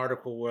read an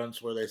article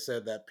once where they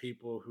said that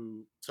people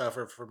who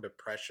suffer from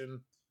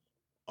depression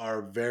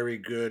are very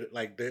good,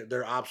 like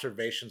their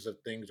observations of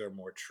things are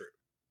more true.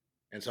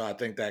 And so I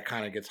think that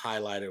kind of gets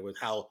highlighted with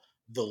how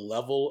the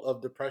level of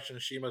depression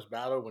she must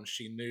battle when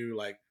she knew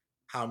like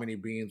how many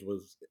beans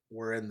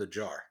were in the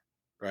jar,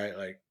 right?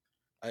 Like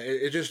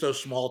it's just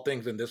those small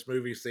things in this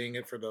movie. Seeing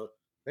it I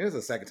think it's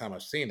the second time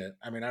I've seen it.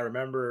 I mean, I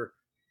remember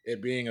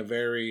it being a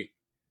very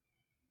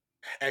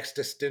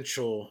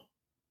existential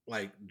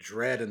like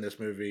dread in this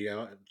movie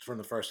from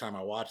the first time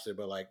I watched it,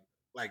 but like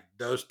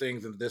those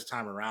things, and this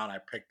time around, I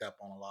picked up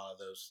on a lot of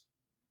those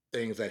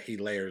things that he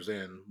layers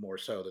in more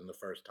so than the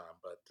first time.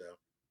 But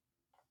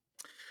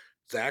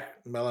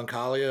Zach,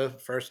 Melancholia,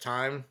 first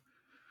time.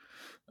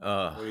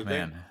 What do you think?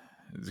 Man,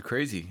 it's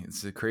crazy.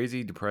 It's a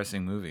crazy,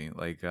 depressing movie.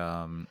 Like,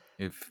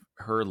 if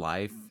her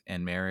life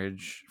and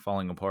marriage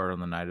falling apart on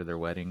the night of their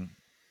wedding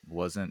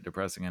wasn't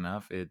depressing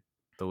enough, the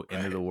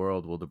end of the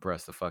world will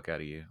depress the fuck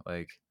out of you.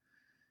 Like,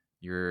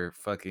 you're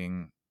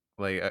fucking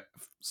like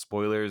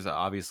spoilers,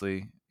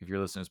 obviously, if you're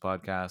listening to this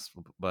podcast,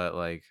 but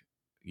like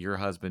your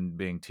husband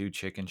being too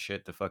chicken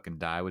shit to fucking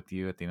die with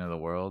you at the end of the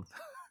world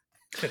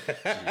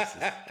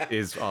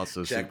is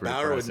also Jack super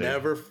Bauer depressing. would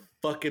never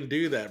fucking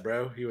do that,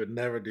 bro. He would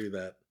never do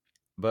that.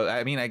 But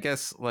I mean, I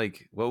guess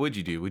like, what would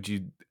you do?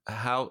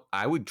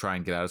 I would try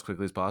and get out as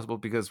quickly as possible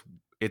because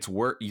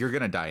you're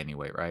going to die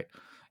anyway, right?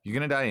 You're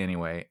going to die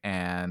anyway.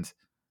 And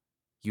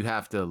you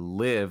have to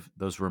live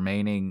those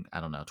remaining,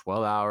 I don't know,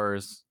 12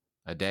 hours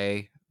a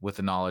day with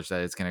the knowledge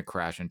that it's going to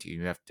crash into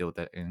you. You have to deal with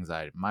that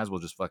anxiety. Might as well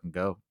just fucking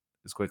go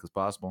as quick as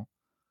possible.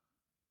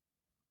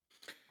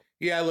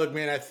 Yeah, look,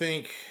 man, I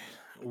think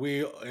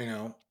you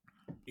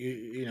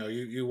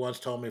once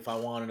told me if I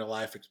wanted a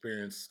life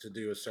experience to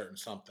do a certain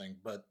something,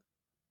 but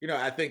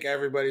I think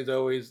everybody's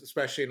always,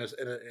 especially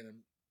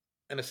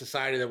in a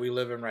society that we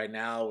live in right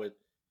now, with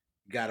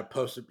got to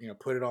post it,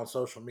 put it on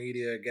social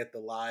media, get the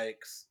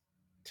likes,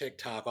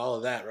 TikTok, all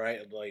of that, right?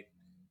 Like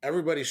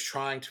everybody's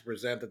trying to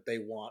present that they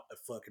want a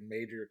fucking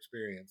major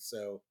experience.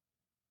 So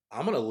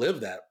I'm gonna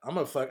live that. I'm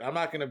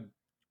not gonna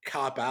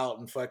cop out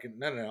and fucking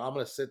no. I'm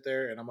gonna sit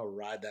there and I'm gonna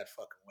ride that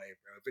fucking wave,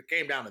 bro. If it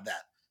came down to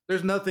that,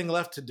 there's nothing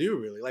left to do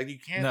really. Like you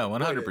can't. No,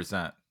 avoid it.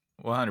 100%.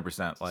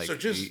 100%. Like, So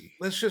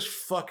let's just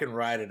fucking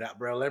ride it out,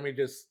 bro. Let me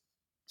just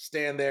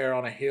stand there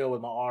on a hill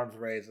with my arms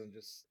raised and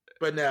just.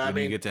 But no, I when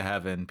mean, you get to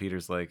heaven,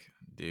 Peter's like,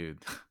 dude,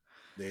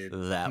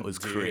 that was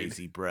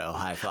crazy, bro.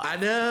 High five. I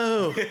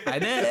know. I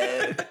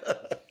know.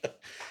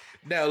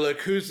 No, look,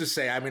 who's to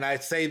say? I mean, I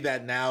say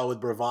that now with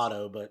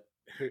bravado, but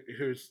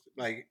who's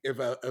like, if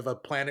a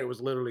planet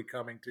was literally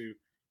coming to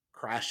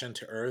crash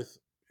into Earth,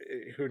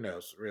 who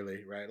knows,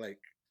 really, right? Like,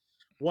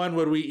 one,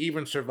 would we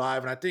even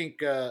survive? And I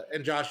think,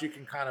 and Josh, you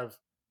can kind of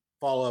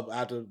follow up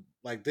after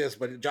like this,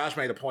 but Josh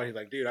made a point. He's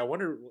like, dude, I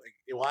wonder, like,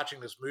 watching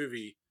this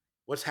movie,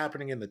 what's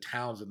happening in the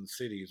towns and the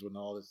cities when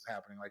all this is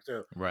happening? Like,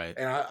 so, Right.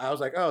 And I was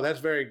like, oh, that's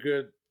very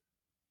good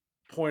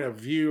point of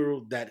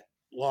view that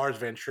Lars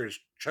Van Trier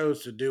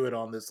chose to do it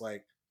on this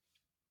like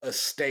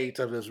estate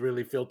of this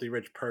really filthy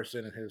rich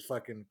person and his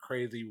fucking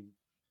crazy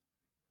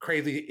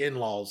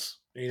in-laws,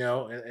 you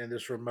know, in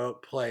this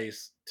remote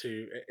place.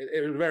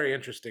 It was very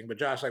interesting. But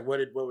Josh, like, what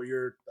were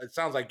your? It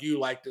sounds like you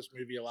like this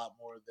movie a lot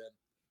more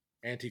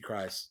than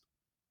Antichrist.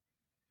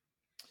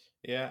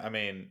 Yeah, I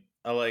mean,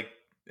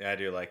 I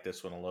do like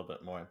this one a little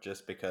bit more,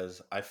 just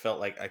because I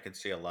felt like I could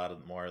see a lot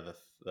of more of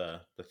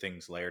the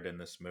things layered in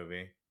this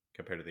movie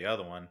compared to the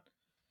other one.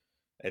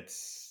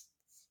 It's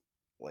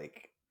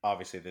like,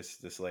 obviously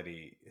this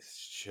lady is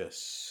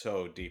just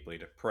so deeply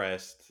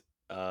depressed.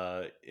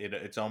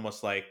 It's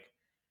almost like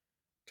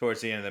towards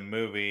the end of the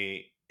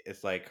movie,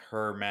 it's like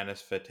her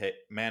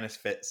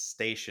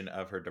manifestation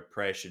of her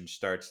depression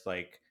starts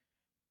like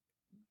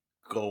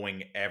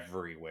going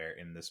everywhere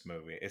in this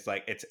movie. It's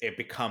like it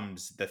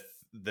becomes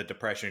the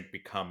depression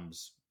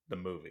becomes the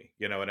movie.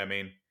 You know what I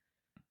mean?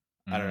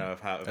 I don't know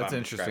if That's I'm an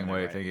interesting describing it way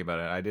right. of thinking about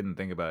it. I didn't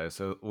think about it.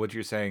 So what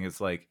you're saying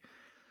is like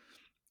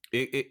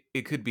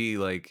it could be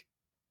like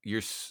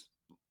you're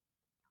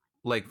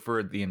like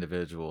for the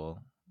individual,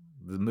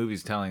 the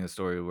movie's telling a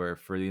story where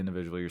for the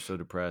individual you're so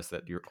depressed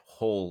that your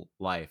whole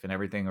life and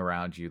everything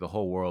around you, the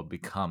whole world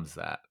becomes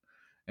that.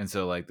 And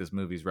so like this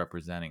movie's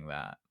representing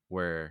that,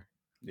 where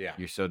Yeah.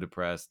 you're so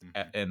depressed,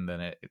 and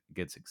then it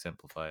gets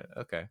exemplified.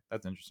 Okay,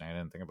 that's interesting. I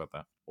didn't think about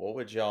that. What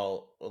would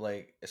y'all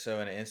like? So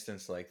in an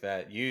instance like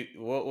that,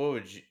 what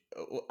would you?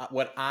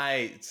 What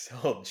I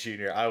told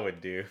Junior I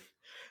would do.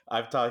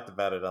 I've talked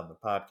about it on the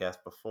podcast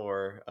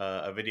before.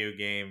 A video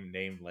game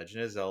named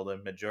Legend of Zelda: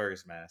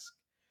 Majora's Mask.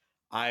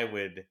 I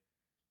would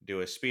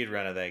do a speed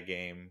run of that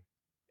game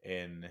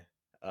in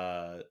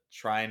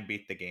try and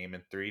beat the game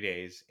in 3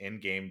 days, in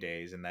game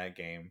days in that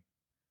game,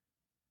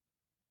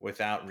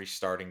 without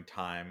restarting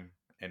time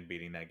and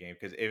beating that game.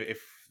 Because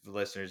if the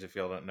listeners, if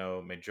y'all don't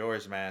know,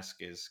 Majora's Mask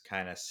is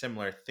kind of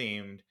similar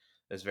themed.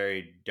 This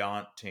very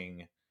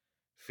daunting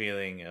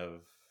feeling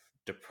of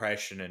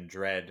depression and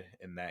dread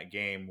in that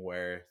game,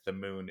 where the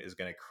moon is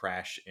going to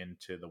crash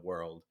into the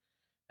world,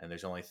 and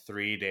there's only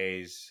 3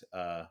 days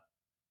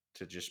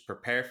to just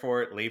prepare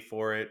for it, leave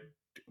for it.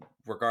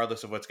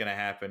 Regardless of what's going to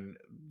happen,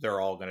 they're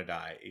all going to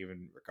die,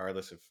 even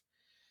regardless if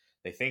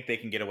they think they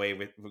can get away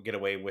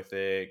with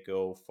it,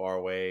 go far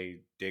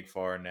away, dig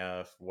far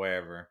enough,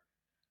 wherever.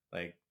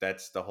 Like,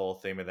 that's the whole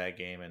theme of that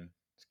game, and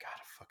God,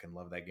 I fucking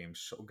love that game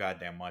so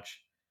goddamn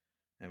much.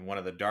 And one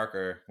of the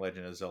darker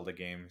Legend of Zelda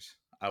games,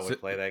 I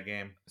would play that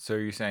game. So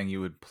you're saying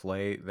you would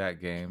play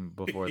that game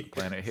before the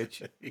planet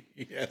hits you?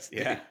 Yes,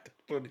 yeah.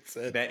 That's what he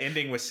said. That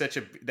ending was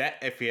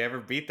if you ever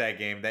beat that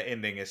game, that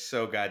ending is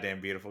so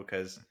goddamn beautiful,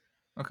 because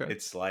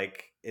it's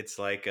like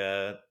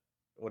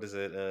what is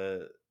it?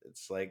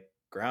 It's like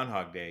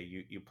Groundhog Day.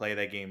 You play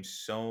that game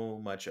so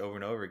much over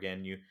and over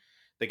again.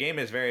 The game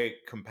is very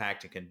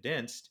compact and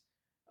condensed.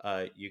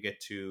 You get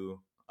to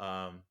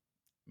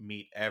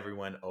meet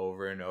everyone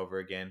over and over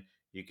again.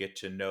 You get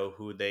to know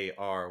who they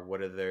are.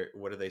 What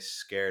are they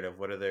scared of?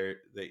 What are their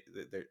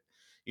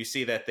you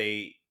see that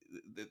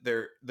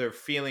their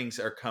feelings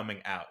are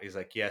coming out. He's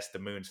like, yes, the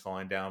moon's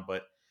falling down,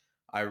 but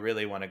I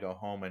really want to go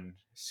home and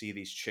see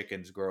these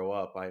chickens grow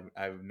up.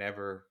 I've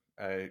never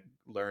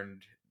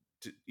learned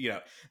to,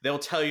 they'll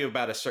tell you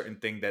about a certain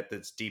thing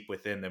that's deep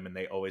within them, and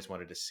they always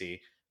wanted to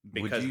see,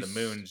 because the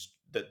moon's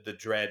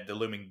the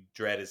looming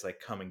dread is like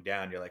coming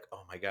down. You're like,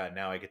 oh my God,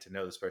 now I get to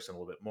know this person a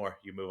little bit more.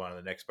 You move on to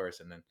the next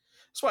person, and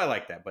that's why I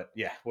like that. But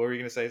yeah, what were you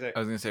gonna say, Zach? I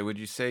was gonna say, would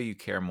you say you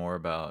care more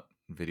about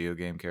video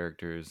game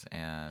characters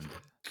and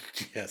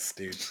yes,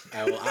 dude,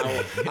 I will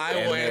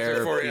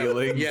answer for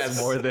feelings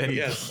more than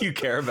yes. you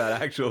care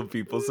about actual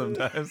people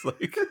sometimes?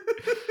 Like,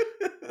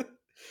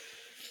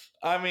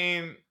 I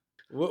mean,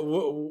 what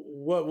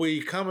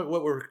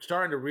we're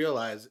starting to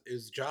realize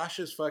is Josh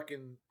is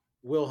fucking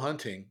Will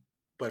Hunting,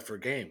 but for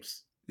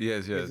games.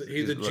 Yes.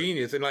 He's a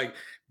genius. And like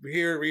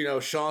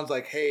here, Sean's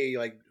like, hey,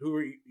 like, who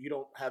are you? You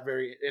don't have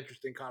very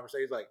interesting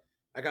conversations. Like,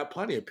 I got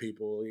plenty of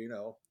people,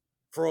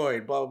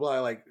 Freud, blah, blah, blah.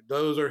 Like,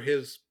 those are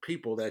his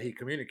people that he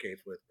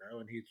communicates with,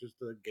 bro. And he's just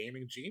a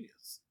gaming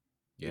genius.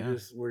 Yeah.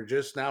 We're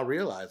just now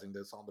realizing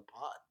this on the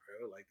pod,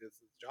 bro. Like this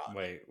is Josh.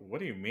 Wait, what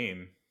do you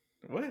mean?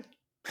 What?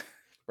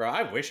 Bro,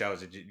 I wish I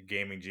was a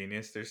gaming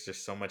genius. There's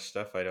just so much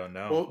stuff I don't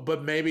know. Well,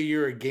 but maybe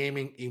you're a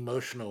gaming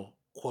emotional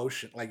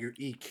quotient, like you're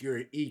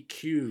an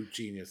EQ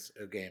genius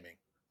of gaming.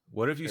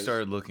 What if you 'Cause-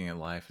 started looking at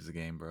life as a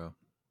game, bro?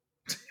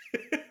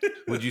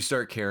 Would you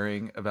start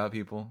caring about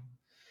people?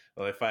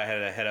 Well, if I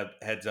had a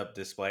heads up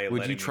display,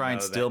 Would you try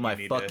and steal my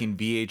fucking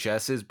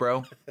VHSs,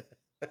 bro?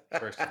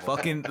 First of all,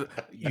 Fucking,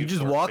 you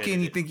just walk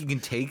in, you it. think you can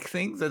take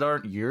things that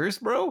aren't yours,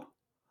 bro?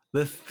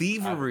 The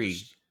thievery.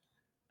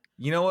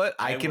 You know what?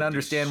 I can would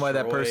understand why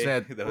that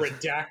person destroy those-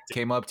 Redacted.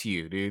 came up to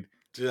you, dude.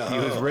 He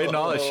was written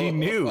all. She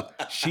knew.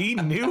 She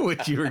knew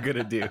what you were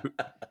gonna do.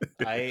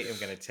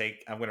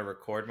 I'm gonna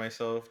record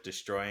myself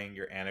destroying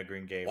your Anna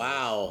Green Gables.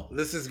 Wow,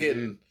 this is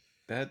getting. Dude,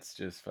 that's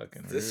just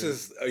fucking. This rude.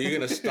 is. Are you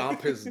gonna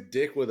stomp his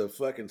dick with a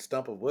fucking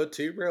stump of wood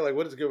too, bro? Like,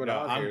 what is going No,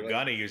 on I'm here?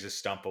 gonna use a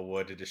stump of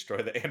wood to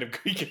destroy the Anna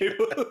Green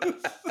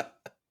Gables.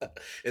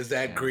 Is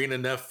that Yeah. green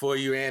enough for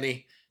you,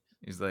 Annie?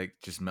 He's like,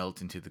 just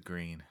melt into the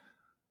green.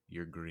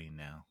 You're green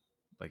now,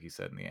 like he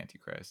said in the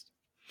Antichrist.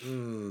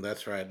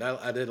 That's right.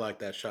 I did like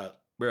that shot.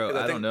 Bro,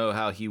 'Cause I don't know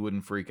how he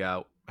wouldn't freak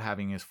out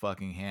having his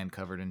fucking hand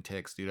covered in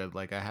ticks, dude.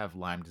 I have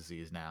Lyme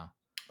disease now.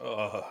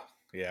 Oh,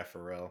 yeah,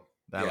 for real.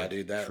 That Yeah, would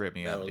dude, that- trip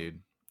me that up, was-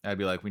 dude. I'd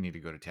be like, we need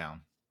to go to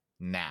town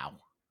now.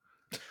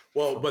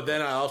 Well, but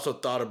then I also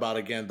thought about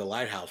again the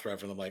lighthouse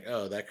reference. I'm like,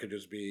 oh, that could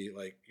just be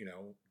like,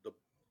 the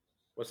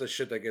what's the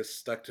shit that gets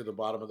stuck to the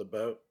bottom of the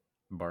boat?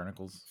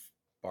 Barnacles.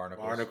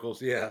 Barnacles.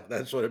 Barnacles. Yeah,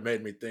 that's what it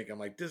made me think. I'm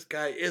like, this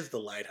guy is the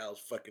lighthouse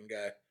fucking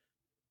guy.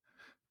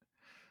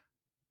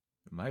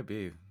 It might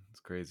be. It's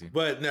crazy.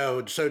 But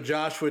no, so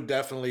Josh would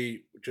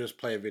definitely just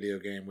play a video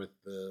game with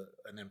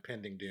an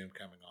impending doom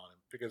coming on him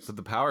because So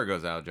the power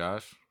goes out,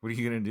 Josh. What are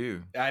you gonna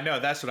do? I know,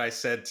 that's what I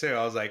said too.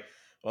 I was like,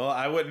 well,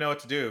 I wouldn't know what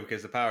to do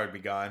because the power would be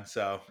gone.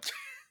 So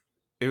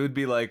It would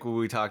be like what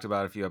we talked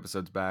about a few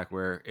episodes back,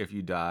 where if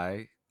you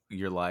die,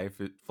 your life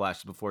it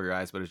flashes before your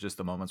eyes, but it's just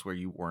the moments where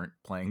you weren't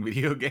playing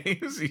video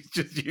games. It's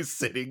just you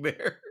sitting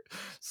there,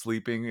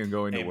 sleeping and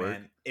going hey to work.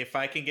 man,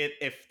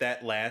 if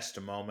that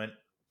last moment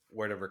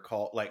were to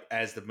recall, like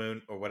as the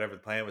moon or whatever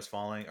the planet was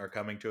falling or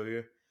coming to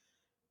you,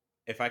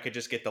 if I could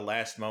just get the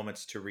last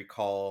moments to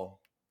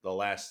recall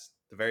the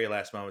very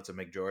last moments of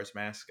Majora's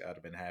Mask, I'd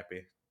have been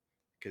happy.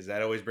 Because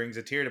that always brings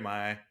a tear to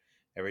my eye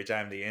every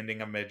time the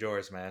ending of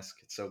Majora's Mask.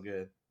 It's so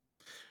good.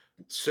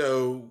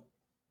 so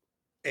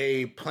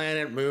a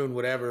planet, moon,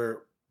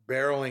 whatever,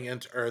 barreling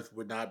into Earth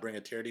would not bring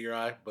a tear to your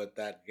eye, but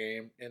that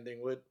game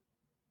ending would.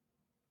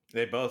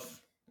 They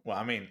both. Well,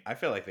 I mean, I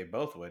feel like they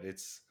both would.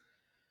 It's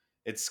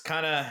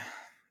kind of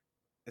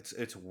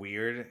it's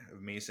weird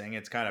of me saying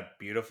it's kind of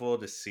beautiful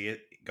to see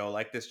it go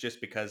like this,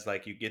 just because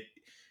like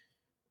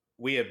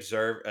we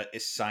observe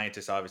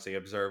scientists obviously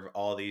observe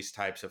all these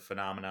types of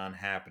phenomenon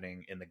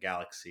happening in the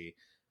galaxy.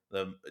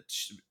 The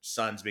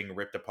sun's being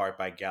ripped apart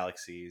by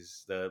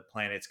galaxies, the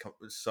planets,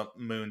 some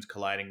moons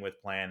colliding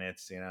with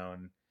planets,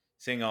 and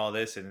seeing all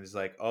this, and it's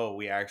like, oh,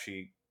 we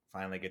actually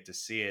finally get to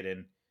see it,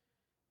 and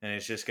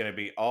it's just going to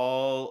be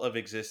all of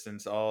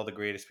existence, all the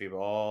greatest people,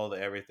 all the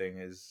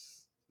everything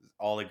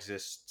all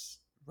exists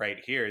right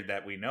here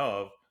that we know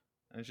of,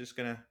 and it's just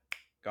gonna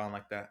go on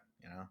like that,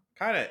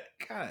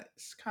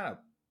 it's kind of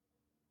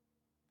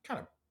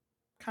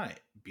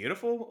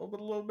beautiful a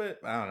little bit.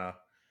 I don't know.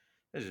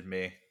 This is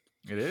me.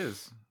 It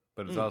is,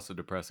 but it's also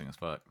depressing as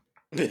fuck.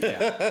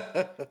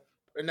 Yeah.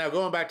 Now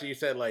going back to you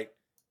said like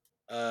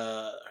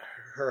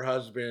her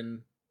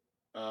husband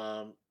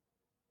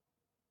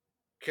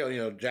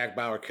Jack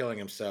Bauer killing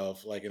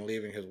himself like and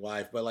leaving his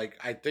wife, but like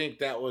I think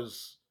that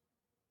was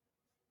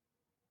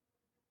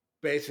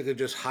basically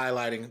just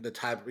highlighting the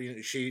type of,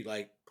 she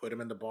like put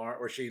him in the barn,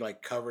 or she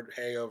like covered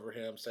hay over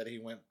him, said he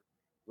went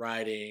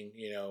riding,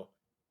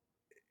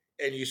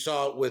 and you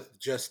saw it with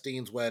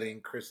Justine's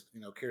wedding.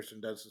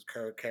 Kirsten Dunst's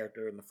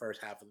character in the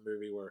first half of the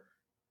movie, where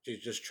she's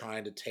just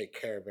trying to take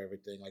care of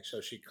everything. Like, so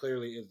she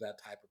clearly is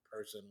that type of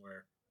person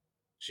where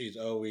she's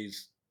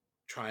always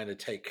trying to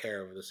take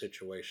care of the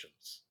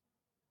situations.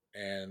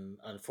 And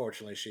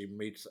unfortunately, she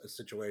meets a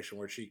situation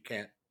where she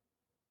can't,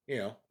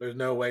 there's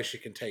no way she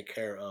can take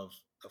care of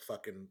a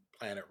fucking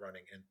planet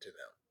running into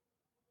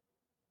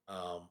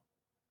them.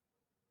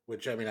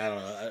 Which, I mean, I don't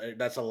know.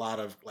 That's a lot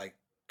of like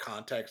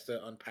context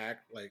to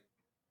unpack. Like,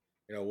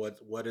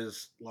 what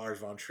is Lars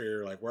von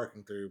Trier like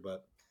working through?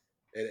 But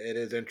it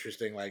is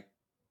interesting, like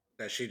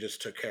that she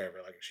just took care of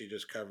it. Like she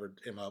just covered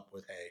him up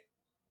with hay,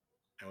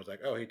 and was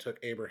like, "Oh, he took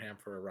Abraham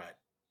for a ride."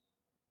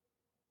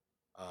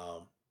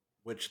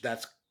 Which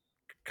that's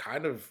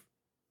kind of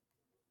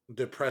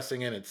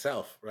depressing in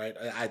itself, right?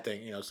 I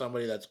think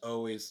somebody that's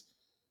always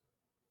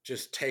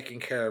just taking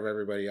care of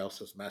everybody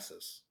else's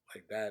messes,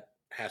 like that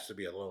has to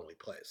be a lonely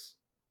place.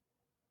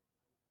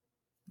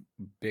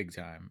 Big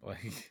time.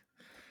 Like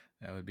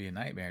that would be a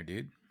nightmare,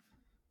 dude.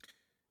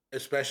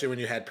 Especially when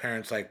you had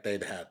parents like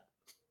they'd had.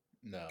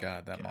 No,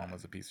 God, that mom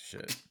was a piece of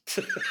shit.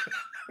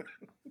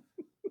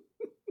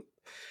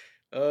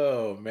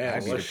 Oh man,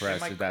 I'd be what?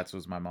 depressed if that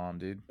was my mom,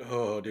 dude.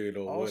 Oh, dude,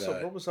 oh, would Also,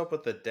 I? what was up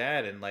with the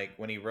dad? And like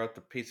when he wrote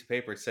the piece of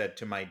paper, it said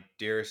to my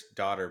dearest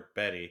daughter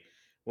Betty.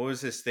 What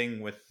was this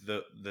thing with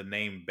the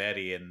name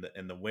Betty and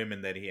the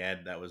women that he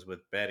had that was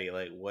with Betty?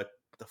 Like, what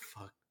the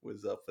fuck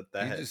was up with He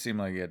that? just seemed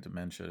like he had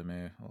dementia to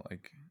me.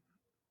 Like,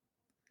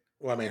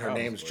 Well, I mean, her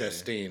name's Probably.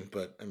 Justine,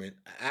 but I mean,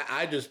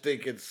 I just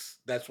think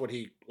that's what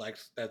he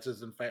likes. That's That's his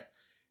his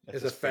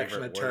favorite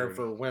affectionate term word.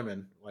 for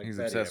women, like he's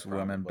Betty, obsessed with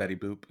women, probably.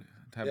 Betty Boop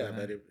type of Yeah, thing.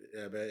 Betty.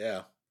 Yeah,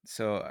 yeah.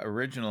 So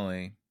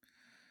originally,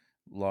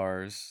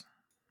 Lars,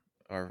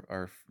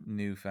 our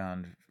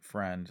newfound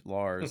friend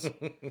Lars,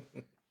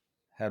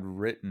 had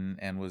written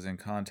and was in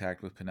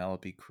contact with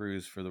Penelope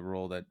Cruz for the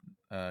role that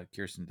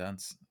Kirsten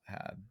Dunst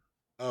had.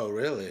 Oh,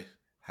 really?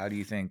 How do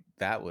you think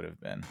that would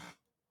have been?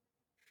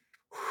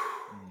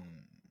 Hmm.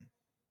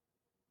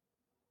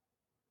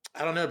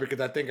 I don't know because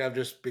I think I've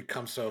just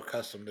become so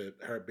accustomed to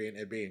her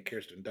being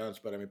Kirsten Dunst,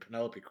 but I mean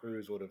Penelope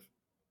Cruz would have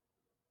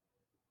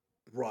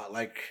brought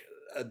like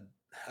a,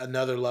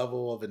 another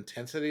level of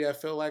intensity. I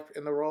feel like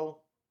in the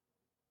role,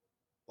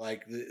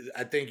 like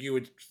I think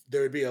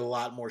there would be a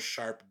lot more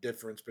sharp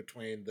difference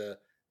between the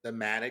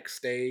manic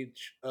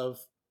stage of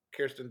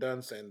Kirsten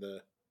Dunst and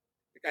the.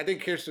 I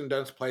think Kirsten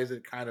Dunst plays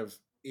it kind of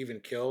even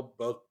killed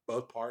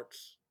both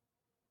parts.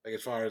 Like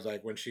as far as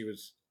like when she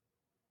was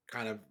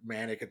kind of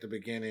manic at the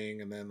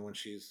beginning, and then when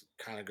she's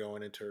kind of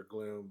going into her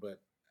gloom.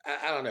 But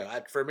I don't know.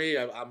 For me,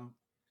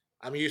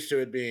 I'm used to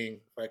it being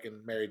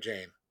fucking Mary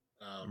Jane.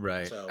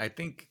 Right. So I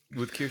think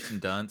with Kirsten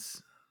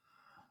Dunst,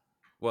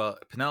 well,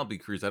 Penelope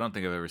Cruz, I don't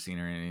think I've ever seen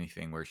her in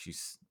anything where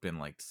she's been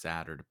like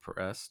sad or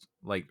depressed,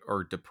 like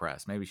or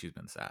depressed. Maybe she's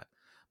been sad,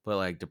 but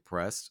like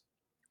depressed.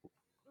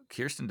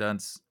 Kirsten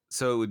Dunst,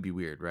 so it would be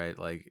weird, right?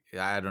 Like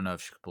I don't know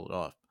if she could pull it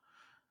off.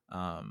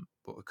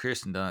 But with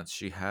Kirsten Dunst,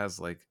 she has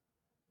like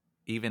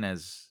even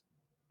as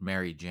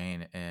Mary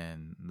Jane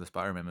in the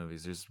Spider-Man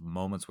movies, there's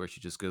moments where she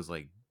just goes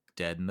like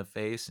dead in the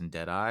face and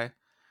dead eye,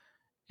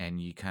 and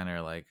you kind of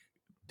are like,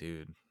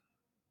 dude,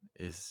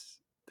 is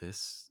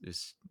this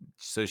is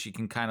so she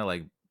can kind of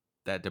like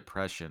that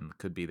depression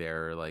could be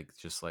there, or like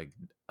just like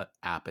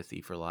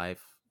apathy for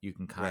life. You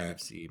can kind right.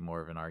 of see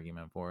more of an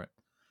argument for it.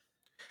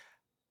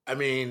 I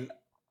mean,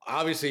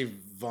 obviously,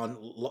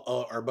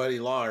 our buddy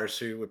Lars,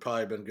 who would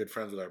probably have been good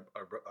friends with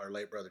our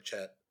late brother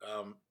Chet.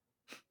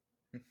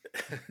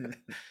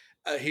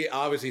 He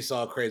obviously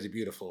saw Crazy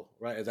Beautiful,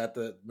 right? Is that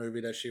the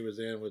movie that she was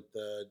in with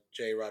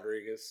Jay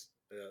Rodriguez?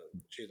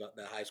 She's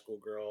that high school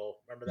girl.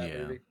 Remember that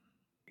Yeah. movie?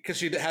 Because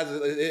she has,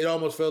 it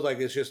almost feels like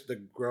it's just the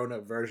grown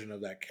up version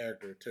of that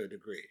character to a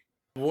degree.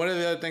 One of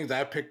the other things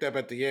I picked up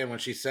at the end when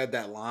she said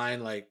that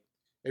line, like,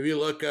 if you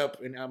look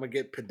up, and I'm gonna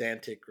get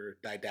pedantic or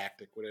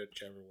didactic,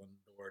 whichever one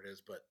the word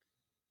is, but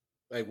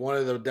like one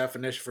of the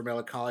definitions for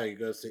melancholia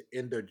goes to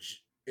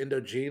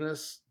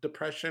endogenous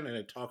depression, and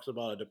it talks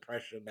about a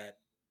depression that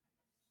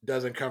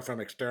doesn't come from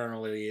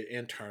externally,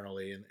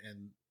 internally, and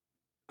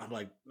I'm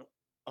like,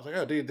 I was like,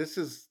 oh, dude, this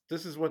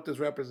is what this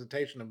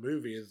representation of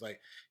movie is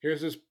like.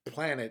 Here's this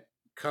planet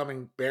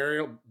coming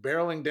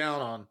barreling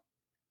down on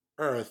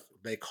Earth.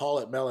 They call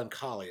it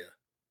melancholia.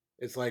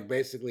 It's like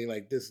basically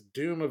like this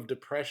doom of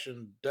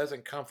depression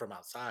doesn't come from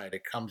outside;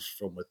 it comes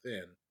from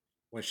within.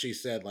 When she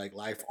said like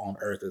life on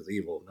Earth is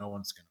evil, no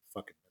one's gonna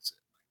fucking miss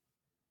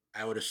it.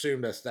 I would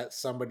assume that's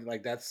somebody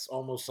like that's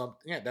almost something.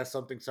 Yeah, that's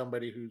something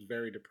somebody who's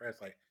very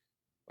depressed like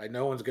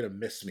no one's gonna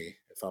miss me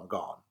if I'm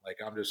gone. Like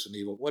I'm just an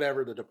evil,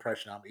 whatever the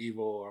depression. I'm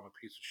evil, or I'm a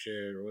piece of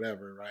shit, or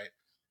whatever, right?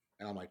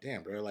 And I'm like,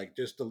 damn, bro. Like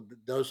just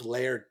those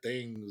layered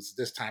things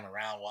this time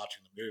around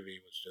watching the movie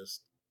was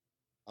just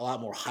a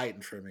lot more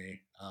heightened for me,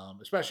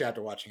 especially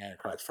after watching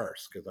Antichrist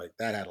first, because like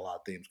that had a lot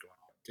of themes going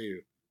on too,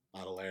 a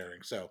lot of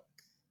layering. So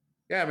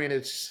yeah, I mean,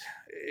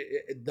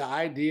 the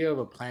idea of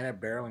a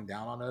planet barreling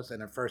down on us,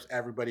 and at first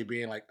everybody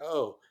being like,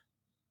 "Oh,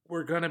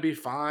 we're gonna be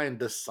fine."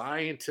 The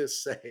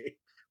scientists say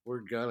we're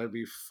gonna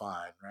be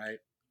fine, right?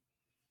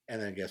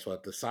 And then guess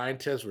what? The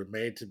scientists were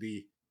made to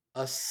be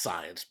a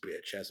science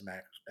bitch, as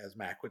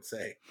Mac would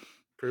say.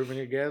 Proving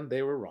again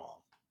they were wrong.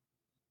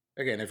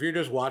 Again, if you're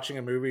just watching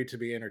a movie to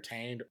be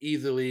entertained,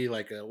 easily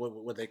like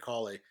what they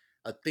call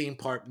a theme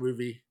park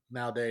movie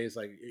nowadays,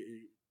 like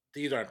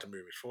these aren't the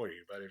movies for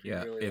you. But if you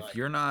Yeah. really If like,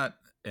 you're not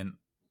an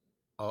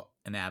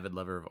avid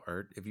lover of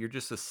art, if you're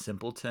just a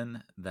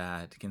simpleton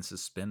that can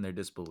suspend their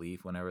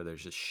disbelief whenever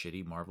there's a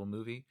shitty Marvel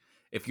movie,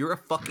 if you're a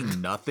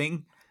fucking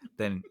nothing,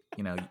 then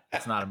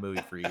it's not a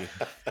movie for you.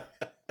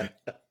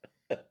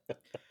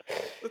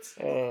 let's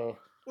oh,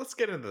 let's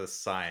get into the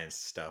science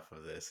stuff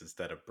of this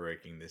instead of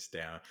breaking this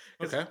down.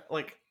 Because okay,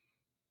 like,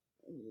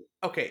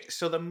 okay,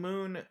 so the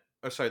moon,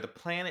 or sorry, the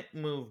planet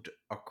moved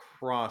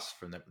across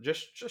from them,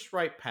 just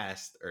right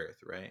past Earth,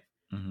 right?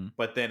 Mm-hmm.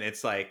 But then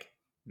it's like,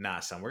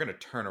 nah, son, we're gonna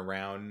turn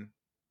around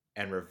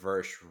and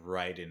reverse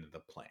right into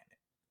the planet.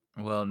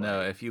 Well, no.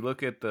 Like, If you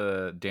look at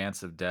the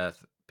Dance of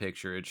Death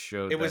picture, it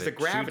showed it that was the it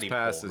shoots gravity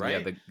past pull, yeah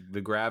right?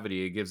 the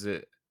gravity. It gives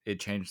it it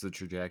changed the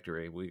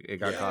trajectory. It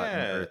got caught in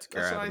Yeah, Earth's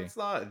that's what I gravity.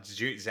 thought.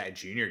 Zach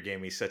Jr.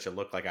 gave me such a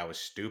look like I was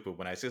stupid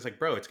when I said, it's like,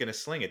 bro, it's going to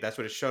sling it. That's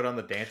what it showed on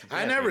the dance.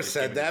 I never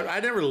said that. I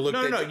never looked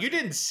No, at no, you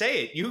didn't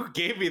say it. You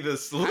gave me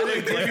this look. I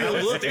didn't give you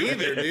a look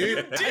either,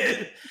 dude.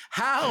 Did.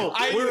 How?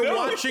 I We're know.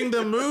 watching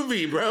the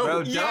movie, bro.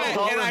 Bro, Yeah,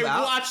 call and him I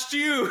out. watched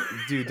you.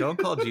 Dude, don't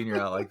call Junior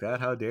out like that.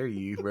 How dare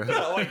you, bro?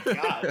 Oh my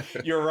God.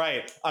 You're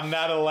right. I'm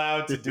not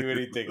allowed to do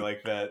anything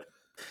like that.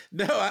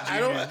 No, I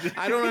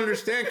don't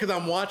understand because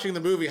I'm watching the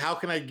movie. How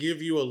can I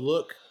give you a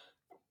look?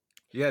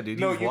 Yeah, dude,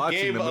 No, he's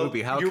watching the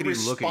movie. How could he look at you?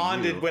 You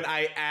responded when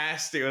I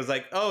asked it. It was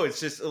like, oh, it's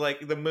just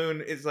like the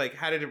moon is like,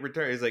 how did it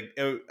return? It's like,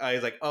 I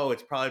was like, oh,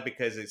 it's probably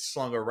because it's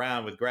slung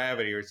around with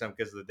gravity or something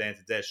because the Dance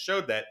of Death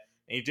showed that.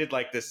 And he did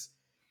like this,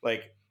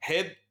 like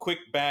head quick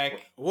back.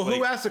 Well, like,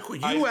 who asked the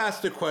you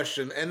asked the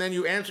question and then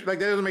you answered? Like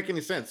that doesn't make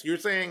any sense. You're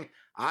saying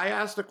I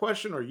asked the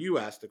question or you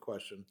asked the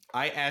question?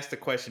 I asked the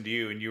question to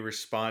you and you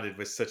responded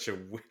with such a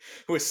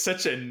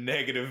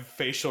negative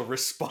facial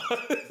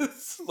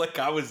response. Like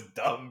I was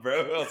dumb,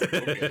 bro. I was like,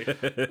 okay.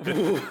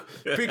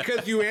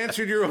 Because you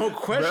answered your own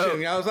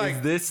question. Bro, I was like,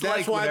 is this that's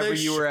like why whenever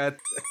you were at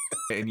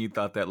and you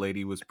thought that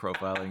lady was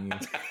profiling you?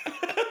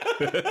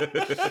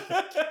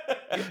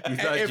 You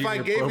thought if I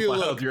Junior gave you a profiled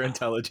look, your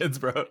intelligence,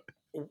 bro.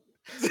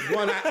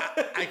 one,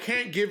 I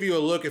can't give you a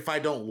look if I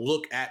don't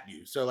look at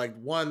you. So like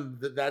one,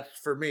 that's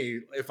for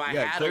me. If I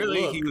had clearly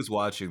a look, he was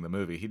watching the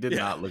movie. He did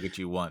not look at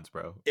you once,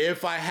 bro.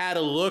 If I had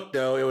a look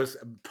though, it was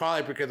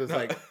probably because it's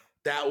like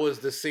that was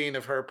the scene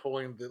of her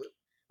pulling the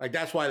like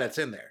that's why that's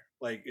in there.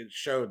 Like it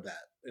showed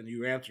that, and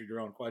you answered your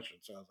own question.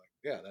 So I was like,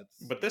 yeah,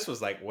 that's. But this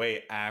was like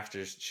way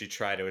after she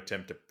tried to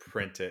attempt to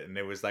print it, and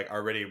it was like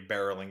already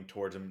barreling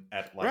towards him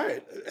at like.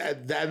 Right.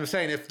 I'm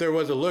saying if there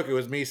was a look, it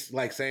was me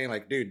like saying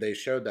like, dude, they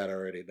showed that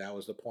already. That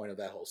was the point of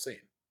that whole scene.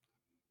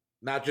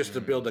 Not just to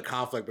build the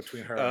conflict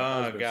between her and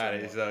her husband.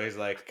 God. So he's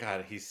like,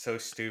 God, he's so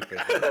stupid.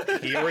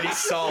 He already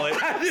saw it.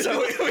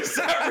 So it was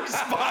our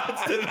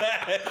response to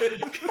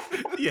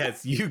that.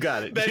 Yes, you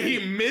got it. That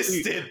he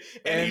missed it.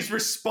 And he's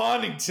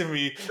responding to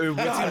me.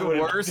 What's even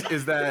worse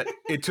is that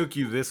it took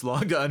you this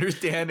long to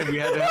understand and we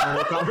had to have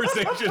a whole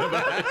conversation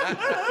about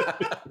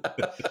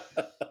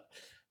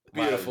it.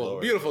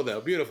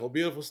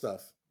 Beautiful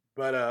stuff.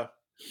 But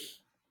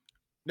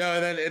no,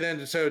 and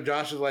then so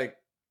Josh is like,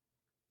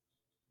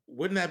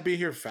 wouldn't that be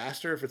here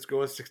faster if it's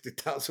going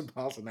 60,000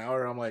 miles an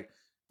hour? I'm like,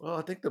 well,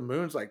 I think the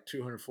moon's like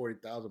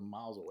 240,000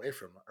 miles away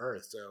from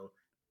Earth. So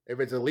if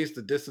it's at least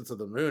the distance of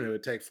the moon, it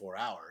would take 4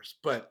 hours.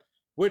 But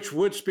which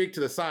would speak to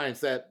the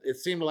science that it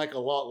seemed like a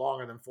lot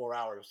longer than 4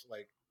 hours.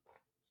 Like,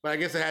 but I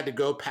guess it had to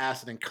go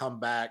past it and come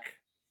back.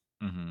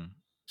 Mm-hmm.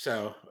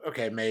 So,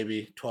 okay,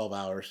 maybe 12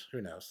 hours.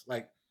 Who knows?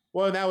 Like,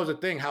 well, that was the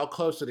thing. How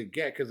close did it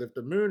get? Because if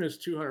the moon is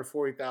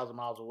 240,000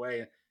 miles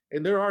away,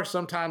 and there are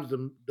sometimes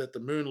that the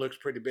moon looks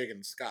pretty big in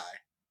the sky.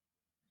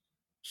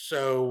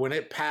 So when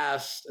it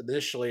passed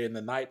initially in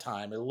the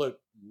nighttime, it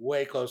looked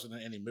way closer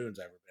than any moon's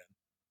ever been.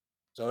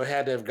 So it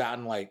had to have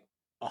gotten like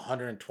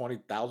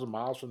 120,000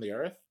 miles from the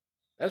Earth.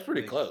 That's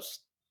pretty close.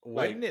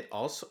 Wouldn't it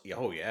also?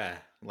 Oh yeah,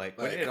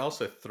 wouldn't it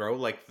also throw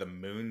like the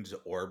moon's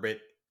orbit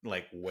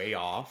like way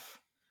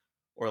off,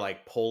 or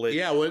like pull it?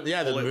 Yeah,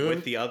 the moon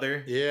with the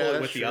other, pull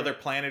it with the other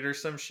planet or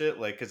some shit,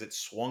 like because it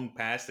swung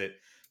past it.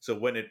 So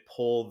wouldn't it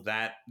pull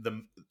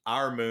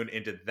our moon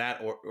into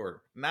that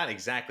or not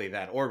exactly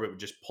that orbit, but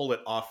just pull it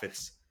off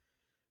its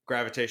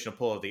gravitational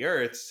pull of the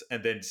Earth's,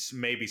 and then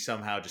maybe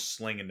somehow just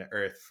sling into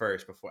Earth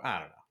first before? I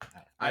don't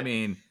know. I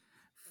mean,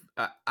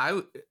 a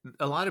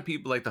lot of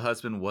people, like the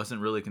husband wasn't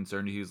really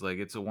concerned. He was like,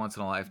 it's a once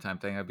in a lifetime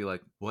thing. I'd be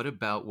like, what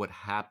about what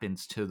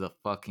happens to the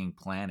fucking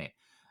planet?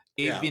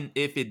 Even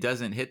if it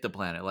doesn't hit the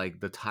planet, like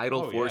the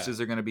tidal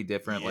forces are going to be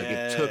different. Like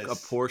it took a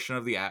portion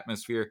of the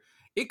atmosphere.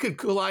 It could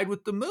collide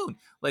with the moon.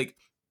 Like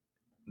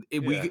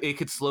it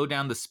could slow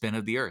down the spin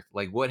of the Earth.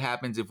 Like what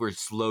happens if we're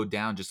slowed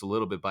down just a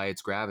little bit by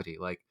its gravity?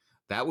 Like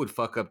that would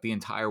fuck up the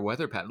entire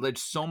weather pattern.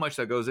 There's so much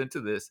that goes into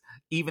this.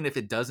 Even if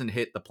it doesn't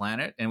hit the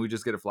planet and we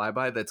just get a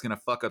flyby, that's going to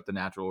fuck up the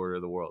natural order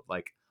of the world.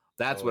 Like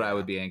that's what I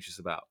would be anxious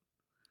about.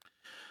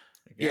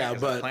 Yeah,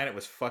 but the planet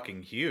was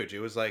fucking huge.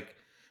 It was like,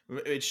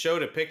 it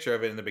showed a picture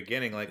of it in the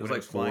beginning. Like it was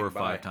like 4 or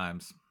 5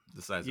 times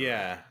the size of it.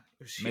 Yeah.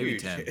 It was maybe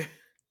huge. 10.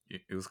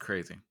 It was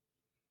crazy.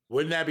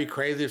 Wouldn't that be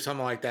crazy if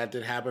something like that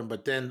did happen?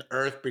 But then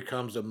Earth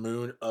becomes a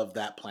moon of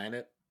that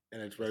planet,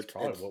 and it's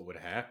probably what would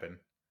happen.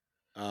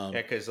 Yeah,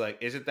 because like,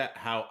 isn't that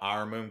how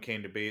our moon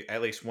came to be?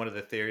 At least one of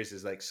the theories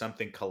is like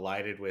something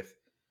collided with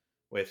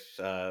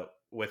Earth,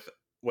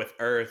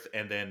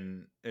 and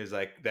then it was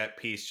like that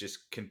piece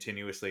just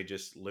continuously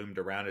just loomed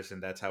around us,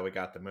 and that's how we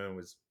got the moon.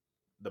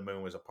 The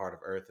moon was a part of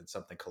Earth, and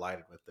something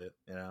collided with it.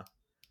 You know,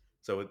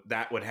 so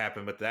that would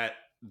happen with that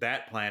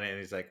planet, and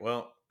he's like,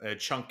 well, a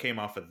chunk came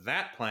off of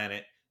that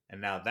planet. And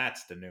now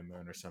that's the new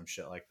moon or some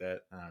shit like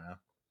that. I don't know.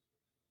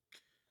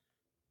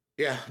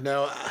 Yeah,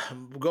 no.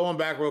 Going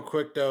back real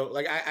quick though,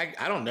 like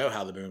I don't know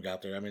how the moon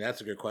got there. I mean,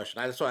 that's a good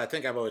question. That's why I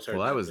think I've always heard.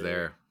 Well, I was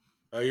there.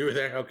 Oh, you were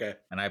there? Okay.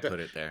 And I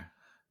put it there.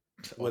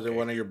 Was it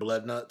one of your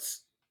blood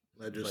nuts?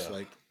 That just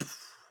like.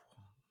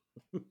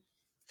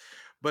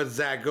 But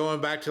Zach,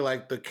 going back to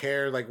like the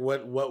care, like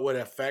what would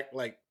affect,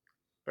 like,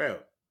 bro,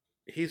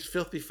 he's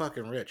filthy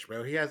fucking rich,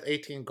 bro. He has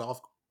 18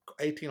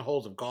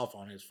 holes of golf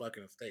on his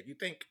fucking estate. You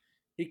think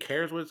he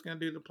cares what it's gonna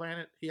do to the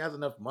planet? He has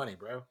enough money,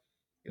 bro.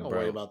 You don't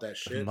worry Bro, about that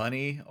shit.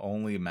 money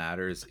only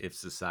matters if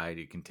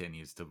society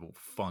continues to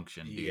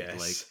function, dude.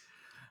 Yes.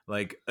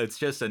 Like it's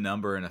just a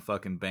number in a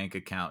fucking bank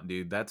account,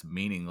 dude. That's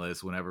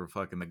meaningless whenever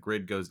fucking the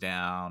grid goes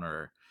down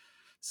or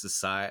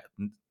society,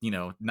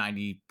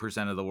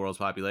 90% of the world's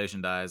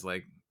population dies.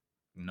 Like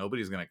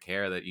nobody's gonna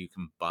care that you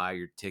can buy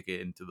your ticket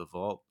into the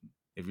vault.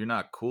 If you're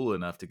not cool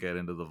enough to get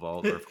into the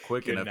vault or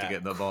quick You're enough to not get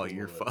in the vault, cool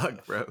you're enough.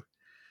 fucked, bro.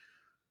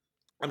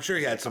 I'm sure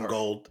he had some Alright.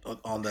 gold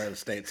on the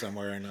estate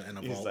somewhere in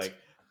a He's vault. like,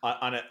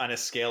 on a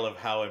scale of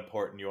how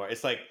important you are.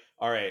 It's like,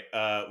 all right,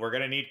 we're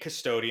gonna need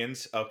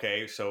custodians.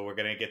 Okay, so we're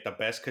gonna get the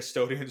best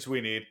custodians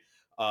we need.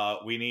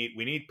 We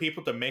need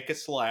people to make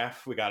us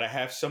laugh. We gotta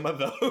have some of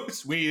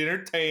those. We need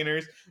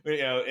entertainers.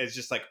 It's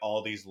just like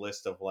all these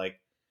lists of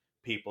like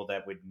people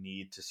that would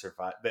need to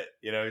survive. That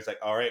he's like,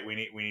 all right, we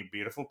need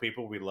beautiful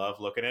people. We love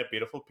looking at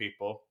beautiful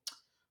people.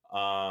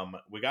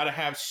 We gotta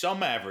have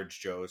some average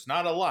Joes,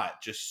 not a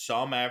lot, just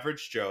some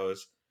average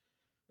Joes.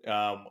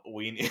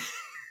 We need.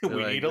 We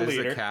need a There's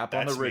leader. a cap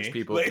That's on the rich me.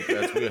 people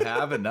because we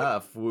have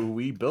enough.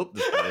 We built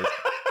this place.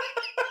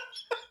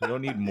 We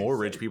don't need more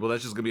rich people.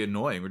 That's just gonna be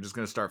annoying. We're just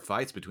gonna start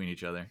fights between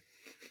each other.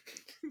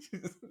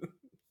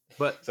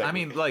 But It's like- I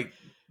mean, like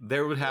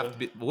there would have to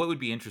be. What would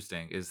be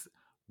interesting is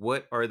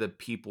what are the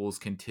people's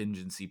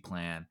contingency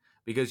plan?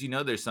 Because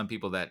there's some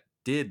people that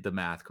did the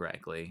math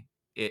correctly,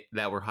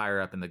 that were higher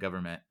up in the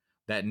government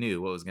that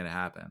knew what was going to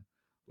happen.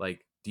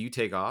 Like, do you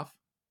take off?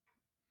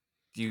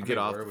 Do you get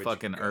off the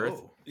fucking Earth?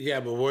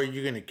 Yeah, but where are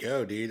you gonna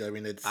go, dude? I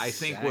mean, I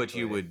think what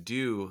you would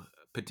do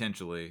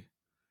potentially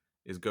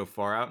is go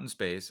far out in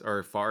space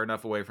or far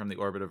enough away from the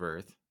orbit of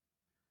Earth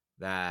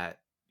that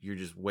you're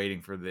just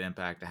waiting for the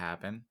impact to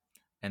happen.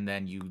 And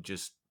then you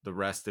just, the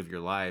rest of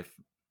your life,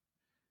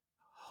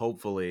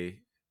 hopefully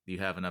you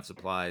have enough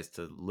supplies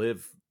to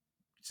live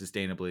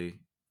sustainably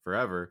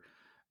forever,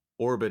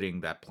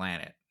 orbiting that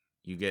planet.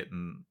 You get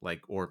in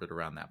like orbit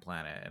around that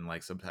planet and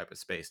like some type of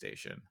space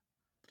station.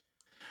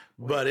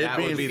 But that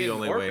would be the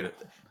only way.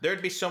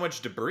 There'd be so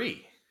much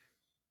debris.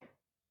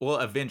 Well,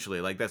 eventually,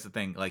 like that's the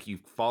thing. Like you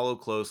follow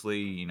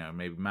closely,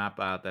 maybe map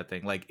out that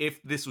thing. Like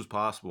if this was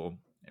possible,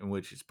 in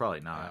which it's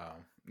probably not,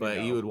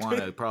 but you would want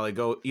to probably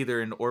go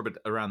either in orbit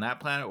around that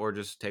planet or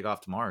just take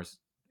off to Mars.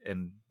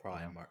 And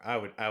probably Mars.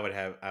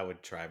 I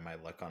would try my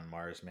luck on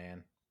Mars,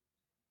 man.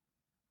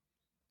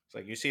 It's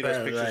like you see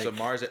those pictures of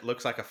Mars. It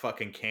looks like a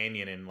fucking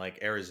canyon in like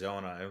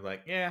Arizona. I'm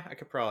like, yeah, I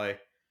could probably.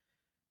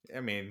 I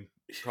mean,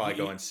 probably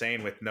go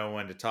insane with no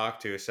one to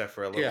talk to except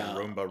for a little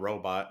Roomba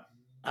robot.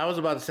 I was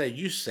about to say,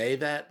 you say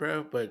that,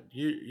 bro, but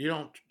you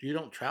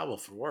don't travel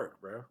for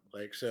work, bro.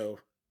 Like, so,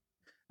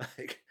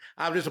 like,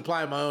 I'm just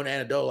applying my own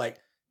anecdote. Like,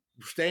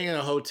 staying in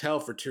a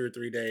hotel for 2 or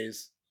 3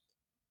 days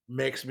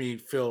makes me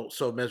feel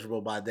so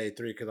miserable by day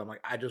 3 because I'm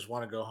like, I just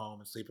want to go home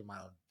and sleep in my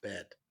own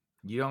bed.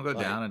 You don't go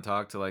down and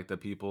talk to like the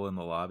people in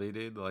the lobby,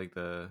 dude. Like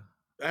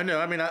I know.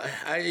 I mean,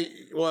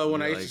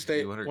 when I used to stay,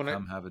 you want to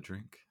come have a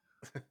drink.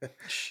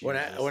 when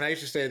I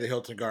used to stay at the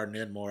Hilton Garden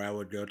Inn more, I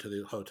would go to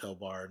the hotel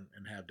bar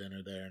and have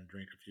dinner there and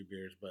drink a few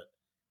beers. But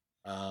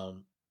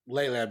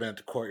lately, I've been at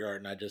the Courtyard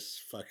and I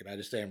just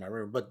stay in my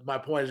room. But my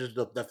point is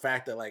just the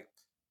fact that like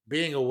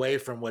being away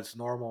from what's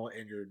normal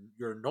and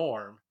your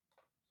norm,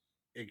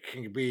 it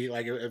can be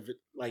like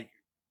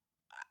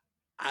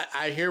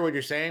I hear what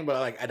you're saying, but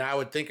like, and I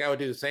would think I would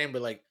do the same,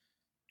 but like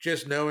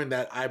just knowing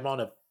that I'm on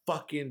a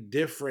fucking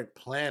different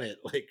planet,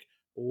 like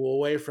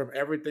away from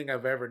everything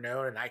I've ever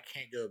known and I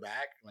can't go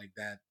back like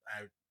that.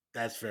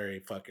 That's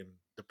very fucking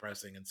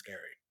depressing and scary.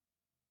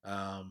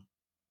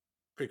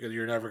 Because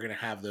you're never going to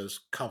have those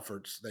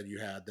comforts that you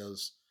had,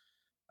 those,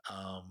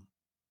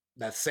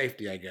 that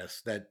safety, I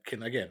guess, that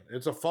can, again,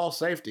 it's a false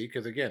safety.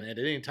 Cause again, at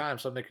any time,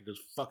 something could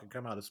just fucking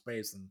come out of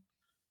space and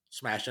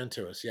smash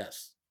into us.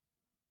 Yes.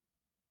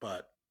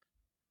 But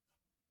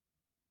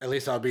at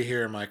least I'll be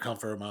here in my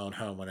comfort of my own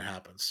home when it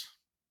happens.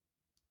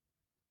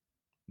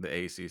 The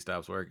AC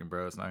stops working,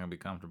 bro. It's not gonna be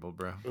comfortable,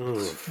 bro.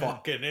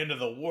 Fucking end of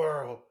the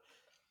world.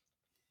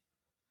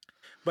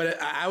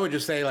 But I would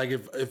just say, like,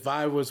 if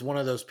I was one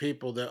of those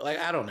people that, like,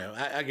 I don't know.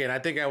 I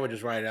think I would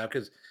just write it out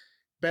because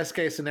best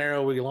case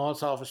scenario, we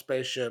launch off a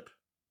spaceship.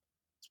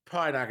 It's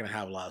probably not going to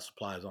have a lot of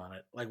supplies on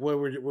it. Like, what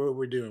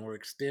we're doing, we're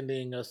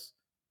extending us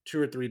 2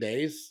 or 3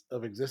 days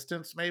of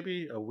existence,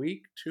 maybe a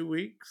week, 2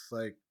 weeks.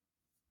 Like,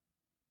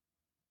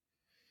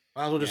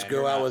 might as well just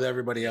go out with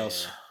everybody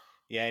else.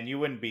 Yeah, and you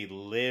wouldn't be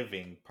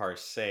living per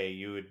se.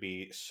 You would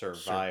be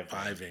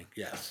surviving.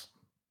 Yes.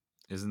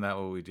 Isn't that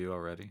what we do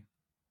already?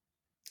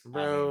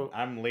 Bro,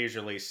 I'm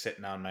leisurely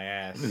sitting on my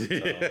ass. So.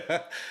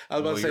 I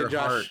was about to say,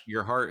 Josh,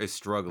 your heart is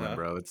struggling,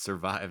 bro. It's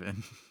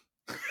surviving.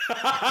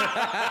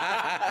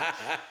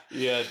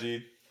 Yeah,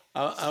 dude.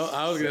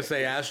 I was gonna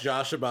say, ask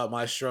Josh about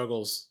my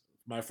struggles,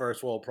 my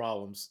first world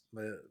problems.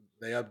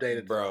 They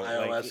updated the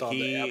iOS on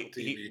the Apple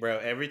TV. Bro,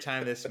 every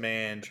time this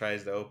man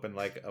tries to open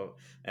like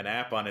an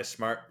app on his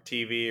smart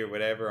TV or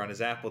whatever on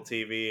his Apple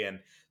TV, and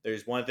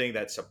there's one thing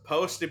that's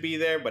supposed to be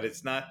there, but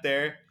it's not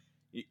there.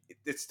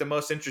 It's the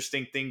most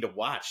interesting thing to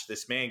watch.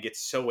 This man gets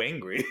so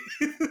angry.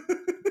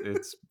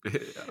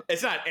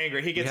 It's not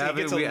angry. He gets a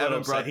little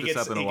upset. He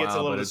gets a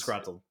little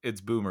disgruntled.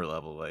 It's boomer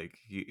level. Like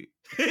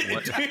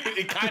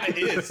it kind of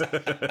is.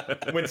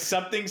 When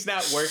something's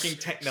not working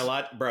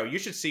bro, you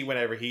should see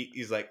whenever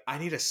he's like, I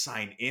need to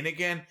sign in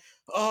again.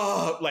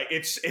 Oh, like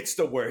it's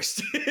the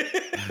worst.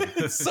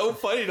 It's so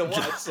funny to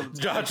watch. Sometimes.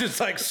 Josh is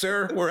like,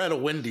 sir, we're at a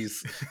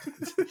Wendy's.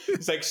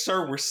 It's like,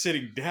 sir, we're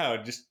sitting down.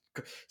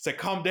 It's like,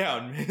 calm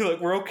down.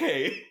 Like, we're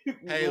okay.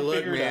 Hey,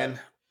 look, man.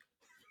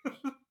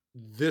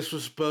 This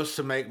was supposed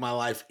to make my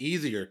life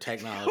easier,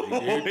 technology, dude.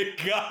 Oh my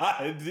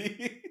god.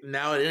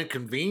 Now it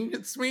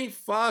inconvenienced me?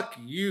 Fuck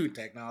you,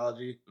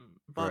 technology.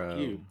 Fuck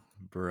you.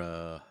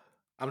 Bruh.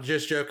 I'm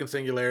just joking,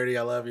 Singularity.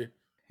 I love you.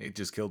 It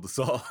just killed us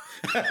all.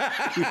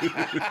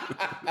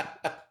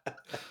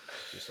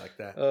 Just like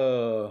that.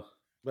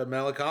 But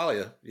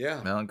Melancholia,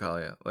 yeah.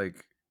 Melancholia.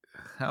 Like,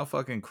 how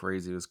fucking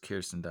crazy was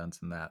Kirsten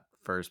Dunst in that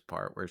first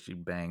part where she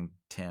banged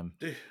Tim?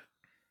 Dude.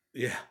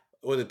 Yeah.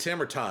 Was it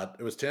Tim or Todd?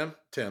 It was Tim?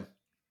 Tim.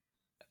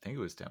 I think it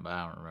was Tim, but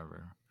I don't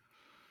remember.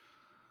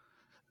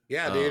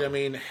 Yeah, dude. I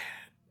mean,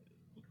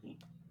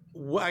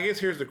 I guess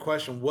here's the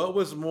question. What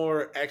was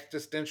more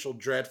existential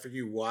dread for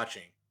you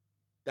watching?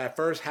 That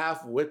first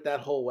half with that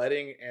whole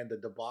wedding and the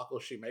debacle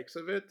she makes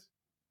of it?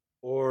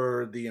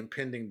 Or the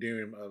impending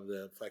doom of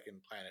the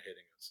fucking planet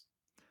hitting us?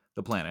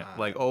 The planet.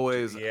 Like,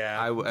 always, yeah.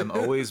 I'm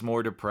always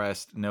more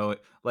depressed. No,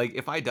 like,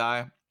 if I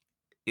die,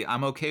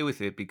 I'm okay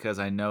with it because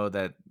I know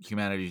that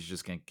humanity is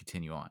just going to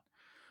continue on.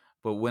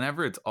 But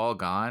whenever it's all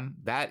gone,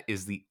 that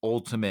is the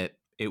ultimate,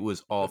 it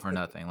was all for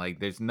nothing.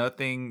 Like,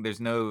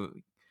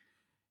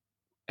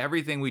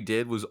 everything we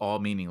did was all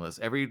meaningless.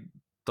 Every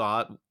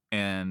thought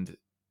and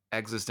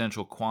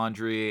existential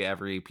quandary,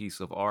 every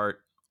piece of art,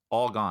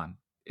 all gone,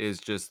 is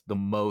just the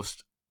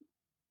most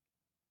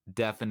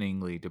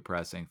deafeningly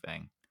depressing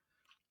thing.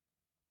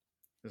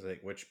 It's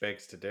like, which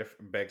begs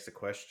the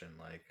question,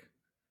 like,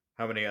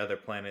 how many other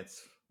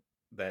planets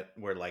that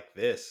were like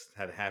this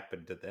had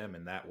happened to them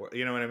in that world?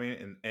 You know what I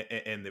mean?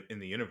 In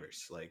the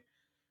universe, like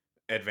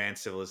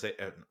advanced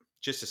civilization,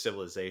 just a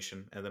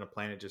civilization, and then a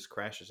planet just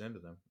crashes into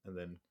them, and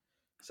then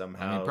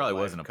somehow I mean, it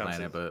probably wasn't a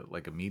planet, but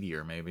like a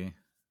meteor, maybe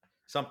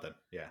something,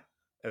 yeah.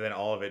 And then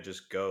all of it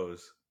just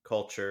goes: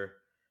 culture,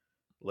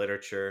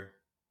 literature,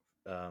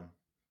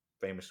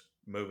 famous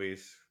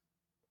movies,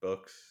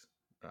 books,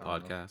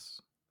 podcasts,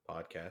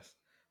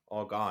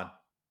 all gone.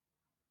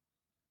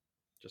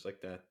 Just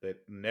like that. That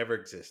never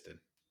existed.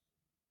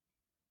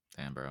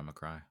 Damn, bro, I'm gonna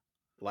cry.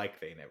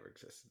 Like they never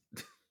existed.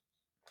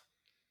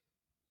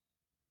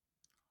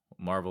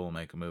 Marvel will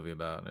make a movie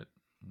about it.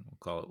 We'll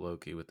call it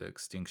Loki with the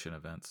extinction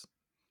events.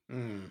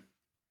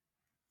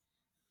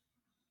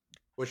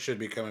 Which should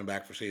be coming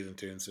back for season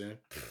 2 and soon.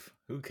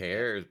 Who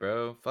cares,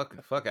 bro?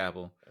 Fuck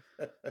Apple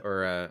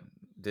or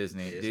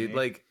Disney, dude.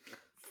 Like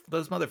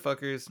those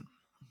motherfuckers.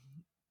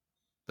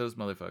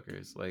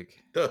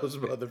 Like those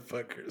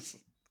motherfuckers.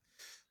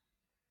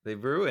 They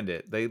ruined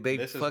it.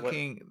 They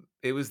fucking.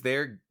 It was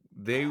their.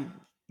 They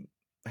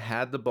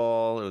had the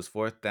ball. It was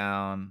 4th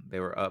down.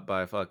 They were up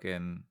by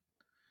fucking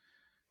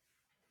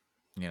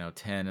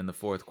 10 in the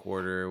 4th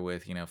quarter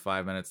with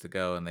 5 minutes to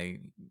go, and they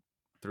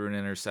threw an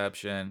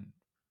interception.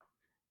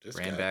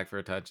 Ran back for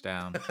a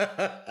touchdown.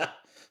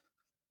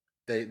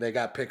 They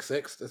got pick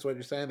 6. That's what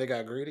you're saying. They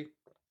got greedy.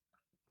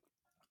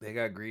 They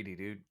got greedy,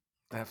 dude.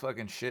 That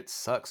fucking shit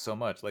sucks so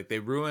much. Like, they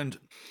ruined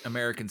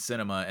American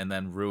cinema and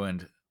then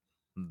ruined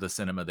the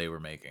cinema they were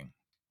making.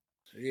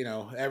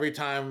 Every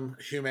time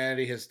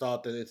humanity has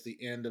thought that it's the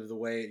end of the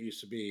way it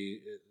used to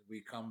be, we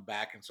come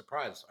back and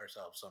surprise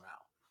ourselves somehow.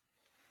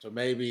 So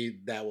maybe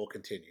that will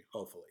continue,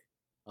 hopefully,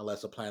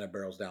 unless the planet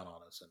barrels down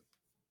on us and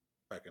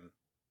fucking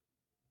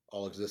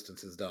all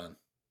existence is done.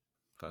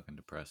 Fucking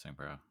depressing,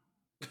 bro.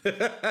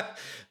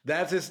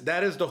 That is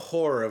the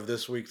horror of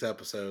this week's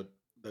episode,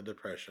 the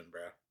depression,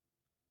 bro.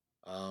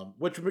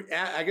 Which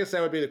I guess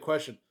that would be the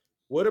question.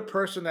 Would a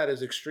person that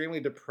is extremely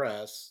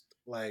depressed,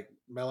 like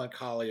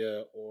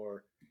Melancholia,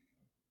 or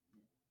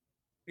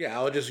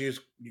I would just use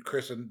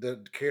Kirsten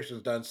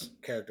Dunst's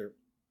character,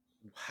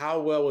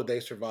 how well would they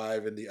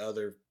survive in the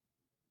other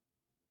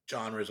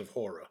genres of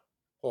horror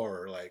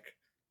like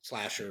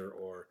slasher?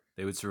 Or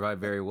they would survive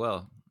very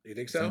well. You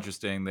think so? It's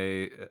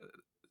interesting.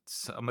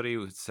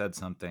 Somebody said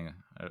something.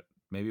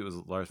 Maybe it was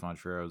Lars von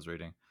Trier I was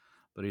reading,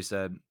 but he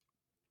said,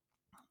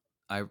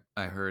 I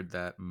heard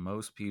that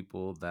most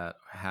people that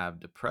have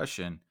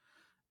depression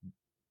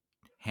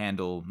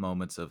handle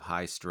moments of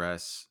high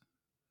stress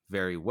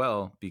very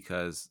well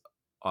because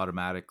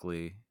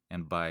automatically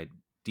and by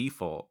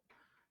default,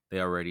 they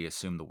already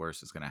assume the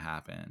worst is going to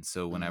happen.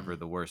 So whenever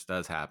the worst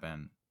does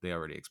happen, they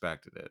already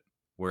expected it.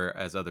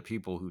 Whereas other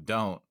people who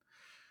don't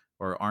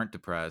or aren't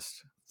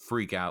depressed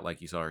freak out,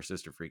 like you saw her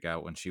sister freak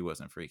out when she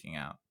wasn't freaking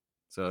out.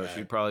 So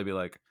she'd probably be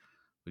like,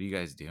 what are you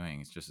guys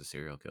doing? It's just a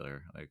serial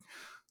killer. Like,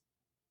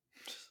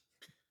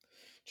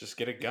 Just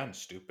get a gun,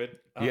 stupid.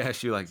 yeah,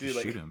 she like, See, just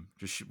like- shoot him.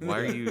 Why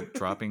are you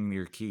dropping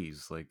your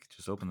keys? Like,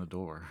 just open the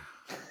door.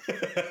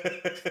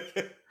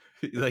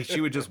 Like, she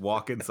would just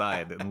walk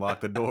inside and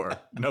lock the door.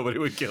 Nobody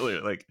would kill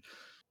her. Like,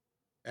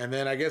 And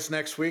then I guess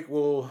next week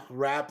we'll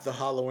wrap the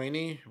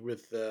Halloweenie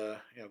with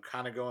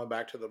kind of going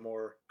back to the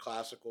more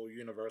classical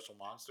universal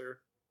monsters,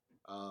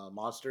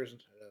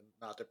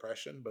 not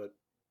depression, but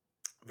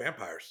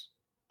vampires.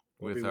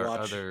 We'll with be our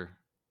watching.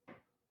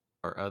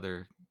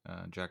 other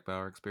Jack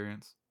Bauer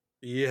experience.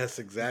 Yes,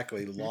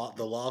 exactly.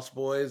 The Lost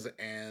Boys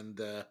and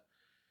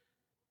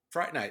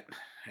Fright Night,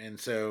 and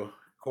so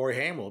Corey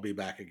Haim will be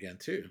back again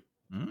too.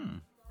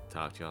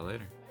 Talk to y'all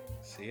later.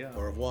 See ya.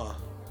 Au revoir.